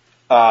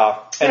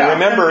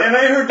 Remember... And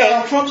I heard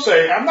Donald Trump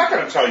say, I'm not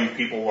going to tell you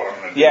people what I'm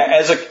going to do.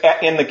 Yeah,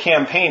 in the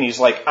campaign, he's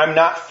like, I'm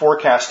not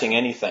forecasting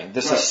anything.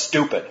 This is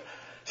stupid.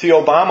 See,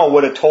 Obama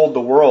would have told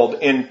the world,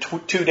 in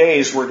 2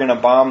 days, we're going to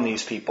bomb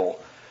these people.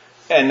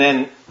 And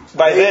then,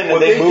 by then,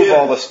 they move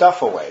all the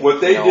stuff away. What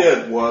they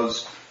did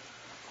was...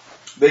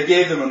 They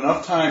gave them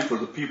enough time for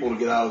the people to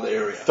get out of the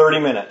area. 30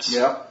 minutes.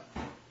 Yep.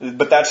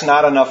 But that's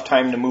not enough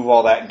time to move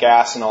all that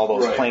gas and all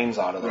those planes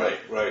out of there.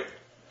 Right.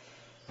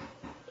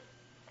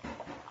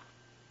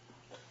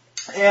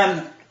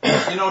 And,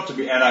 and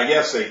I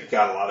guess they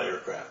got a lot of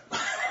aircraft.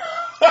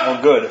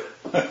 Well, good.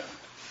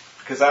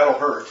 because that'll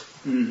hurt.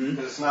 Mm-hmm.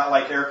 Because it's not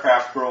like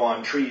aircraft grow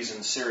on trees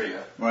in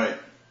Syria. Right.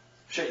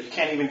 Shit, you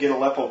can't even get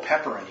Aleppo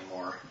pepper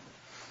anymore.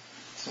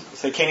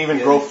 They can't even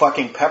grow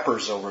fucking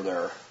peppers over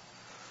there.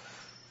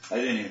 I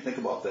didn't even think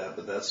about that,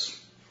 but that's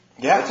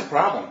Yeah, a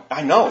problem.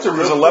 I know. It's a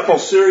real Aleppo,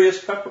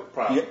 serious pepper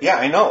problem. yeah,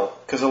 I know.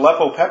 Because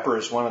Aleppo pepper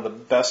is one of the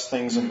best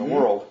things in the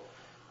world.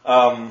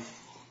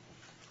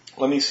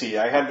 Let me see.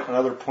 I had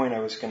another point I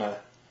was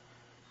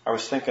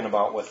thinking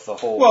about with the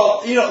whole.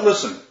 Well,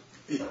 listen.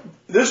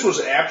 This was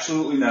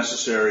absolutely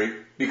necessary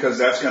because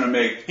that's going to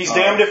make. He's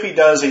damned if he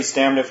does. He's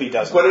damned if he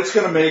doesn't. But it's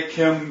going to make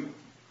him,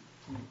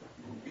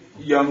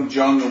 Young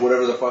Jung or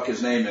whatever the fuck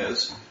his name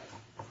is,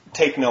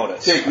 take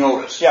notice.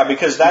 Yeah,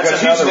 because that's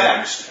another he's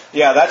next. one.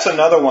 Yeah, that's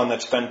another one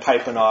that's been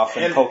piping off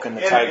and poking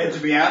the tiger. And to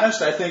be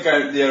honest, I think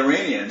the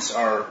Iranians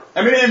are.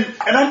 I mean,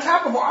 and on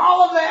top of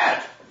all of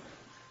that,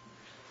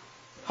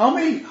 how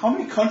many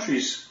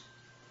countries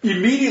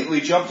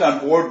immediately jumped on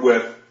board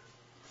with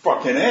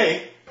fucking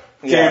A?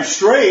 Damn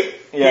straight.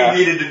 Yeah.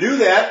 He needed to do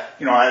that.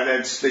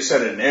 They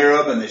said it in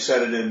Arab and they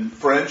said it in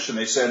French and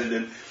they said it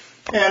in.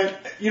 And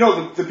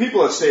the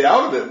people that stayed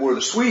out of it were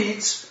the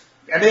Swedes.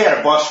 And they had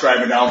a bus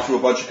driving down through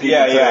a bunch of people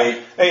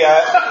today. Hey,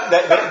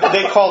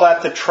 they call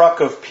that the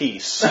truck of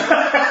peace. They're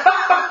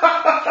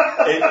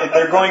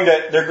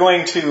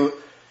going to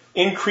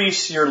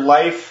increase your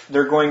life.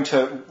 They're going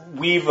to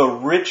weave a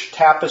rich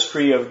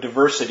tapestry of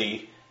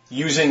diversity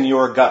using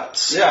your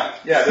guts. Yeah.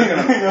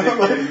 They're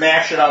going to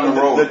mash it on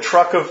the road. The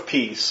truck of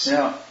peace.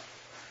 Yeah.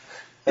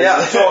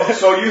 Yeah.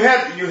 So you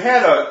had in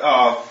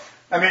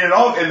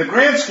the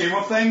grand scheme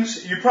of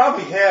things, you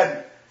probably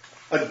had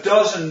a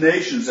dozen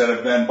nations that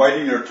have been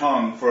biting their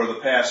tongue for the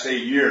past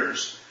 8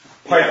 years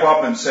pipe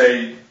up and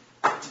say,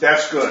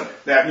 that's good.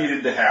 That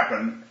needed to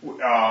happen.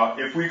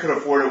 If we could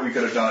afford it, we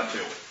could have done it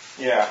too.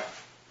 Yeah.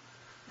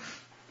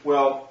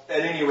 Well, at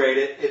any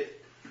rate,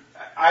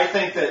 I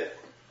think that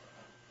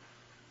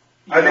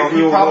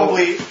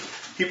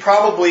he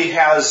probably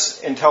has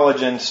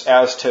intelligence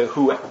as to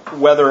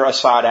whether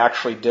Assad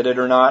actually did it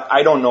or not.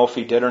 I don't know if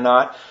he did or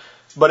not,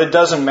 but it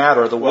doesn't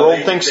matter. The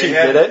world thinks he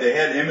did it. They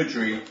had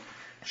imagery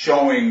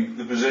showing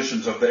the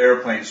positions of the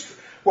airplanes.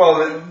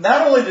 Well,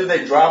 not only did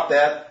they drop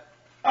that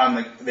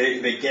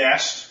they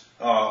gassed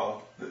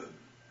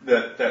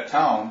that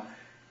town,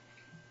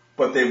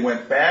 but they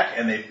went back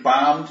and they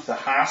bombed the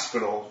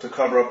hospital to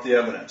cover up the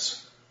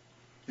evidence.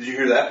 Did you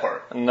hear that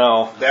part?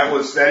 No. That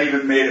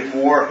even made it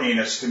more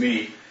heinous to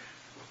me.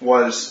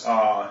 Was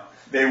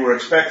they were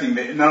expecting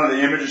none of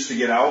the images to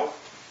get out,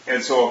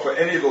 and so if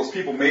any of those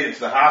people made it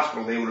to the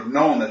hospital, they would have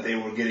known that they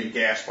were being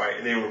gassed by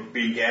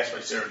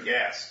sarin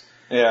gas.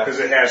 Yeah. Because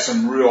it has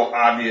some real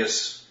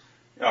obvious.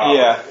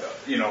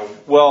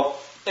 Well.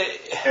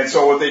 And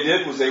so what they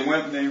did was they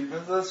went and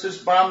let's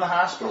just bomb the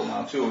hospital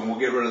now too, and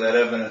we'll get rid of that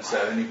evidence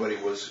that anybody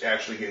was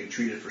actually getting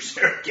treated for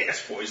sarin gas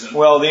poison.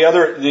 Well,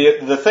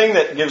 the thing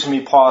that gives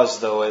me pause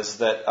though is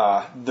that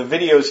the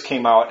videos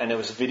came out and it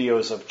was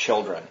videos of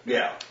children.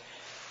 Yeah.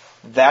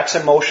 That's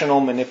emotional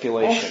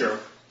manipulation. Oh,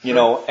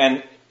 sure.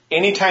 And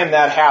anytime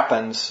that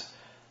happens,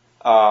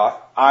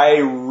 I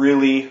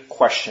really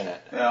question it.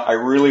 Yeah. I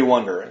really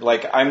wonder.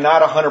 Like, I'm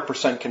not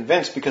 100%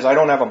 convinced because I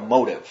don't have a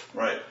motive.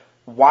 Right.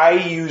 Why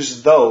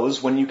use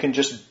those when you can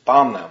just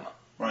bomb them?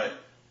 Right.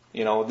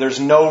 There's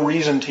no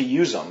reason to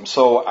use them.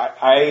 So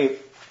No,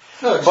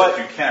 except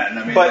you can.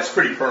 I mean, it's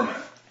pretty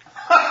permanent.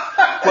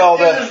 Well,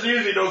 there's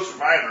usually no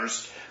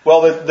survivors.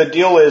 Well, the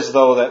deal is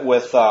though that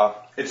with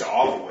it's an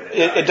awful way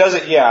to die. It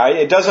doesn't. Yeah,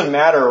 it doesn't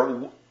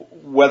matter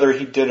whether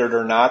he did it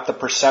or not. The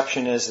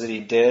perception is that he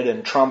did,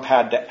 and Trump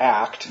had to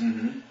act.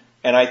 Mm-hmm.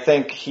 And I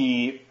think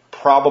he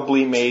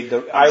probably made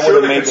I would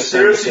have made the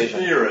same decision.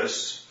 Conspiracy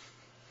theorists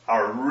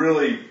are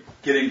really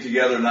getting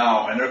together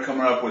now, and they're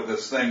coming up with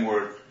this thing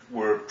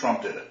where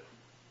Trump did it.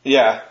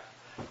 Yeah.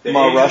 The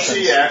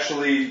agency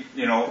actually,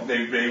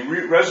 they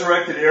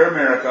resurrected Air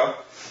America.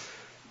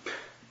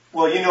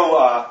 Well,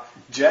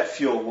 jet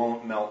fuel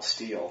won't melt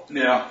steel.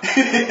 Yeah.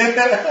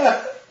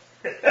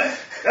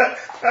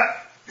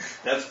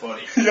 That's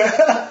funny.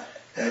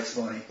 That's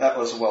funny. That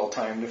was well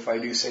timed, if I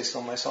do say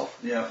so myself.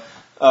 Yeah.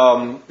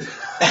 Had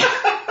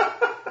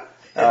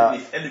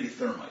to be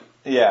thermite.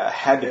 Yeah,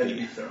 had to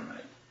be thermite.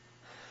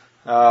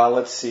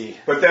 Let's see.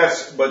 But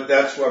that's.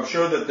 I'm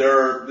sure that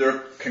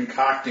they're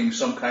concocting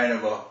some kind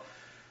of a.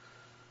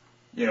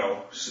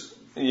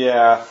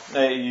 Yeah,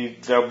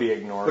 they'll be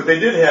ignored. But they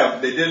did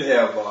have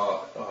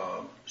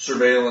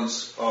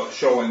surveillance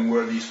showing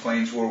where these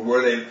planes were.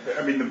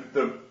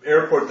 The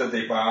airport that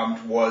they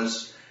bombed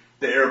was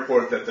the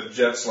airport that the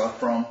jets left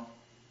from.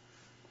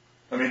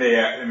 I'm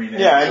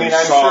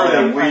saw sure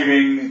them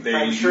leaving.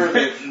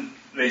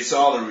 They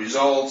saw the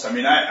results.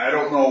 I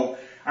don't know.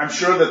 I'm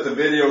sure that the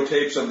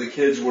videotapes of the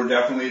kids were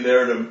definitely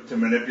there to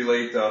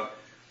manipulate the.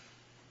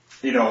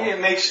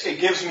 It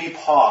gives me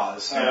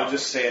pause. I will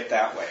just say it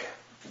that way.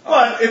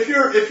 But if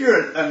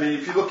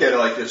you look at it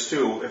like this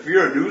too, if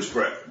you're a news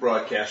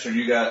broadcaster and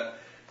you got,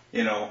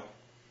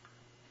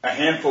 a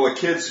handful of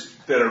kids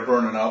that are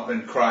burning up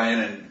and crying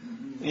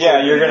and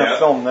Yeah, you're going to Yeah.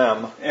 film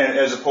them. And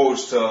as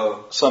opposed to,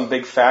 Some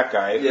big fat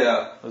guy.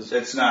 yeah,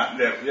 it's not,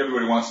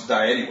 everybody wants to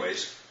die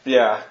anyways.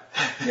 Yeah.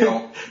 You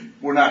know,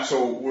 we're not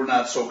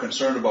so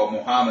concerned about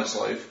Muhammad's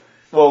life.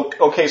 Well,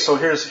 okay, so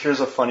here's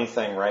a funny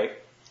thing, right?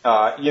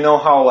 You know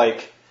how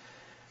like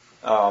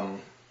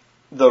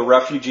the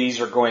refugees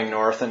are going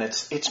north, and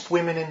it's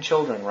women and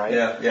children, right?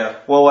 Yeah.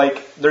 Well,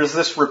 like there's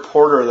this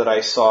reporter that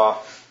I saw,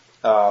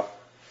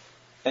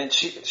 and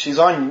she's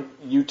on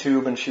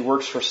YouTube and she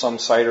works for some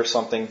site or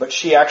something, but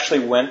she actually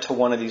went to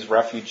one of these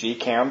refugee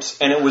camps,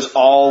 and it was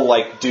all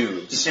like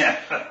dudes, Yeah.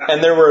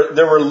 and there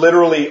were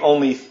literally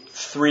only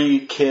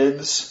 3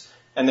 kids,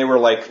 and they were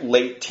like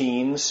late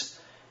teens.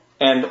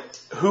 And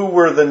who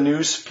were the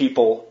news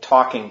people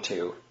talking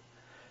to?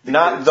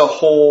 Not kids. the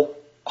whole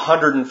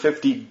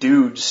 150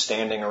 dudes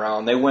standing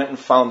around. They went and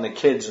found the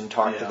kids and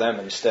talked to them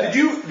instead.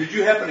 Did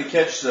you happen to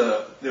catch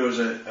there was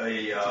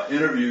a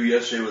interview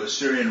yesterday with a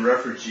Syrian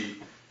refugee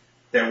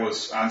that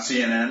was on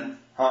CNN,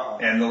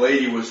 and the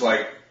lady was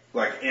like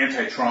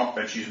anti-Trump,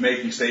 and she's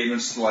making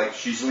statements like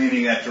she's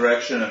leaning that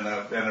direction, and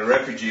the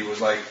refugee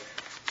was like,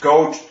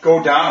 go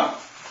down.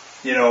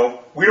 You know,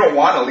 we don't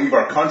want to leave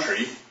our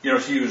country. You know,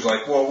 she was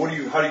like, well,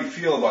 how do you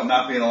feel about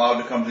not being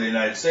allowed to come to the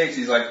United States?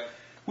 He's like,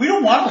 we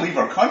don't want to leave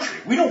our country.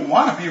 We don't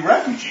want to be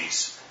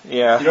refugees.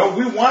 Yeah. You know,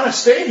 we want to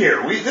stay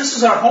here. This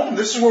is our home.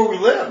 This is where we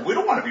live. We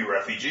don't want to be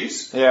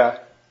refugees. Yeah.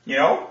 You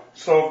know,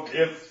 so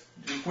if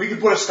we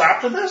could put a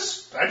stop to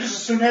this, I just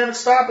as soon have it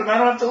stop and I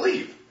don't have to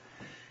leave.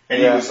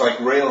 And he was like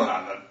railing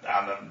on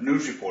the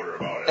news reporter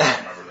about it.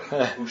 I don't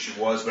remember who she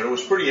was, but it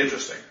was pretty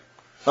interesting.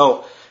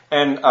 Oh,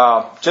 and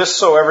just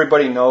so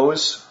everybody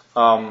knows,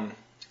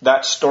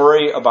 that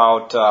story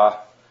about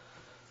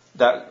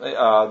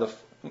the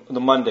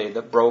Monday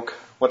that broke,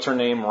 what's her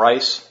name,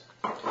 Rice?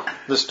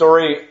 The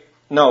story,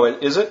 no,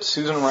 is it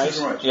Susan Rice?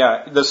 Susan Rice.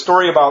 Yeah, the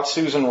story about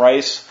Susan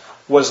Rice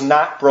was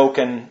not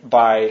broken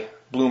by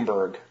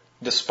Bloomberg,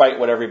 despite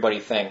what everybody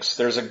thinks.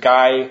 There's a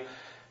guy,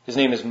 his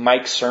name is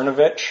Mike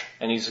Cernovich,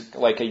 and he's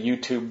like a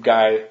YouTube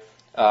guy.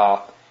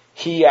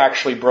 He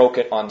actually broke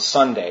it on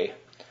Sunday,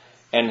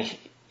 and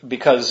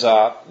because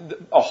a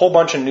whole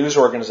bunch of news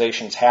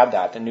organizations had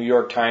that. The New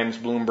York Times,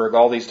 Bloomberg,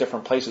 all these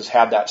different places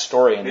had that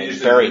story, and they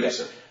buried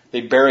it. They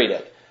buried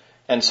it.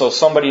 And so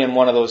somebody in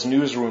one of those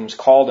newsrooms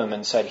called him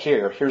and said,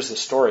 here's the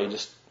story,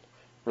 just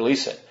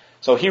release it.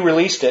 So he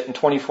released it, and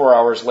 24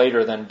 hours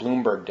later, then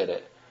Bloomberg did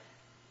it.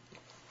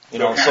 You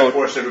know, so of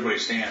course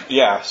everybody's stand.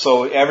 Yeah,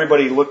 so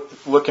everybody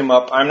look him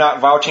up. I'm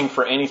not vouching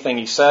for anything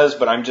he says,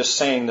 but I'm just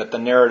saying that the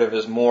narrative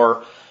is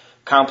more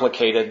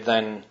complicated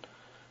than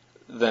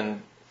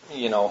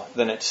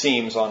it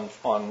seems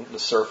on the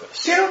surface.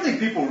 See, I don't think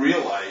people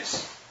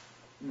realize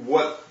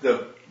what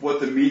the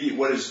media,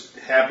 what has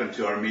happened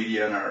to our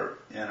media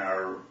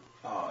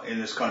in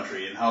this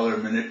country, and how they're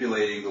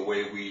manipulating the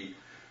way we.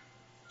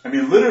 I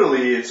mean,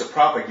 literally, it's a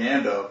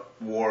propaganda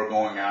war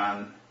going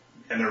on,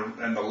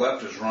 and the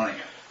left is running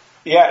it.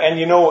 Yeah, and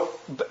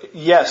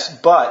yes,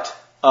 but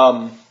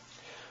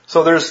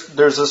so there's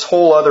this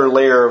whole other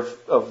layer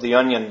of the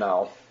onion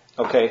now.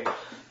 Okay,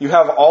 you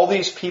have all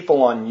these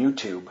people on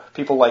YouTube,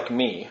 people like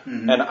me,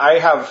 and I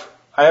have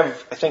I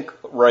think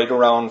right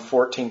around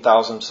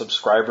 14,000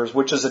 subscribers,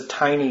 which is a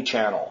tiny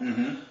channel.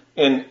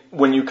 And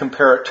when you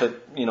compare it to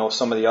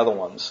some of the other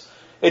ones,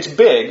 it's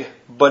big,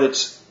 but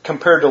it's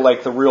compared to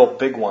like the real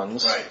big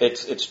ones, right.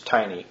 It's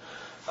tiny.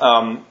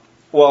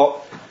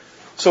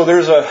 So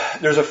there's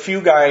a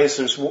few guys.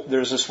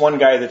 There's this one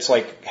guy that's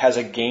like has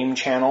a game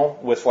channel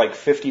with like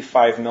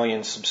 55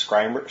 million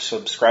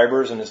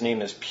subscribers, and his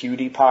name is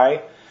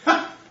PewDiePie.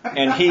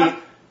 And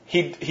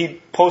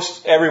he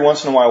posts every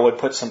once in a while, would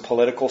put some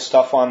political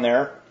stuff on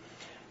there,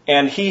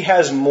 and he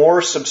has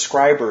more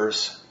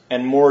subscribers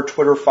and more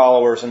Twitter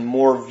followers and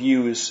more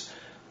views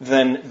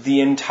than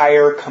the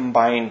entire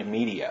combined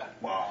media.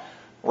 Wow.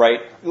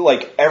 Right?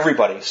 Like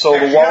everybody. So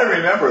you got to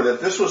remember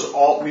that this was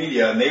alt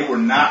media, and they were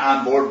not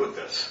on board with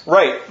this.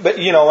 Right, but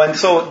and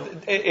so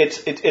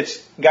it's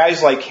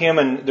guys like him,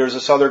 and there's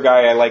this other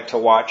guy I like to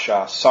watch,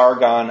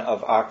 Sargon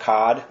of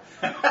Akkad.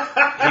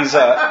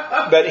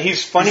 But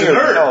he's funnier than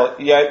hell.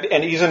 Yeah,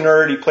 and he's a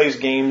nerd. He plays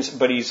games,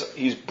 but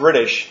he's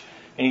British,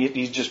 and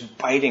he's just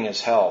biting as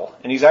hell,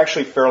 and he's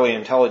actually fairly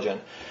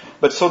intelligent.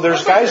 But so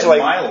there's guys like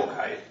Milo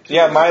guy.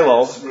 Yeah,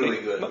 Milo. That's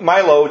really good.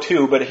 Milo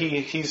too, but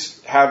he's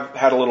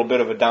had a little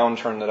bit of a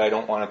downturn that I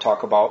don't want to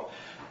talk about.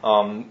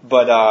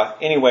 But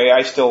anyway,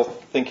 I still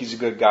think he's a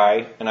good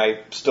guy, and I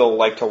still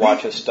like to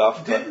watch his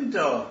stuff.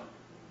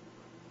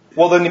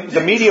 Well,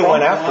 the media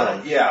went after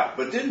him. Yeah,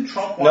 but didn't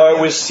Trump want No, it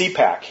was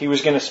CPAC. He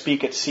was going to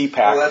speak at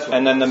CPAC, and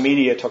and then the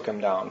media took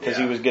him down because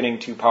he was getting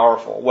too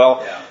powerful.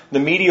 Well, the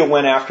media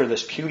went after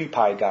this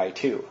PewDiePie guy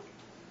too,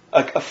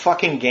 a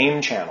fucking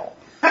game channel.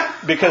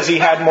 Because he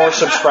had more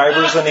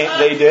subscribers than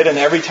they did, and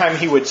every time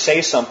he would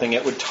say something,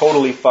 it would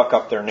totally fuck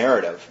up their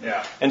narrative.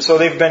 Yeah. And so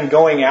they've been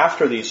going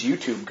after these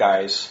YouTube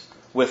guys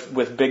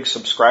with big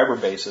subscriber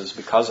bases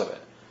because of it.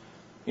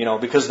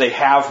 Because they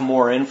have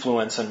more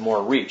influence and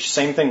more reach.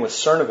 Same thing with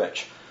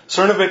Cernovich.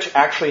 Cernovich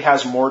actually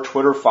has more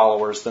Twitter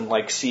followers than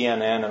like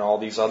CNN and all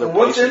these other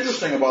What's places.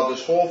 interesting about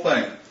this whole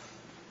thing,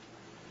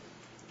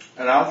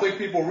 and I don't think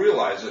people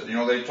realize it,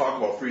 they talk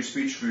about free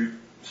speech.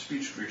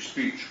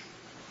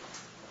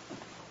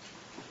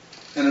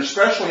 And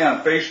especially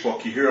on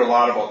Facebook, you hear a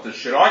lot about this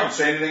shit. Oh, I can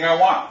say anything I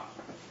want.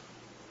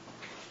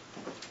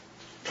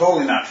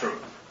 Totally not true.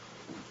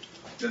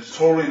 It's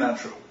totally not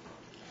true.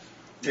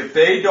 If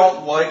they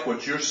don't like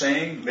what you're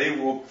saying, they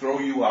will throw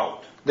you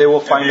out. They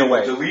will find a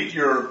way.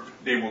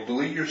 They will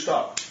delete your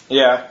stuff.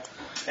 Yeah.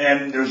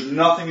 And there's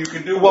nothing you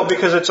can do Well, with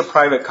because it's a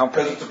private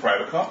company. Because it's a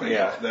private company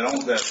that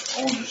owns your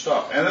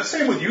stuff. And the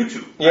same with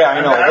YouTube. Yeah,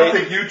 I know. I don't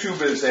think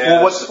YouTube is as...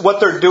 Well, what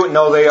they're doing...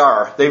 No, they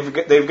are.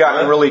 They've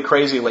gotten really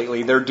crazy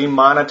lately. They're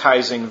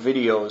demonetizing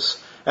videos.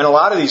 And a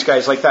lot of these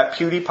guys, like that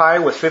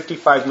PewDiePie with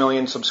 55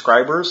 million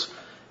subscribers,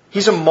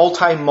 he's a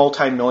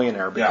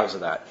multi-millionaire because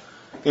of that.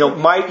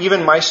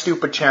 Even my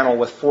stupid channel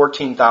with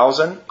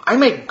 14,000, I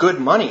make good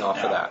money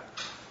off of that.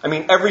 I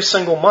mean, every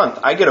single month,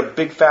 I get a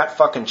big fat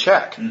fucking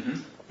check.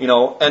 Mm-hmm.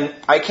 And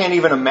I can't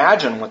even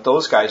imagine what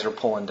those guys are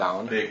pulling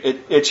down.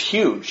 It's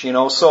huge,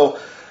 So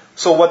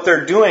what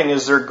they're doing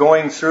is they're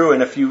going through,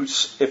 and if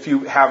you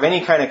have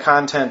any kind of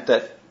content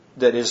that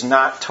is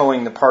not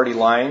towing the party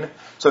line,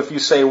 so if you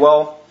say,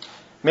 well,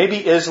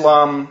 maybe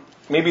Islam,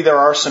 maybe there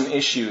are some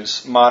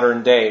issues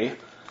modern day,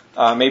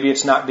 maybe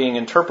it's not being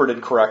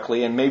interpreted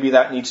correctly, and maybe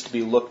that needs to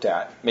be looked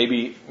at.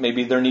 Maybe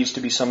there needs to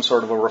be some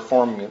sort of a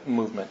reform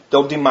movement.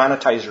 They'll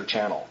demonetize your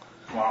channel.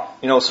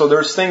 Wow. So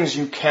there's things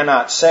you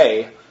cannot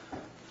say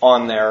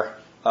on there,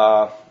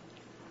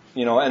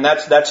 and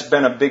that's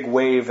been a big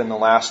wave in the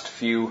last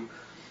few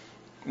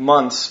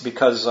months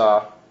because,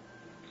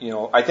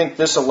 I think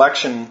this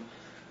election,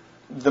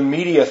 the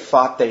media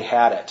thought they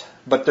had it,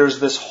 but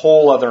there's this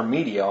whole other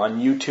media on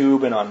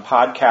YouTube and on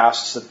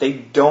podcasts that they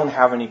don't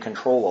have any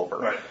control over.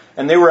 Right.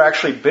 And they were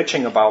actually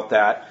bitching about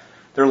that.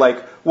 They're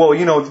like, well,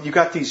 you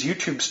got these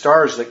YouTube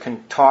stars that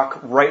can talk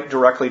right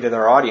directly to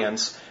their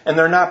audience, and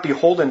they're not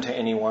beholden to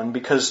anyone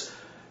because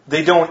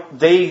they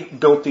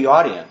built the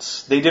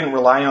audience. They didn't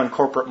rely on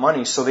corporate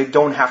money, so they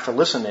don't have to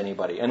listen to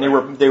anybody. And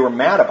they were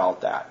mad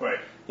about that. Right.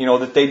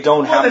 That they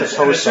don't have to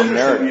tow some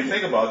narrative. When you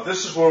think about it,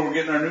 this is where we're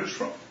getting our news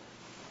from.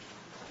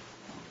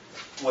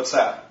 What's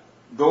that?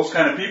 Those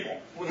kind of people.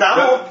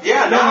 No.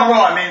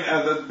 I mean,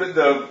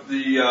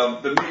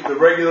 the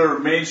regular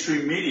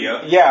mainstream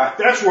media. Yeah.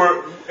 That's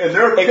where, and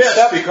they're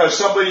pissed because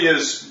somebody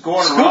is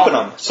going scooping around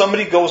them.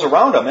 Somebody goes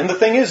around them. And the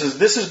thing is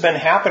this has been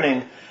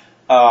happening.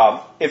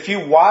 If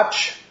you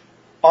watch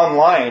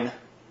online,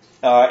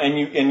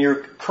 and you're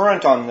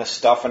current on this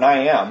stuff, and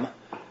I am,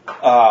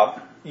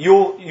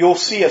 you'll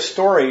see a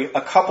story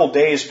a couple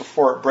days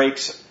before it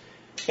breaks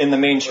in the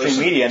mainstream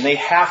media, and they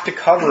have to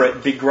cover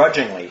it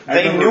begrudgingly.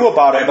 They knew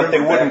about it, but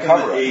they wouldn't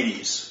cover it. In the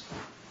 80s,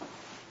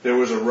 there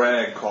was a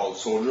rag called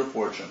Soldier of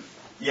Fortune.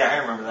 Yeah, I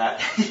remember that.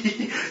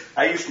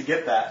 I used to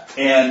get that.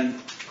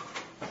 And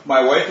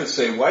my wife would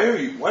say, why are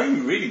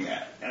you reading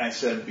that? And I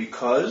said,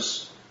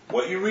 because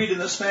what you read in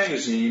this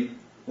magazine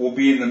will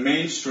be in the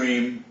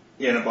mainstream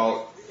in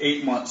about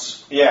 8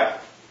 months. Yeah.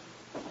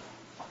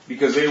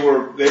 Because they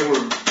were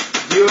dealing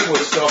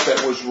with stuff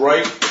that was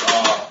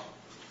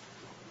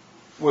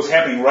was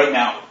happening right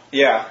now.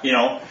 Yeah.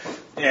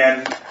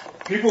 And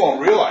people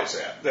don't realize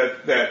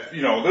that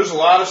there's a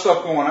lot of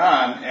stuff going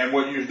on, and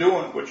what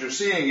you're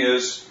seeing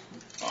is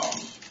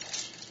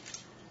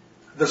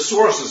the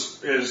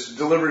source is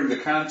delivering the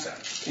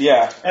content.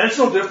 Yeah. And it's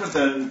no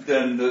different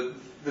than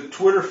the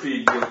Twitter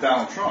feed with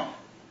Donald Trump.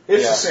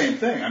 It's the same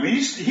thing. I mean,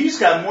 he's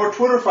got more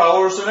Twitter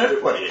followers than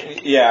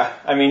everybody. Yeah.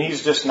 I mean,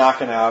 he's just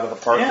knocking it out of the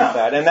park with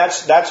that. And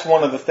that's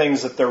one of the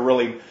things that they're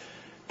really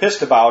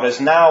pissed about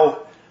is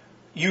now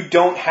you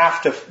don't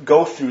have to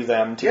go through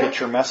them to get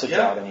your message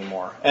out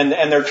anymore. And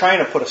they're trying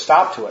to put a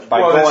stop to it by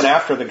going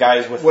after the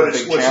guys with the big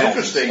channels. What's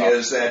interesting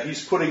is that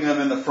he's putting them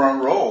in the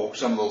front row,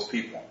 some of those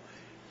people.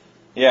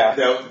 Yeah.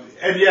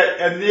 And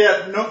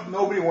yet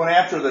nobody went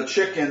after the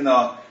chick in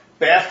the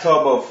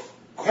bathtub of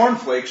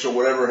cornflakes or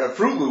whatever,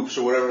 Fruit Loops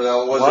or whatever the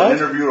hell it was that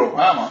interviewed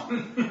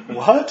Obama.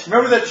 What?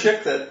 Remember that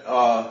chick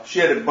that she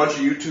had a bunch of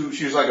YouTube?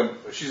 She's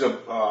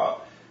a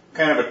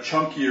kind of a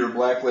chunkier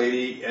black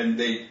lady,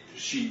 and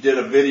she did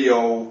a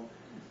video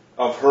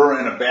of her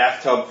in a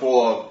bathtub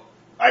full of,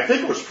 I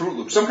think it was Fruit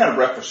Loops, some kind of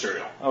breakfast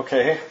cereal.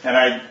 Okay. And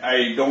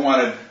I don't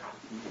want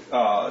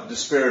to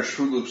disparage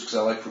Fruit Loops because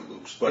I like Fruit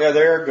Loops, but yeah,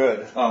 they're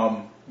good.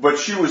 But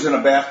she was in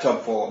a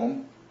bathtub full of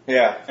them.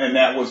 Yeah. And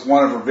that was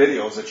one of her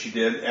videos that she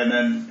did, and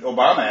then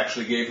Obama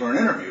actually gave her an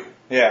interview.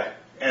 Yeah.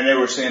 And they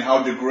were saying,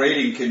 how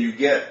degrading can you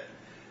get?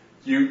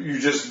 You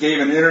just gave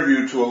an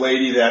interview to a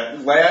lady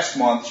that last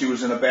month she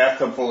was in a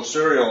bathtub full of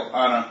cereal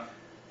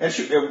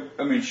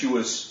she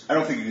was, I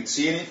don't think you could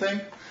see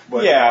anything.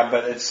 But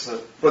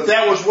but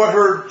that was what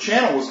her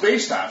channel was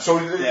based on. So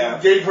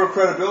it gave her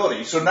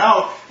credibility. So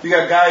now you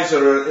got guys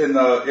that are in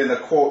the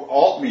quote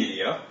alt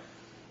media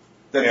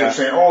that they're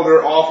saying, oh,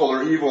 they're awful,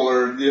 they're evil,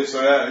 or this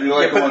or that. And you're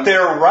like, but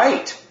they're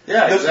right.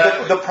 Yeah,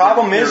 exactly. The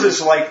problem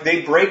is like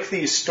they break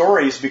these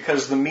stories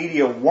because the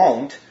media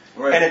won't.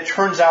 Right. And it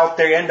turns out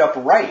they end up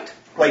right.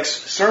 Like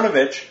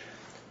Cernovich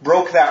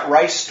broke that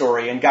Rice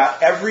story and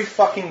got every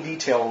fucking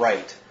detail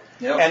right.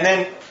 Yep. And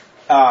then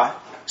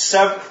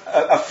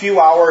a few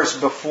hours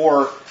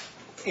before,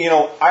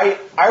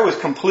 I was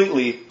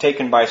completely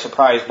taken by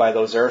surprise by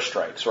those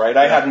airstrikes, right?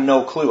 I had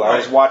no clue. I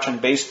was watching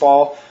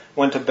baseball,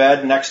 went to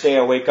bed, next day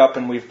I wake up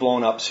and we've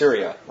blown up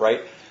Syria,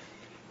 right?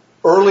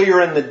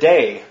 Earlier in the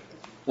day,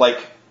 like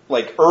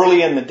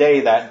early in the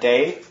day that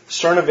day,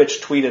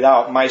 Cernovich tweeted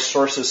out, my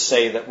sources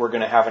say that we're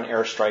going to have an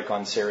airstrike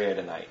on Syria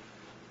tonight.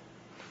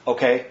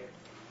 Okay?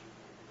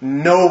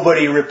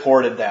 Nobody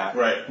reported that.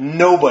 Right.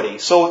 Nobody.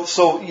 So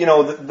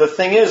the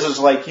thing is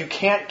like you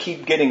can't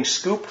keep getting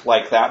scooped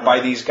like that by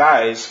these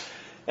guys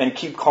and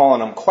keep calling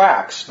them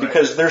quacks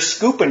because they're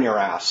scooping your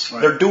ass.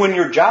 Right. They're doing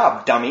your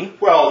job, dummy.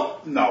 Well,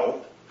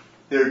 no.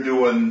 They're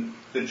doing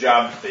the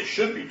job that they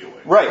should be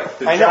doing. Right.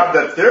 The job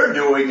that they're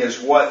doing is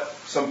what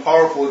some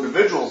powerful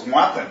individuals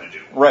want them to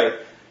do. Right.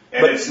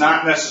 And it's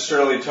not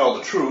necessarily tell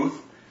the truth.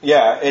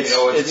 Yeah, it's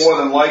more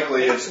than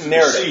likely it's to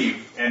narrative.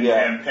 deceive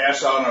and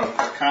pass on a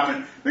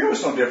comment. I mean, it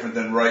was no different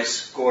than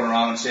Rice going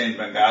around and saying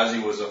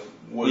Benghazi was a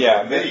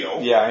video.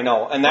 Yeah, I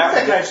know. And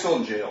that guy's still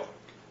in jail.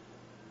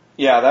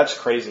 Yeah, that's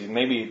crazy.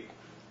 Maybe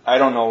I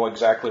don't know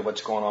exactly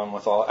what's going on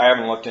with all. I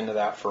haven't looked into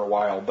that for a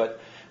while, but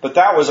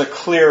that was a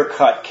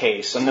clear-cut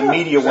case, and the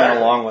media went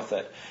along with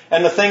it.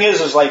 And the thing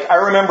is like I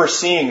remember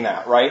seeing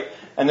that, right?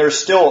 And there's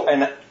still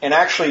and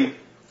actually.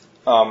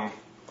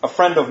 A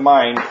friend of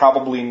mine,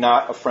 probably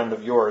not a friend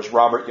of yours,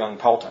 Robert Young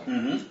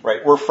Pelton,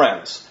 right? We're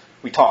friends.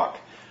 We talk,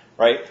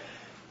 right?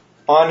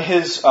 On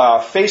his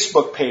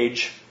Facebook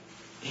page,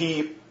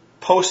 he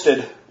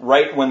posted,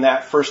 right when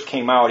that first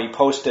came out, he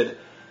posted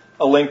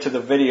a link to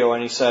the video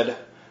and he said,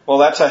 well,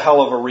 that's a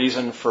hell of a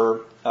reason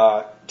to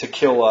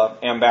kill an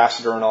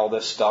ambassador and all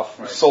this stuff.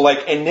 Right. So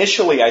like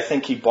initially I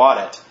think he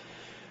bought it,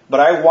 but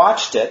I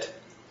watched it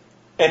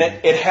and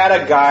it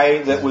had a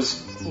guy that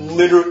was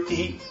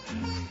literally,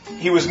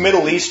 he was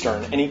Middle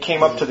Eastern, and he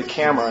came up to the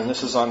camera, and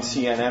this is on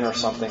CNN or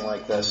something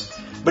like this,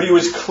 but he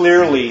was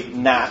clearly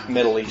not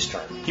Middle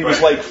Eastern. He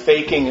was like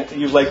faking,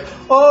 he was like,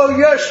 oh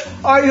yes,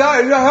 I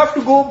have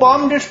to go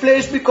bomb this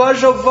place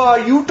because of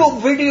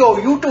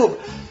YouTube.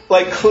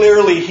 Like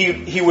clearly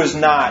he was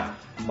not.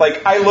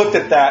 Like I looked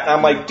at that, and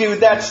I'm like,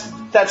 dude, that's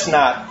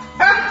not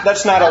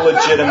a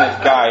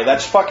legitimate guy.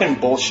 That's fucking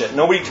bullshit.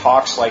 Nobody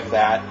talks like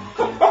that.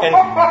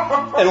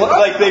 And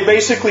like they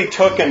basically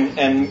took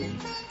and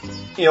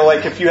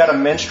like if you had a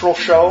minstrel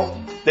show,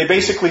 they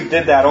basically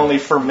did that only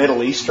for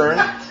Middle Eastern.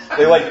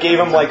 They like gave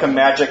him like a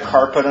magic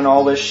carpet and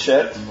all this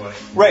shit.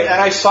 Right,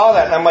 and I saw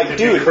that and I'm like,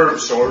 dude. Curved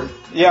sword.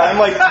 Yeah, I'm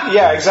like,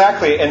 yeah,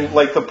 exactly. And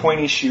like the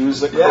pointy shoes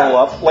that curl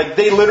up. Like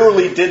they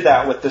literally did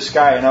that with this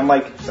guy and I'm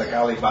like. It's like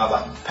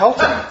Alibaba.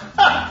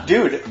 Pelton,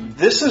 dude,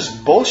 this is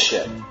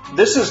bullshit.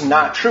 This is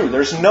not true.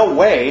 There's no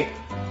way.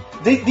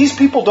 These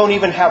people don't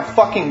even have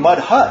fucking mud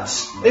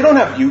huts. They don't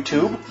have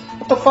YouTube.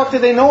 What the fuck do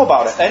they know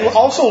about it? And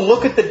also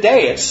look at the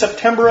day. It's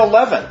September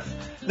 11th.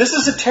 This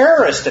is a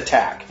terrorist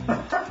attack.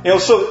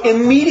 So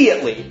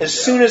immediately, as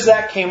soon as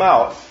that came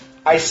out,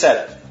 I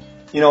said it.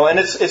 And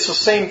it's the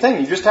same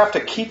thing. You just have to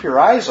keep your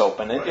eyes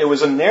open. It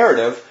was a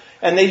narrative,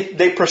 and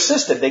they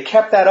persisted. They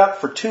kept that up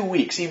for 2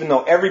 weeks, even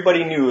though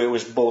everybody knew it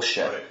was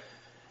bullshit. Right.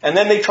 And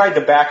then they tried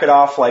to back it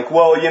off like,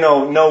 well,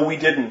 no, we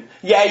didn't.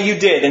 Yeah, you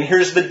did, and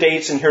here's the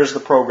dates and here's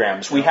the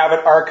programs. We have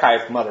it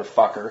archived,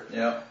 motherfucker.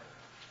 Yeah.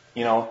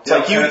 It's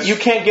like you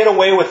can't get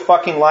away with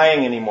fucking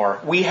lying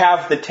anymore. We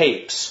have the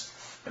tapes.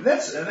 And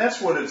that's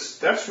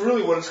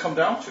really what it's come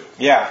down to.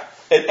 Yeah.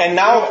 And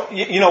now,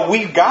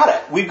 we've got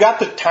it. We've got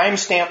the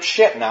timestamp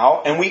shit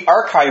now, and we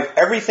archive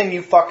everything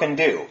you fucking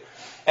do.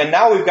 And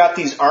now we've got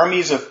these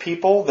armies of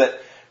people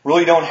that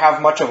really don't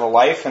have much of a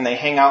life, and they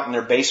hang out in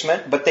their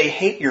basement, but they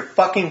hate your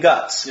fucking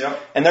guts. Yep.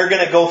 And they're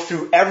going to go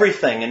through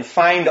everything and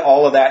find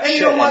all of that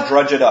shit and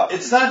drudge it up.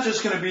 It's not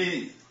just going to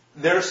be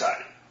their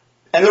side.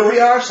 And there'll be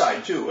our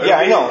side, too.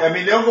 I know. I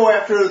mean, they'll go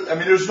after,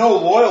 there's no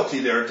loyalty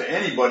there to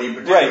anybody in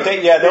particular. Right.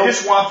 They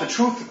just want the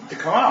truth to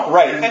come out.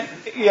 Right. And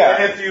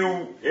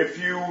if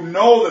you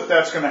know that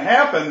that's going to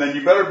happen, then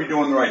you better be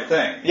doing the right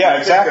thing. Yeah,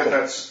 exactly.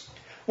 That's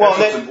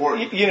what's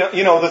important.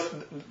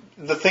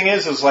 The thing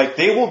is like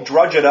they will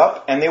drudge it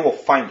up and they will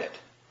find it.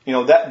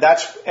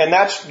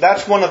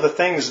 That's one of the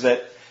things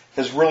that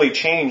has really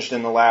changed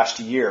in the last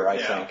year, I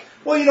think.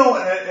 Well, you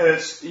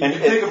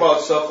think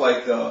about stuff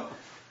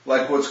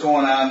like what's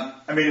going on.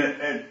 I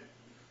mean,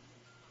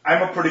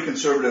 I'm a pretty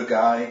conservative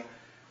guy,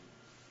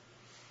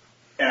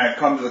 and I've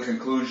come to the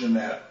conclusion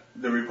that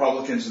the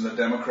Republicans and the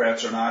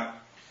Democrats are not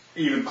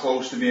even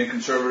close to being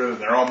conservative.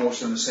 They're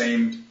almost in the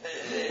same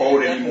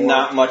boat anymore.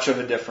 Not much of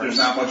a difference.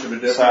 There's not much of a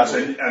difference,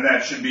 and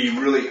that should be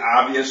really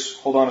obvious.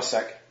 Hold on a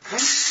sec.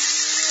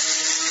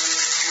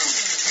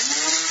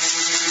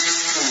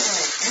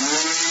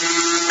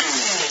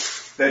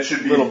 That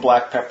should be a little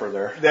black pepper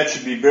there. That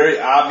should be very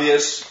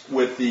obvious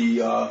with the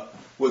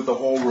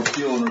whole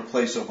repeal and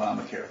replace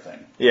Obamacare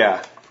thing.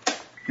 Yeah.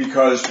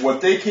 Because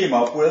what they came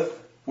up with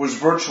was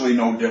virtually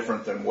no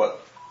different than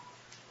what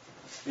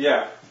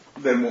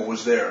than what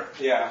was there.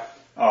 Yeah.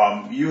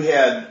 You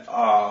had,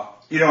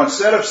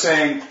 instead of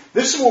saying,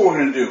 this is what we're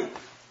going to do,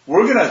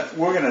 we're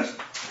going to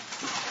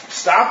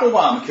stop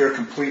Obamacare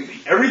completely.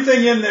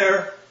 Everything in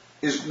there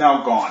is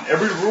now gone.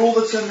 Every rule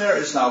that's in there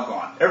is now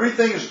gone.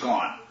 Everything is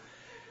gone.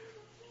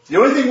 The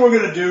only thing we're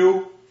going to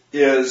do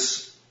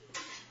is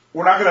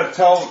we're not going to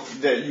tell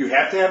that you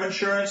have to have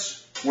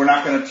insurance. We're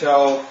not going to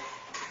tell,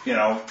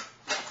 none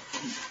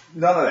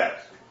of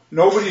that.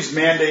 Nobody's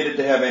mandated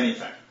to have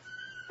anything.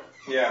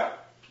 Yeah.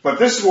 But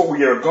this is what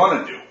we are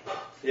going to do.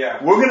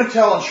 Yeah. We're going to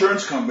tell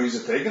insurance companies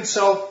that they can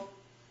sell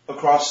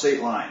across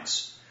state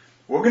lines.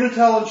 We're going to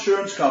tell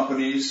insurance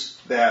companies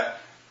that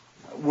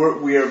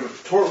we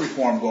have tort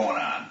reform going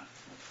on.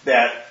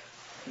 That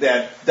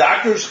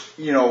doctors,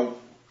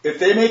 if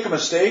they make a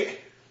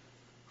mistake,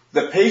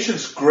 the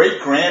patient's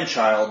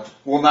great-grandchild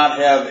will not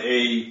have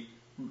a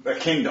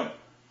kingdom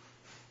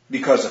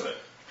because of it.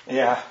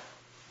 Yeah.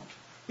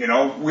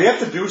 We have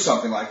to do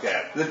something like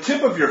that. The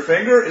tip of your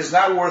finger is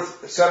not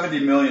worth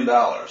 $70 million.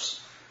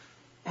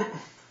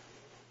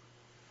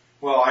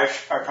 Well, I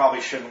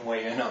probably shouldn't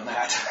weigh in on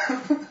that.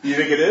 You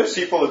think it is?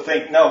 People would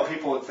think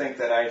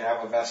that I'd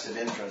have a vested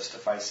interest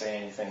if I say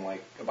anything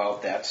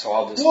about that, so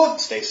I'll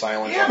just stay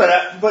silent.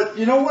 Yeah, but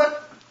you know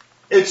what?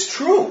 It's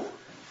true.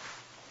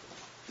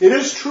 It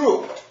is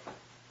true.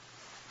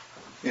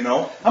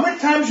 How many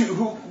times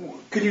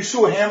can you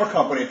sue a hammer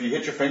company if you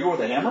hit your finger with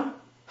a hammer?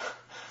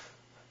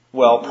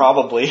 Well,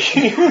 probably.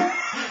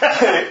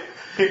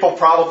 People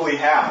probably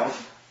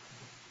have.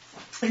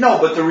 No,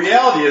 but the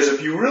reality is,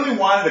 if you really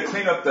wanted to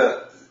clean up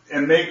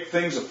and make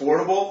things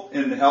affordable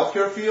in the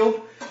healthcare field,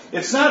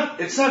 it's not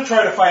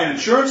trying to find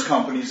insurance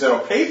companies that'll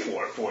pay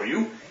for it for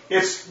you.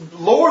 It's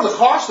lower the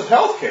cost of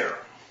healthcare.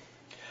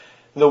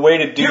 The way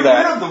to do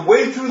that. Get rid of the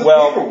way through the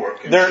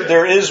paperwork.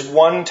 There is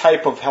one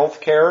type of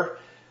healthcare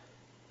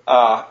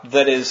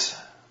that is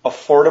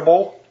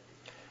affordable,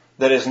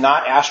 that is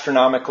not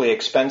astronomically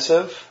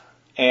expensive,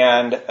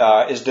 and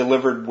is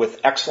delivered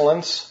with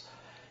excellence,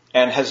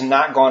 and has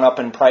not gone up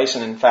in price,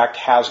 and in fact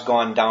has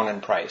gone down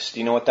in price. Do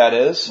you know what that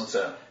is? What's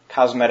that?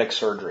 Cosmetic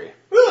surgery.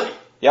 Really?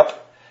 Yep.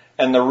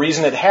 And the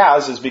reason it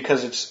has is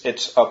because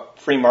it's a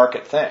free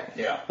market thing.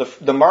 Yeah.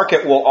 The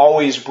market will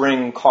always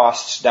bring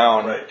costs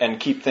down and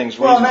keep things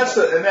reasonable.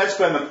 Well, and that's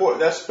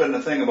been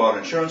the thing about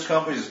insurance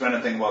companies. It's been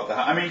the thing about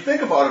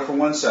think about it for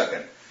 1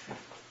 second.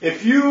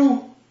 If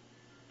you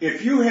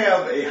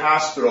have a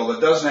hospital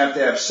that doesn't have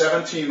to have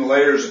 17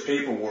 layers of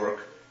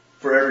paperwork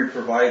for every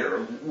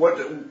provider, what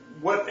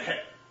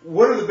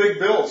are the big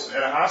bills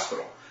at a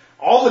hospital?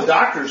 All the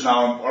doctors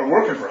now are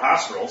working for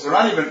hospitals.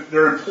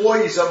 They're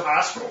employees of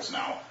hospitals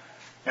now.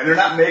 And they're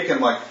not making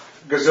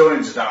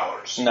gazillions of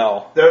dollars.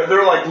 No. They're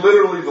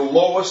literally the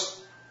lowest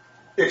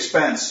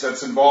expense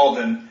that's involved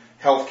in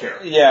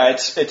healthcare. Yeah,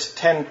 it's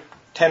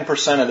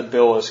 10% of the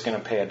bill is going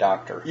to pay a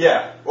doctor.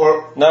 Yeah.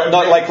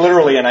 Not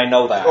literally, and I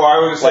know that. Oh,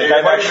 I was going to say,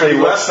 I've actually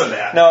less than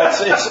that. No,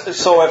 it's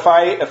so if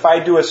I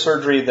do a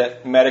surgery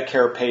that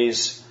Medicare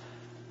pays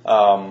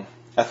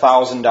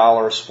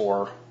 $1,000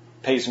 for,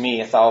 pays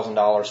me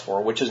 $1,000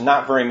 for, which is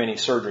not very many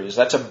surgeries.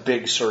 That's a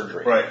big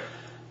surgery. Right.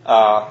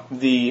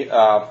 The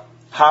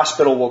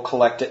hospital will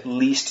collect at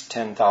least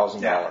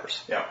 $10,000.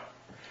 Yeah.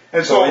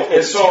 And so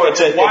it's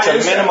a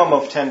minimum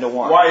of 10 to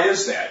 1. Why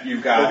is that?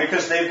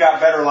 Because they've got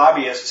better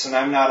lobbyists, and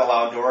I'm not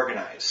allowed to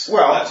organize.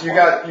 Well, you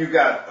got,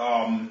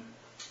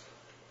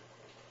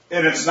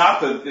 and it's not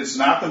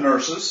the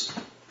nurses.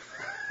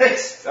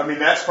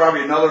 That's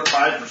probably another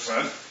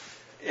 5%.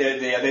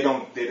 They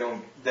don't. They're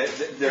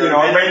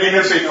maybe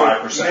it's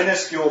 5%.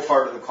 Minuscule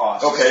part of the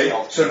cost. Okay,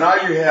 so now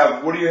you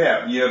have, what do you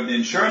have? You have the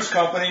insurance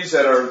companies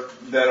that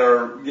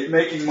are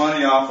making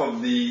money off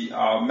of the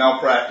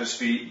malpractice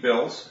fee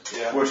bills,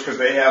 which because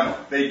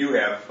they do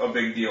have a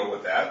big deal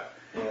with that.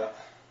 Yeah.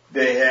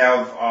 They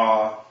have,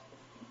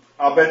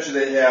 I'll bet you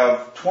they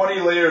have 20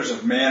 layers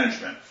of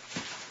management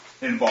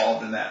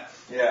involved in that.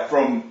 Yeah.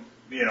 From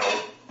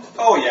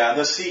Oh yeah,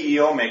 the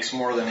CEO makes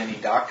more than any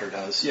doctor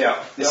does.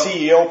 Yeah. The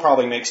CEO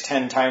probably makes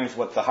 10 times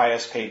what the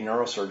highest paid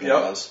neurosurgeon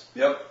does.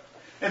 Yep.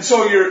 And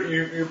so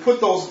you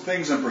put those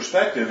things in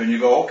perspective and you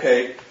go,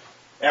 okay,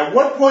 at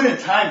what point in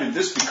time did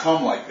this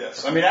become like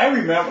this? I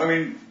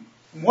remember,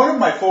 one of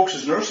my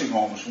folks' nursing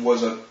homes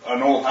was an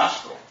old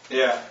hospital.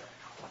 Yeah.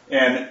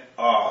 And,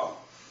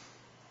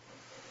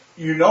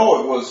 it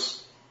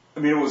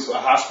was a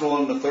hospital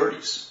in the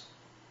 30s.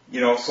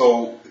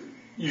 So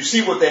you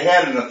see what they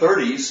had in the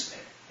 30s.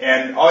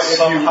 And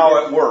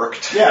somehow it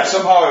worked. Yeah,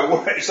 somehow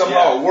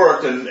it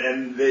worked,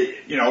 and they,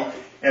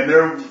 and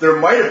there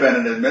might have been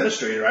an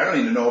administrator. I don't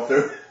even know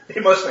if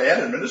they must have had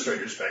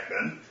administrators back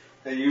then.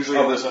 It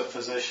usually was a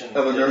physician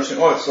of a nursing.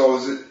 Oh, so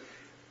is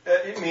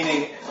it?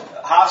 Meaning,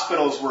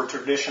 hospitals were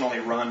traditionally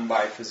run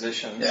by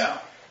physicians. Yeah.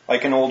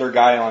 Like an older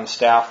guy on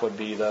staff would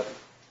be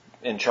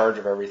in charge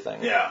of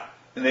everything. Yeah.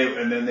 And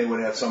then they would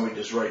have somebody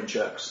just writing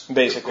checks.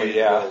 Basically,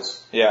 yeah.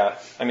 Bills. Yeah.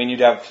 You'd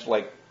have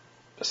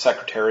a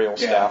secretarial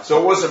staff.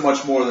 So it wasn't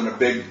much more than a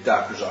big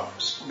doctor's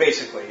office.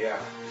 Basically, yeah.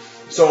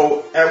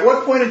 So at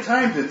what point in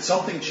time did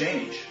something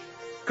change?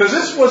 Because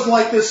this wasn't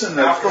like this in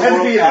the, it had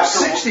to be in the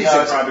 60s.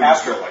 It probably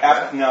was still like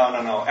that.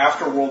 No.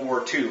 After World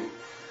War II.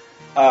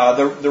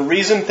 The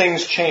reason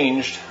things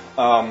changed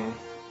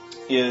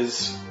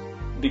is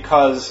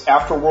because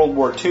after World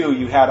War II,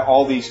 you had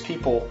all these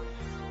people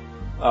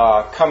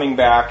coming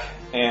back,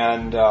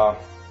 and our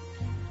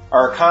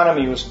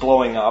economy was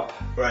blowing up.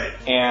 Right.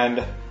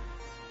 And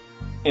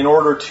in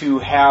order to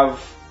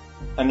have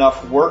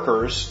enough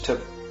workers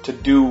to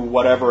do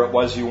whatever it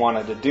was you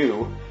wanted to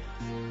do,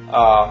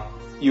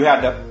 you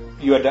had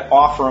to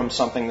offer them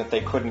something that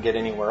they couldn't get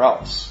anywhere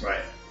else.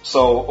 Right.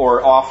 So,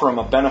 or offer them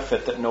a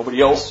benefit that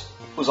nobody else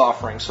was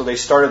offering. So they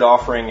started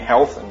offering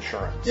health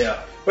insurance.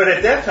 Yeah. But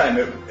at that time,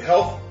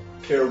 health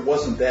care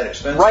wasn't that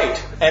expensive.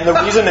 Right. And the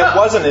reason it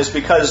wasn't is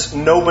because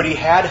nobody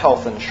had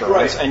health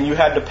insurance, Right. and you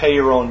had to pay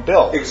your own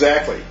bill.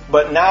 Exactly.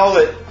 But now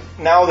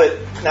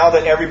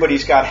that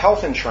everybody's got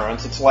health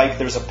insurance, it's like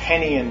there's a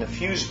penny in the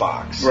fuse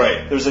box.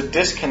 Right. There's a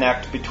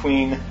disconnect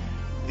between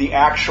the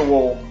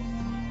actual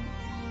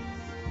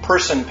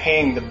person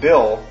paying the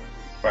bill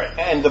Right.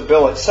 and the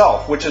bill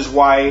itself, which is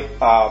why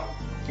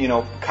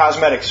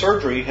cosmetic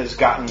surgery has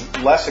gotten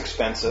less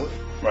expensive,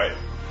 Right.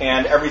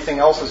 and everything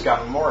else has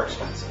gotten more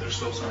expensive. There's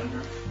still some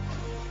here.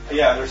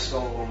 Yeah, there's still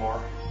a little more.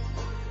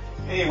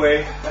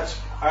 Anyway,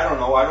 I don't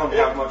know. I don't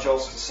have much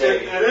else to say.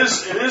 It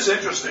is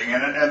interesting,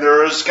 and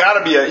there has got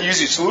to be an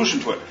easy solution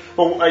to it.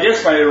 But I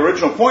guess my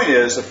original point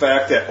is the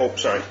fact that,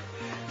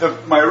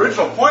 my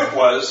original point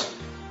was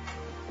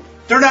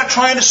they're not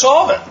trying to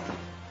solve it.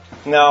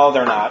 No,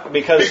 they're not,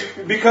 because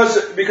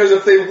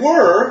if they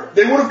were,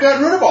 they would have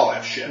gotten rid of all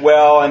that shit.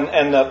 well,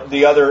 and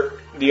the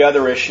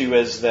other issue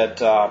is that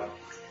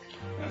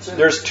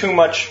there's too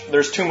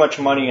much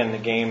money in the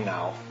game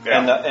now, Yeah.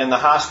 and the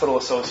hospital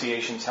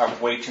associations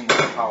have way too much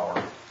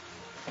power.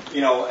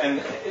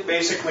 And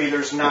basically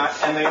there's not,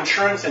 and the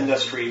insurance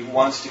industry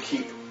wants to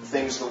keep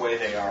things the way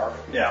they are.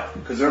 Yeah,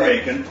 because they're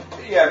making.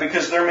 Yeah,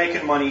 because they're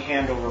making money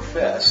hand over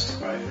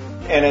fist, Right.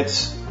 and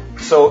it's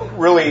so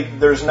really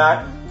they're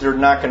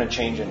not going to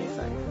change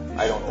anything.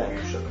 I don't think.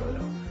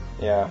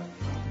 Yeah.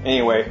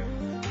 Anyway,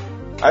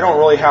 I don't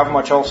really have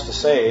much else to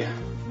say.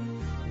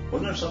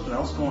 Wasn't there something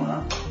else going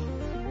on?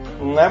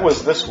 And that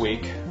was this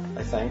week,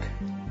 I think.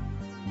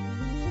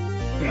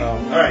 All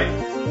right.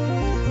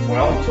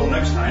 Well, until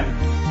next time.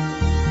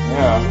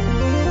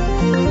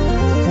 Yeah.